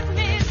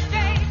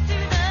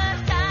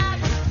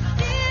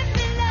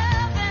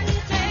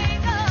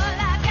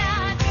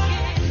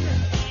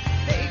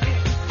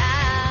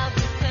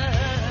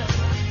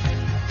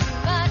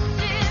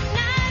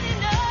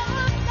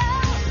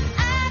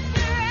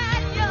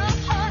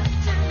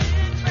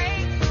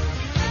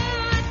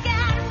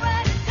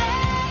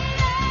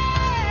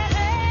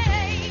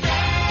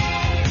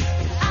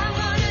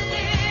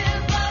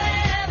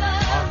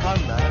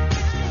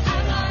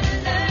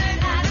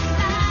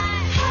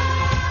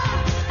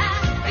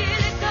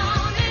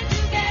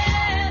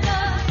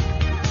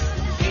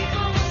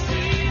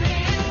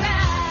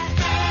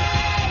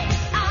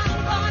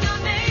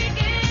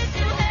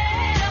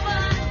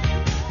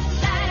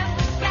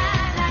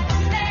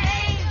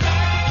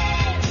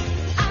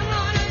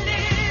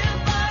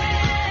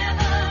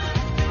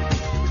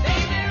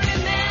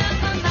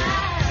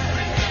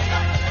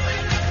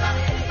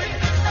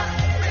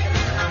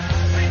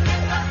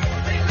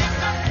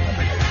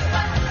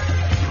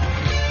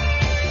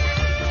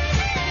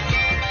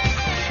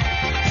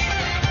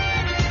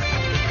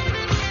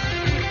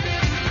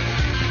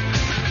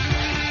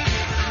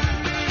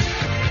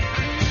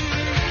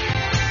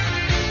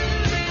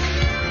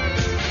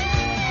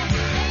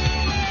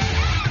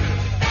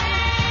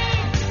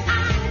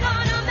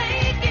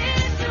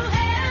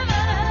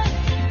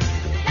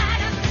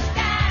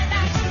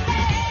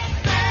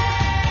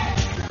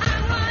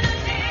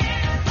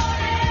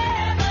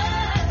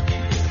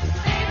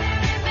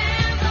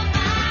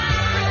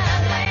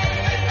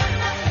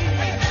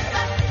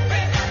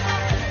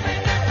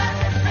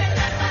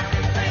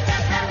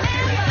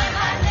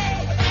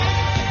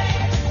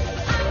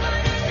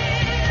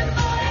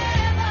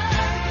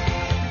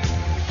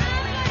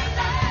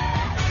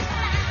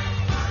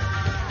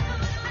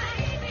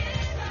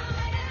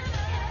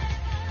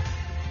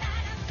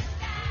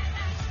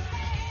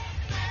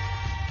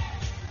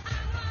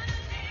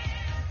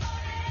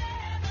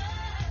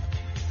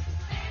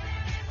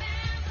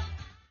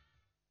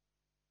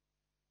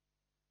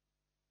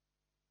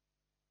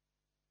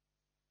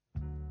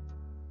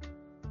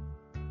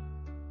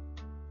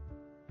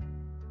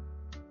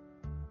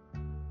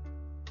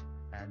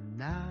 And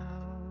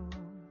now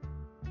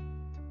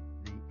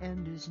the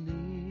end is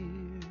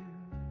near,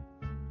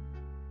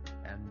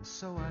 and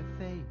so I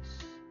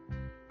face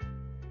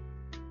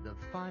the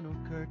final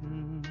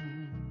curtain.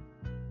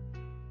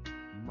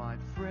 My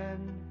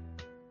friend,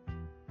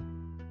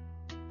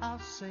 I'll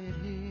say it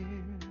here,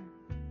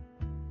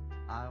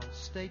 I'll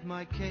state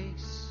my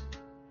case,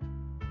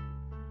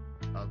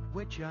 of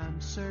which I'm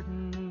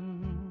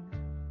certain.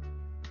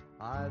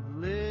 I've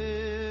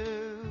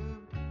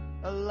lived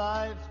a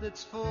life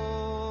that's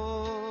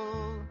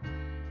full.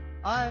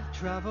 I've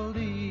traveled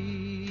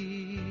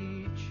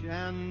each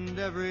and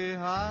every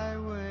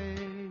highway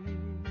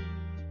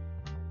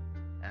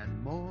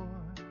and more,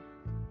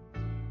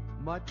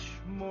 much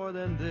more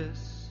than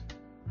this.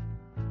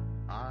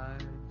 I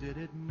did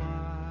it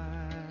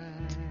my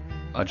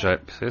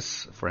Acayip bir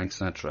ses, Frank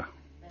Sinatra.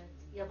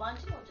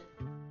 Yabancı mı olacak?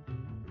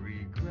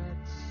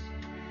 regrets.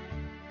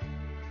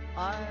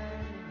 I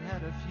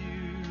had a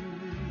few,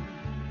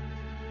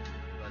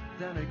 but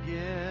then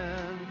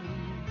again,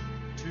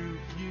 too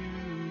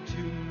few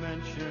to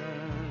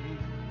mention.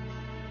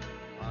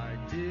 I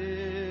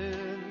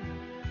did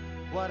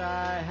what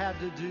I had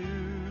to do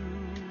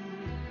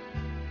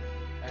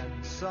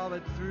and saw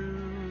it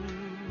through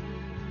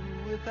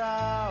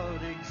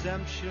without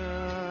exemption.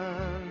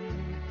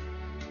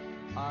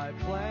 I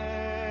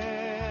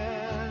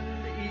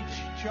planned each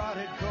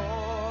charted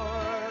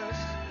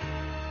course,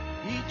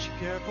 each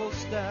careful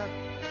step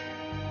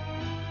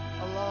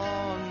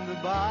along the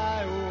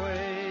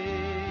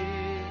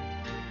byway,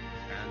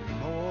 and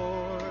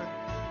more,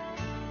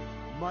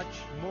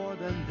 much more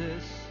than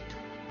this,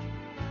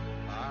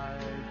 I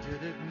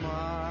did it my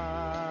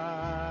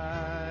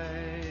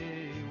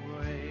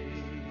way.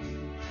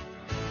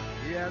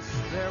 Yes,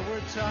 there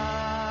were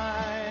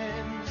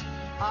times,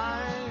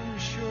 I'm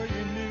sure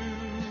you knew,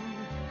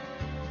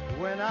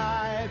 when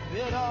I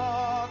bit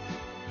off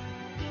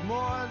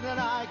more than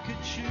I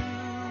could chew.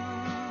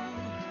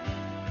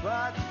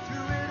 But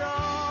through it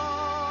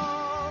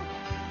all,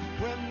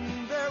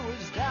 when there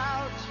was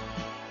doubt,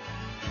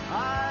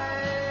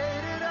 I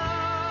ate it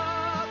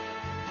up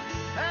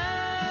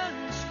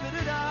and spit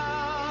it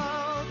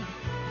out.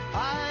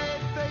 I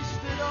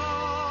faced it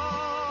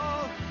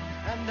all,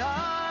 and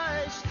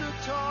I stood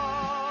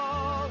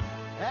tall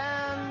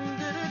and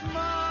did it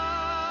my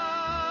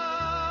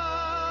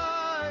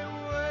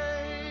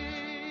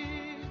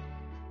way.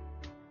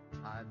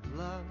 I've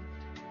loved,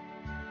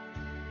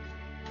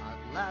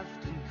 I've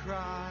laughed and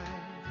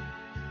cried,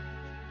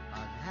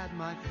 I've had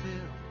my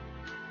fill,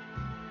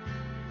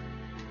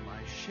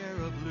 my share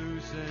of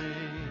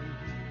losing,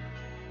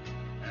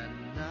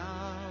 and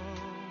now,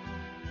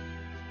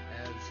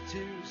 as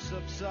tears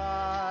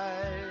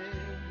subside,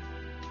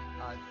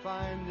 I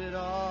find it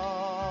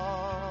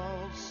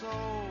all so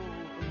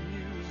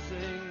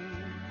amusing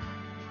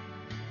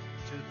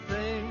to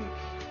think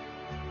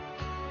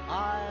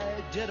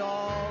I did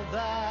all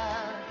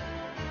that,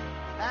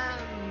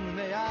 and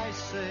may I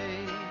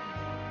say,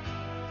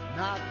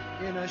 not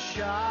in a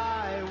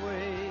shy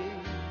way.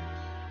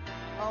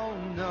 Oh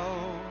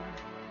no,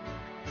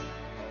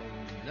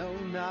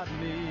 not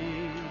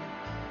me.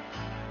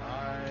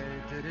 I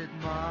did it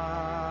my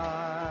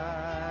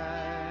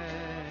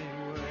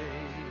way.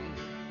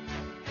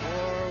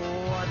 For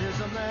what is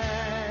a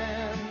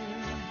man?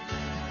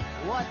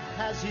 What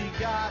has he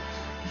got?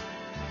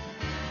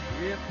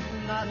 If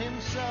not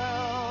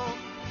himself,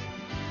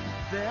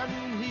 then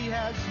he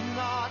has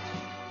not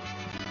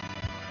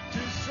to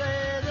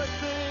say the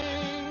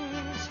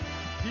things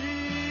he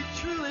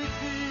truly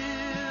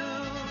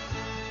feels,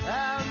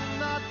 and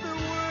not the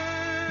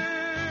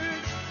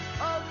words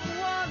of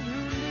one who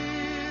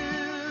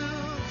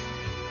kneels.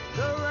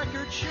 The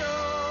record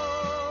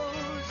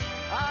shows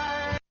I...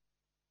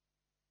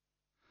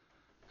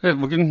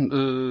 Evet, bugün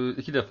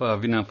iki defa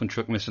Winamp'ın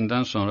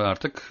çökmesinden sonra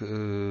artık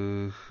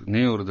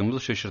neye uğradığımızı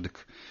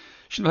şaşırdık.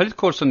 Şimdi Halit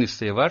Korsan'ın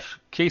isteği var.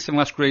 Casey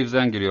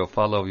Musgraves'den geliyor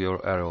Follow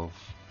Your Arrow.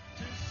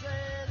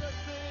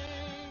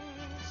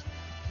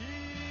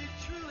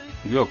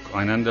 Yok,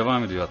 aynen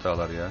devam ediyor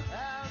hatalar ya.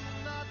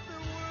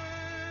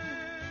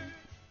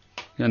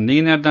 Yani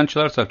neyi nereden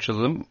çalarsak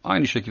çalalım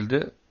aynı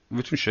şekilde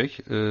bütün şey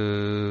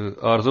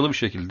arızalı bir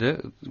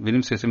şekilde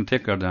benim sesimi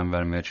tekrardan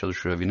vermeye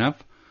çalışıyor Winamp.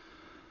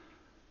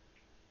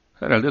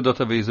 Herhalde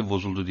database'i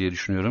bozuldu diye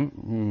düşünüyorum.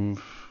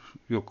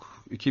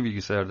 Yok, iki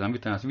bilgisayardan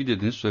bir tanesi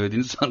dediğiniz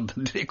söylediğiniz anda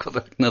direkt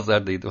olarak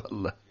nazardaydı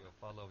valla.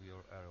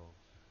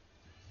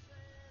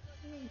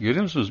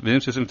 Görüyor musunuz?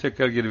 Benim sesimi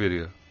tekrar geri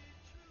veriyor.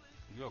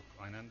 Yok,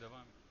 aynen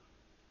devam.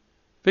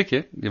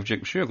 Peki, yapacak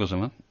bir şey yok o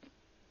zaman.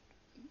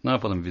 Ne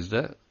yapalım biz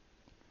de?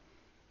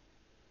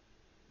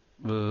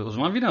 O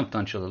zaman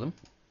Winamp'tan çalalım.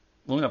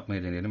 Onu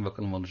yapmayı deneyelim.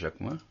 Bakalım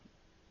olacak mı?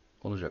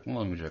 Olacak mı?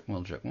 Olmayacak mı?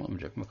 Olacak mı?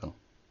 Olmayacak mı? Bakalım.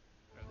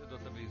 Herhalde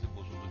database'i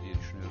bozuldu diye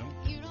düşünüyorum.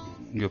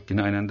 Yok,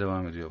 yine aynen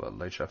devam ediyor.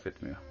 Vallahi hiç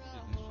affetmiyor.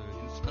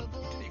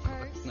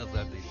 Söylediğiniz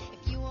nazardaydı.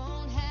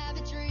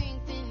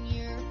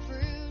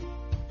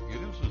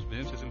 Görüyor musunuz?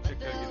 Benim sesim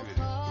tekrar geri veriyor.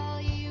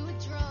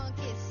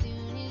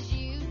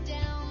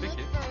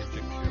 Peki, yapacak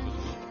bir şey yok o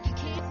zaman.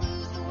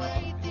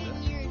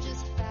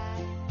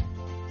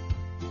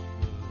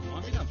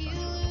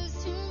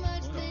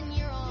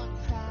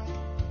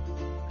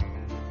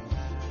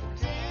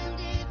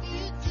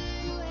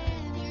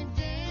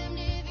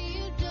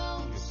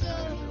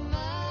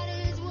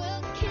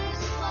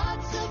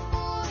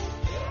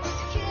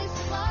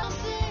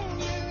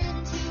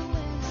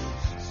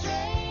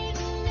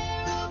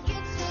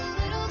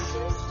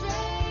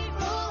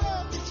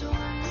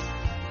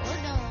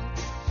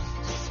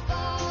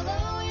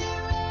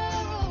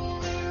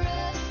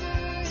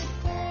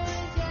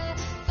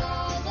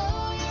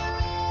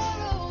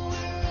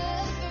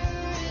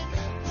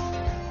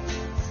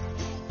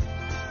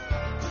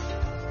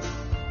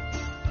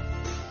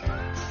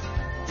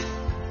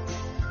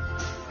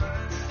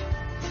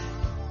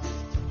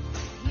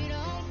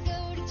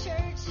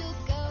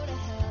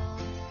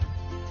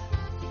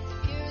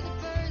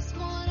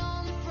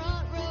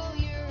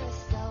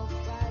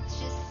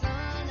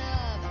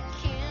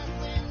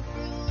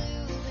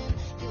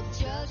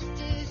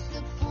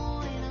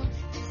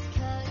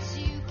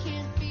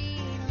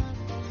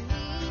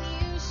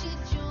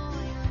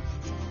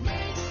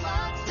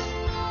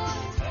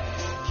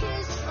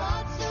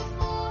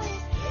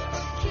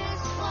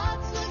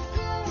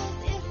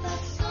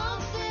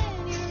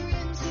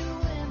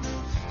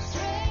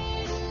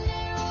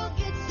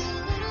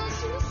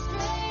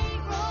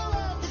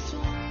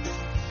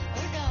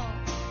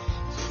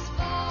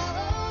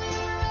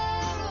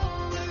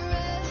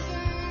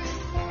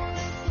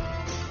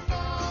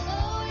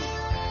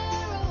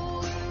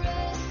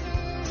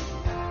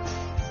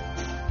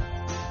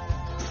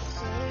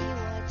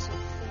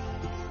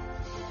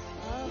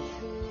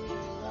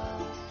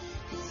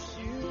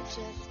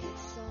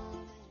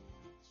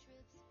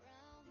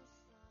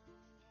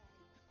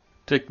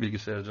 Tek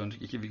bilgisayara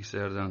döndük, 2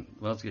 bilgisayardan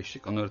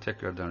vazgeçtik. Onları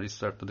tekrardan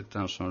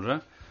restartladıktan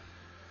sonra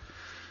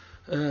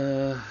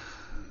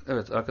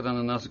evet, arkadan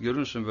da nasıl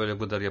görürsün böyle bu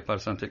kadar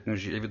yaparsan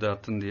teknolojiyi evi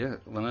dağıttın diye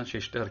bana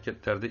çeşitli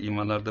hareketlerde,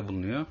 imalarda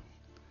bulunuyor.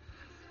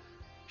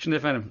 Şimdi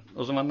efendim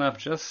o zaman ne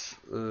yapacağız?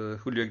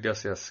 Julio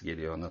Iglesias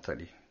geliyor,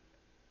 Natalie.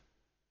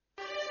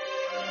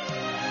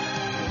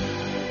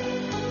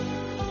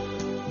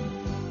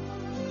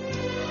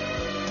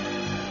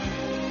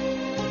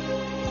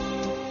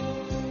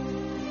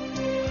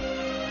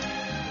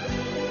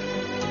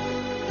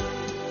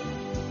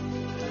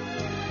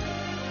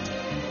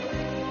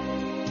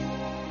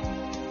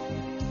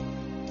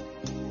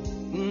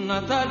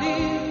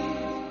 Natalie,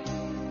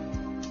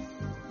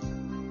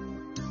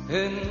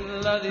 en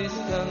la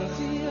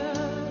distancia,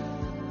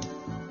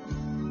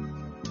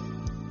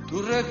 tu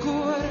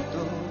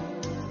recuerdo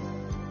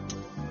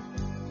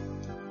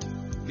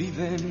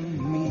vive en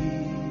mí.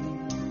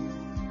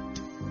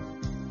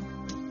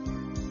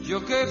 Yo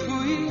que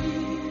fui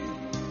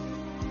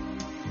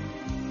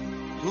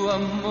tu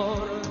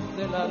amor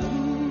del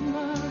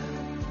alma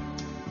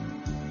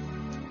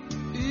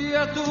y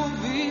a tu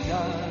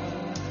vida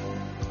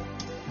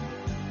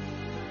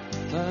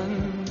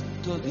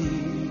tanto di.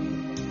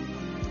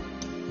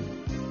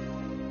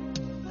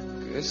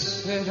 ¿Qué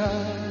será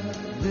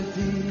de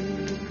ti?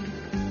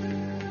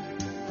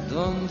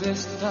 ¿Dónde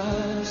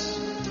estás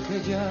que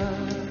ya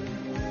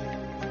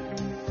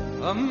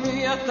a mi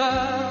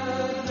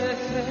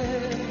atardecer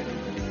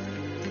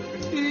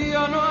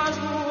ya no has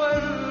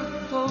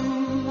vuelto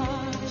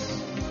más?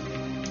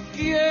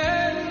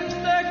 ¿Quién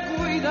te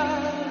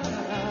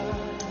cuidará?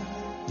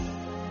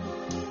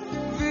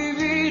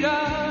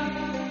 Vivirá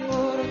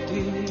por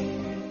ti.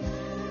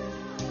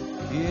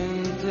 ¿Quién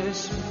te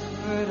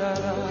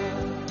esperará?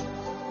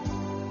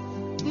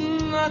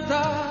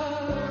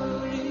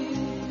 Natalie,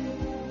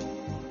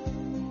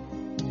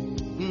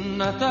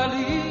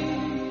 Natalie,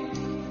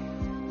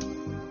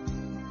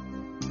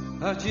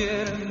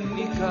 ayer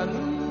mi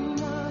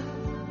calma,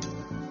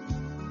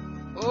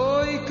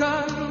 hoy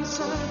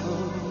cansado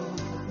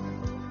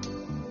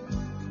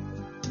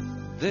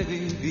de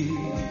vivir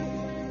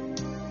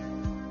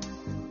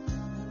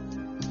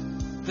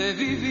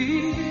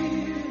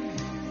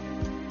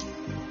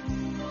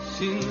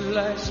sin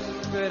la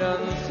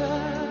esperanza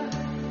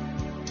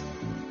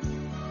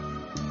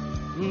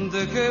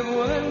de que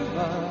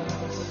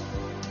vuelvas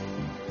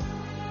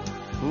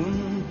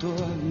junto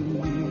a mí.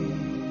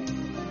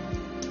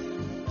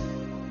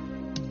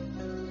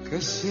 ¿Qué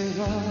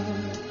será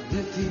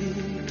de ti?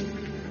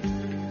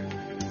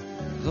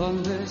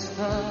 ¿Dónde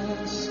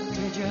estás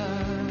que ya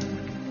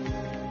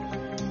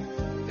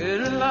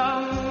el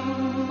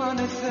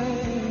amanecer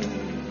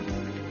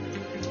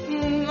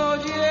no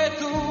oye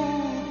tu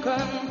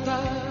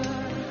cantar?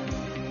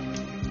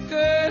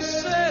 ¿Qué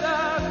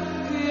será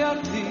que a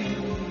ti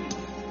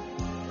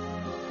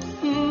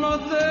no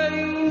te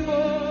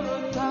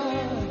importa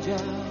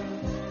ya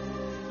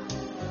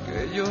que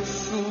yo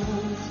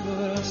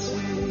sufra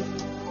así?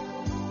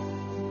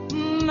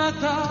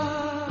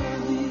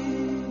 Natalie,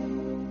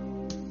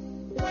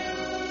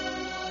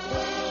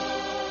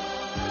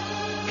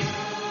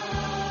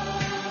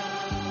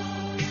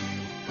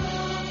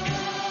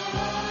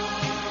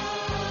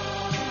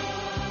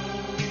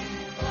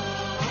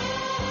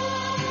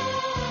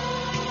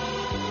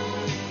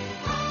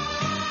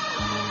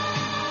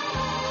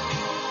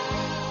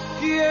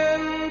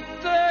 ¿quién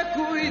te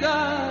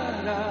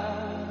cuidará?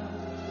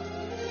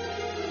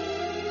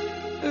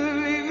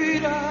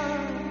 Vivirá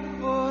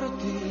por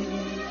ti.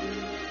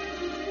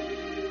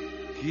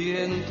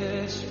 ¿Quién te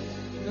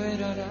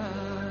esperará?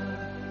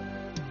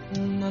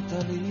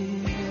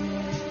 Natalie.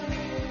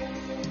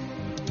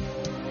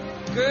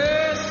 ¿Qué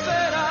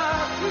será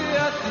que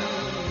a ti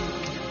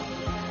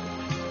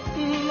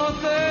no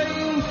te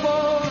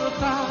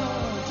importa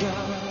ya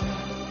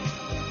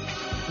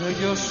que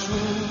yo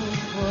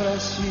sufra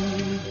así?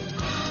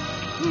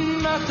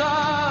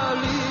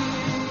 Natalie,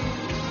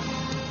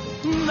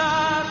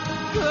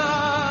 Natalie,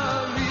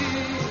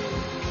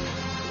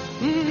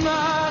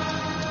 Natalie.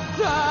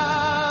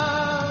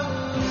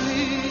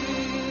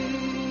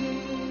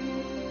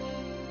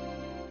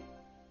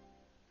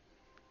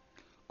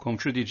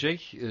 Komşu DJ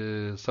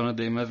sana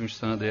değmezmiş,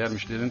 sana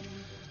değermişlerin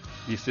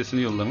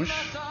listesini yollamış.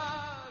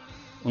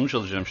 Onu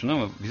çalacağım şimdi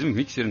ama bizim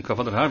mikserin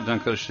kafaları harbiden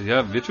karıştı.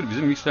 Ya Betül,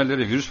 bizim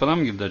mikserlere virüs falan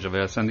mı girdi acaba?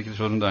 Ya sendeki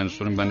sorun da aynı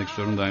sorun, bendeki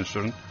sorun da aynı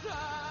sorun.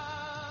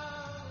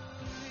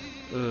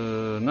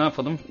 Ne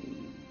yapalım?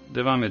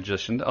 Devam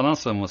edeceğiz şimdi. Alan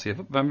savunması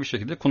yapıp ben bir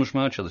şekilde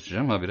konuşmaya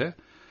çalışacağım habire.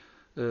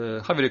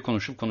 Habire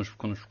konuşup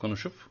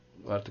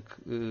artık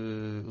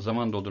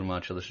zaman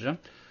doldurmaya çalışacağım.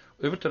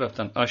 Öbür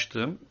taraftan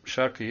açtığım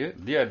şarkıyı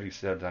diğer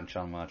bilgisayardan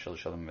çalmaya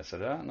çalışalım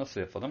mesela. Nasıl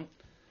yapalım?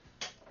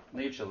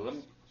 Neyi çalalım?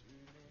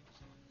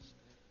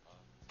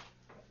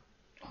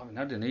 Abi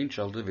nerede neyin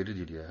çaldığı belli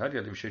değil ya. Her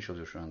yerde bir şey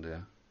çalıyor şu anda ya.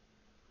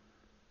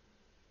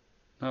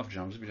 Ne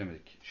yapacağımızı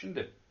bilemedik.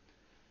 Şimdi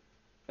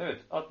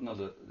evet,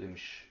 Adnalı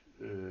demiş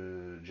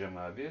Cem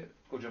abi.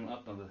 Kocamın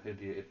atladı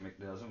hediye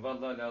etmek lazım.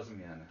 Vallahi lazım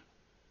yani.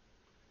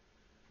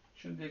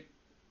 Şimdi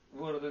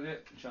bu arada ne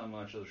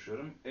çalmaya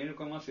çalışıyorum?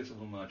 Enrico Macias'ı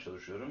bulmaya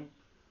çalışıyorum.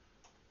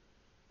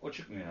 O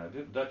çıkmıyor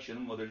abi.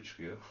 Dacia'nın modeli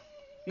çıkıyor.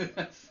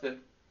 Nedense.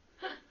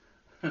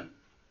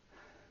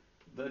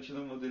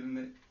 Dacia'nın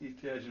modeline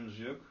ihtiyacımız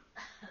yok.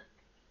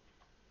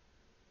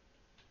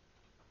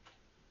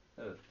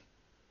 Evet.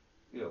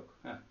 Yok.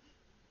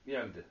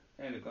 Geldi.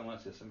 Enrico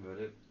Macias'ın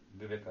böyle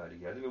bebek hali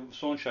geldi. Ve bu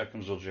son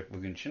şarkımız olacak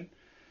bugün için.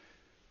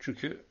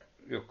 Çünkü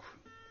yok.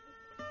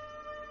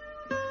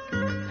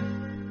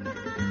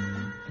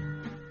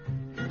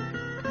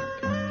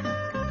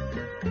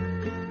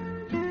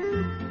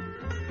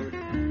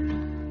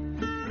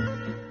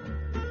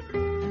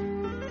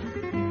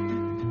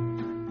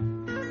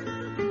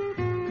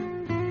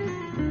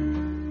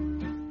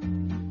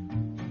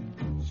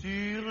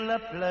 La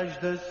plage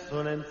de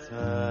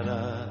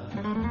Solenzara,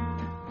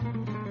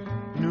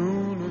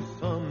 nous nous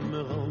sommes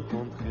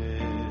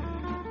rencontrés.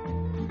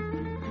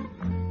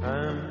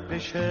 Un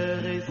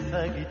pêcheur et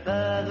sa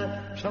guitare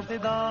chantaient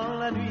dans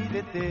la nuit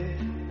d'été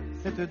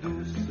cette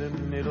douce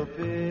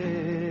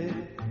mélopée.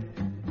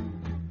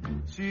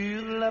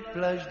 Sur la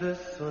plage de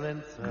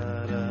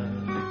Solenzara,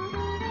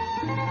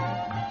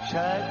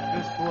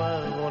 chaque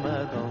soir on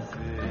a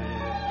dansé.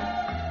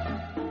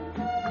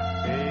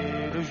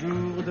 Le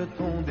jour de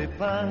ton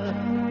départ,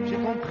 j'ai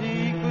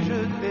compris que je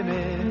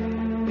t'aimais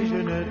et je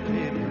ne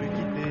t'ai plus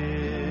quitté.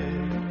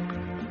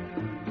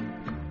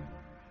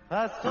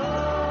 A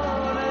Solenzara,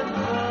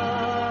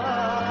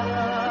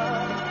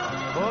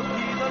 oh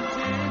chi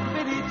dolce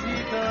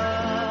felicità.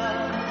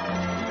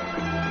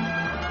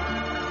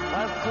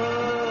 A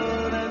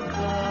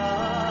Solenzara,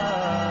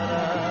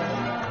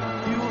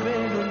 Juve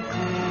non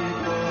si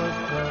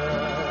posta.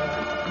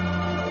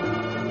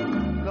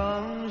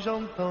 Quand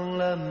j'entends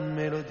la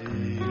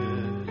mélodie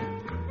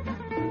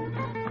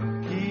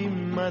qui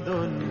m'a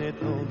donné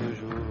tant de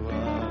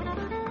joie,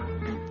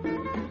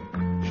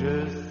 je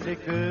sais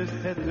que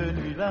cette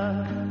nuit-là,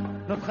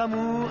 notre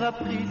amour a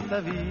pris sa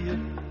vie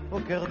au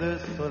cœur de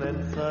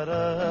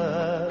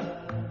Solenzara.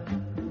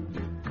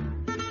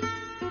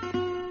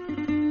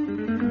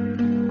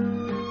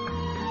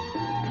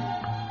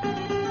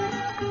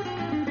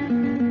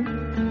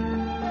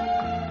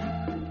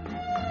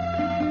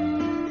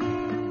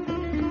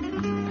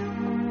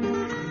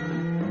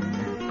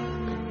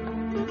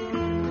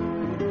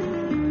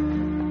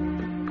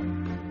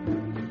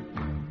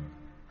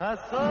 À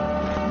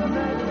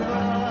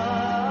Solenzara,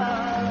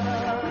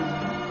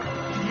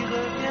 j'y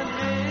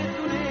reviendrai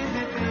tous les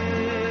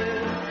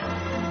étés.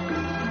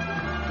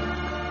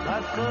 À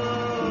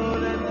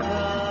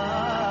Solenzara.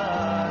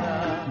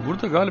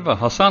 Burada galiba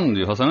Hasan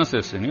diyor. Hasan'a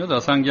sesleniyor da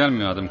Hasan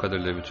gelmiyor adım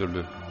kadarıyla bir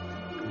türlü.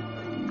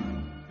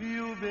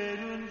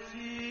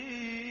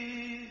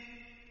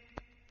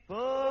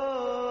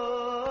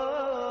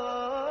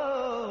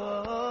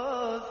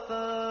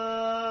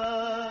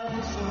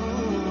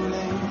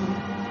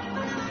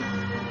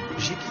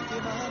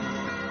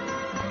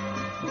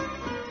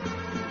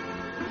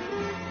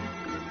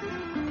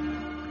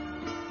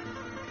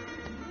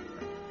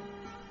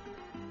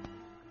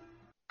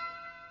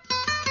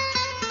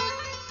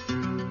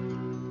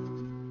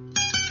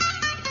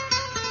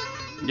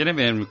 Yine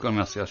bir Enrico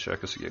Macias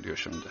şarkısı geliyor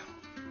şimdi.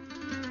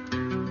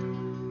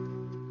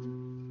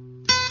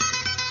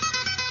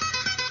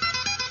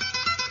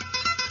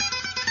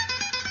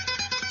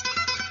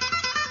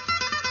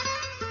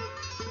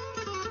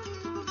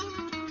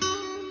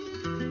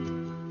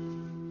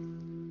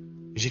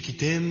 J'ai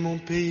quitté mon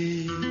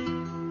pays,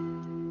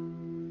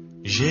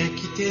 j'ai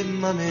quitté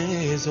ma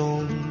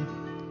maison,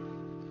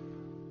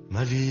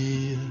 ma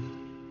vie,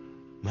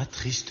 ma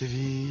triste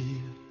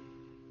vie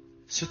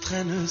se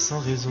traîne sans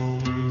raison.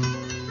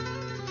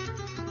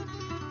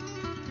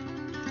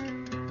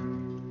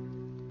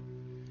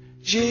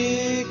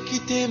 J'ai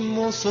quitté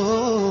mon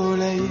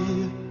soleil,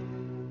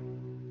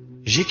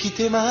 j'ai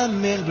quitté ma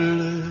mer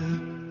bleue,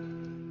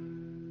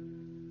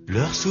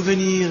 leurs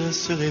souvenirs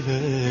se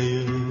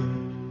réveillent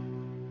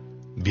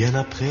bien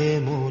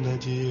après mon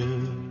adieu.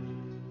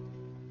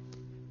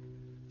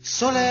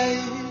 Soleil,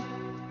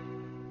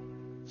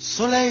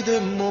 soleil de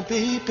mon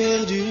pays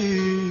perdu,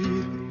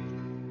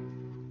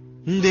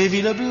 des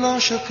villes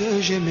blanches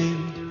que j'aimais,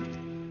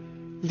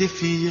 des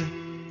filles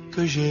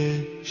que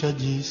j'ai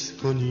jadis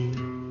connues.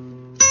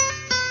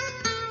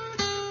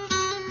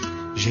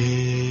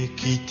 J'ai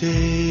quitté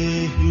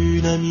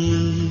une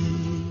amie,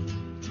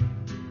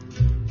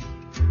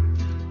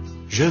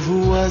 je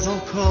vois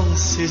encore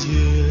ses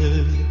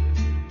yeux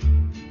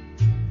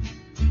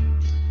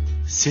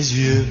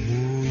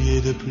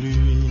mouillés de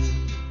pluie,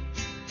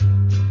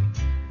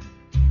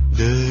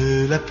 de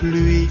la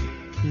pluie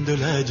de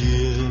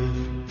l'adieu.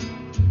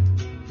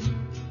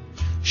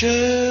 Je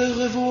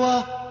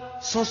revois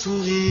son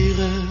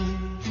sourire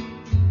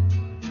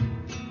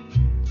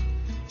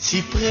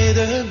si près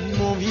de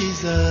mon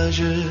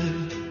visage,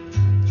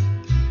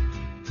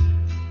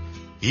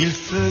 il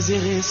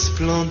faisait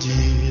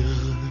resplendir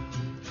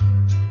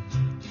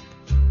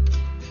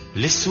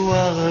les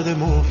soirs de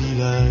mon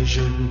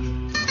village.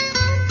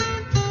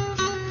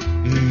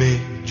 Mais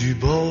du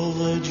bord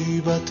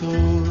du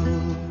bateau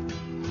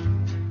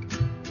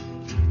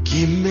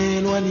qui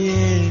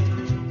m'éloignait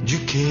du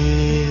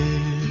quai,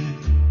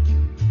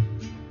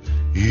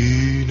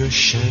 une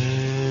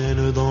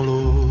chaîne dans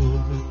l'eau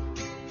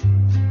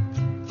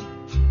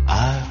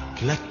a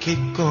claqué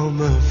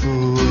comme un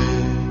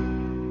fouet.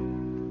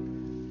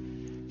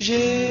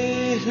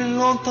 J'ai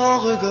longtemps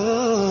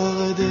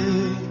regardé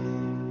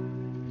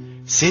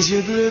ces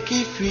yeux bleus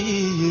qui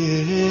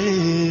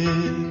fuyaient,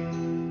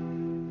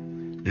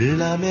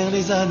 la mer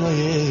les a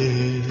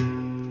noyés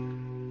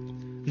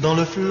dans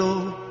le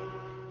flot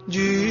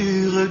du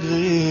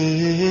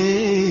regret.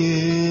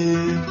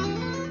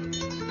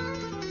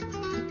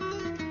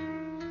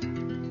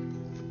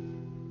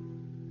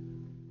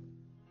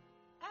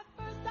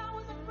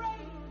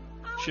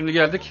 Şimdi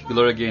geldik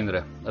Gloria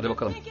Gaynor'a. Hadi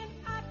bakalım.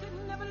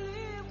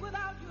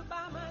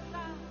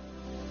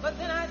 But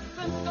then I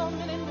spent so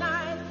many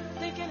nights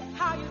thinking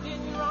how you did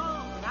me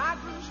wrong. And I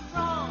grew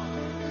strong,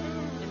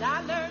 and I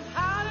learned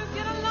how to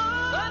get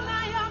along. But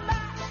now you're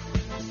back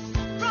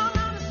from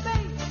outer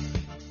space.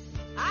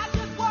 I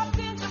just walked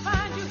in to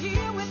find you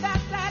here with that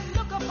sad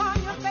look upon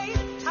your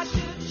face. I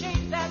should have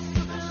changed that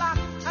stupid lock.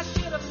 I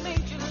should have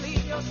made you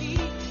leave your key.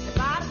 If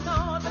I'd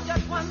known for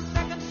just 1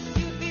 second,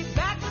 you'd be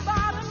back to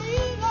bother me.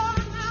 Go on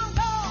now,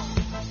 go.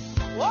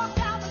 Walk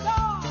out the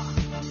door.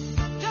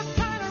 Just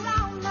turn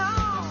around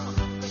now.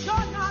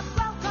 You're not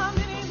welcome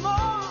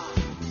anymore.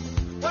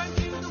 Weren't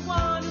you the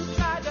one who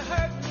tried to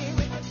hurt me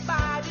with your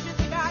spy? Did you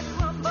think I'd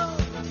crumble?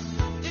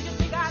 Did you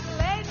think I'd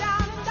lay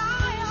down and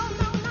die? Oh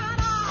no, not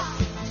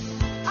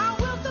I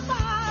will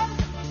survive.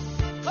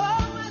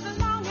 Oh, as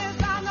long as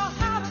I know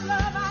how to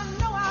love, I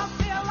know I'll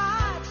be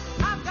alive.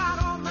 I've got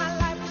all my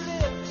life to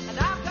live, and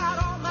I've got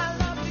all my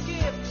love to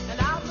give, and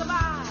I'll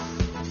survive.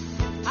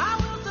 I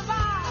will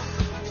survive.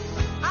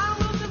 I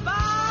will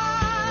survive.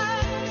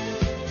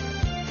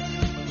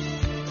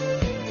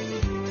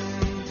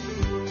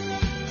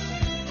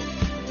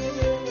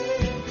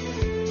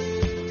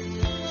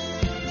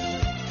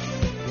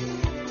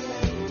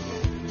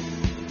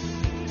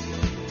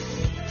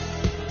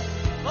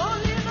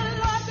 Only the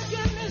Lord could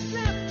give me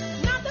strength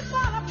not to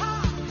fall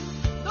apart.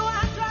 Though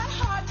I tried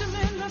hard to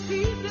mend the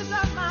pieces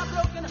of my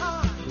broken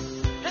heart.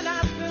 And I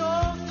spent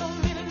oh so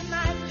many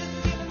nights just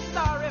feeling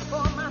sorry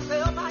for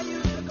myself. I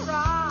used to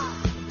cry.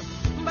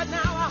 But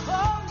now I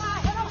hold my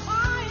head up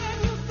high and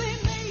you see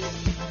me.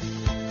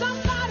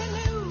 Somebody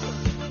new.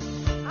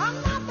 I'm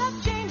not that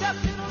chained up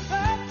little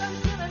person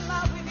still in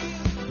love with you.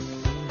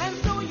 And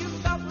so you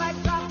felt like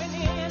dropping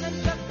in and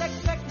just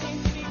expecting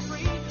to be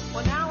free.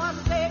 Well, now I'm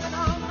saving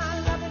all my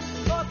loving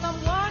for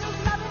someone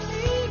who's loving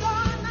me. Go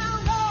on now,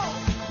 go.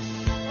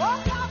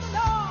 Walk out the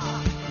door.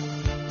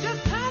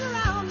 Just turn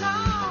around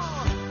now.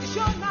 'Cause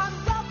you're not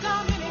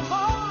welcome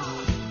anymore.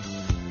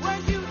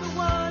 Weren't you the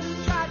one who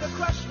tried to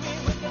crush me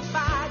with your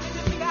fire? Did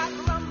you think I'd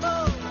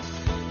crumble?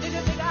 Did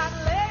you think I'd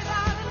lay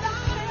down and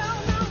die? Oh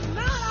no,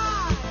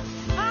 not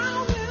I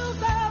will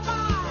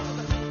survive.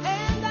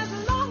 And as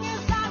long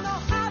as I know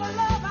how to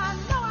love, I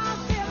know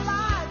I'll be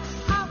alive.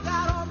 I've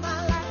got all my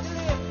life to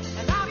live,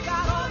 and I've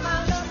got all my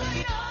love to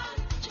give.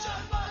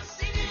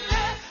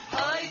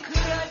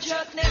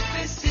 Haykıracak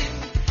nefesim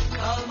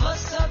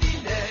kalmasa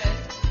bile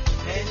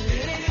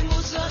ellerim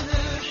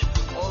uzanır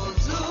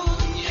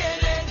olduğun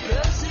yere,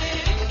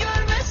 gözlerim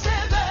görmese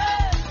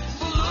ben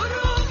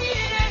bulurum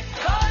yine,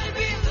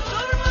 kalbim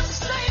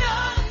durmuşsa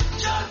yan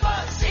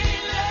çarpar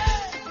seninle.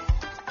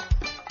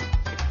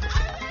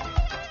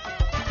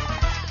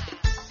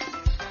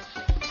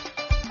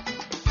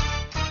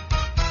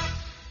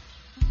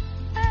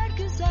 Her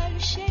güzel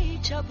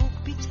şey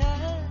çabuk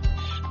biter.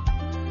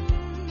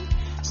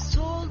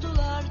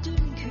 Soldular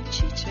dünkü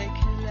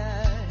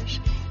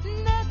çiçekler.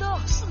 Ne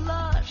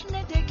dostlar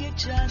ne de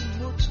geçen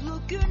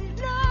mutlu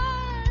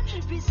günler.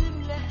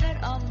 Bizimle her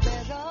an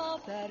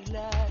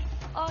beraberler.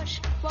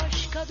 Aşk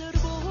başkadır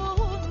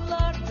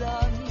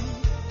bunlardan.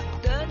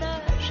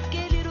 Döner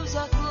gelir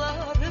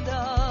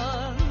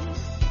uzaklardan.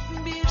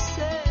 Bir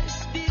ses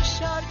bir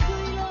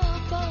şarkıyla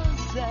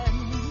bazen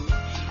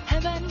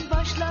hemen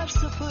başlar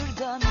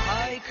sıfırdan.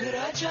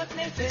 Haykıracak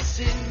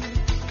nefesim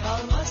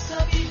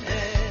kalmasa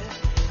bile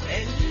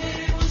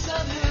ellerim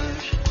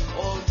uzanır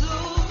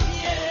olduğum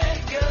yere,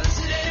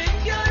 gözlerim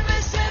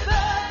görmese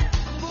ben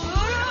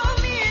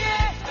bulurum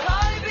yine,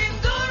 kalbim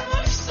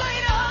durmuşsa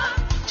inan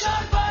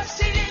çarpar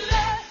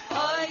seninle.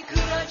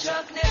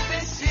 Haykıracak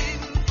nefesim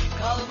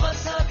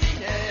kalmasa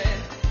bile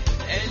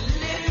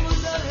ellerim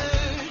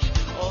uzanır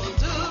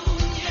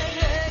olduğum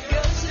yere,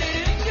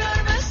 gözlerim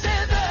görmese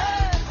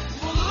ben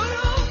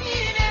bulurum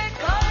yine,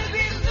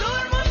 kalbim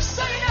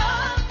durmuşsa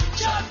inan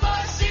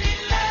çarpar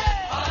seninle.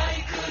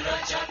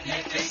 Haykıracak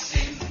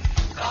nefesim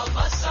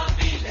kalmasa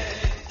bile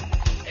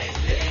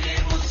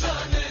ellerim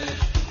uzanır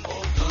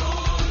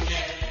olduğum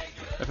yere.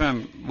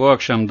 Efendim bu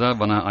akşam da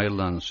bana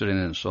ayrılan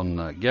sürenin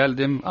sonuna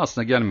geldim.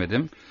 Aslında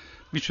gelmedim.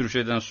 Bir sürü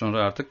şeyden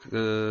sonra artık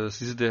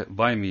sizi de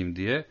baymayayım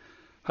diye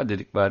Hadi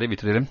dedik bari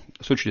bitirelim.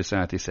 Suç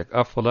lisanetiysek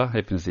affola.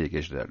 Hepinize iyi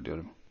geceler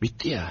diyorum.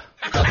 Bitti ya.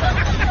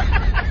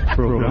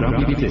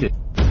 Program bitti.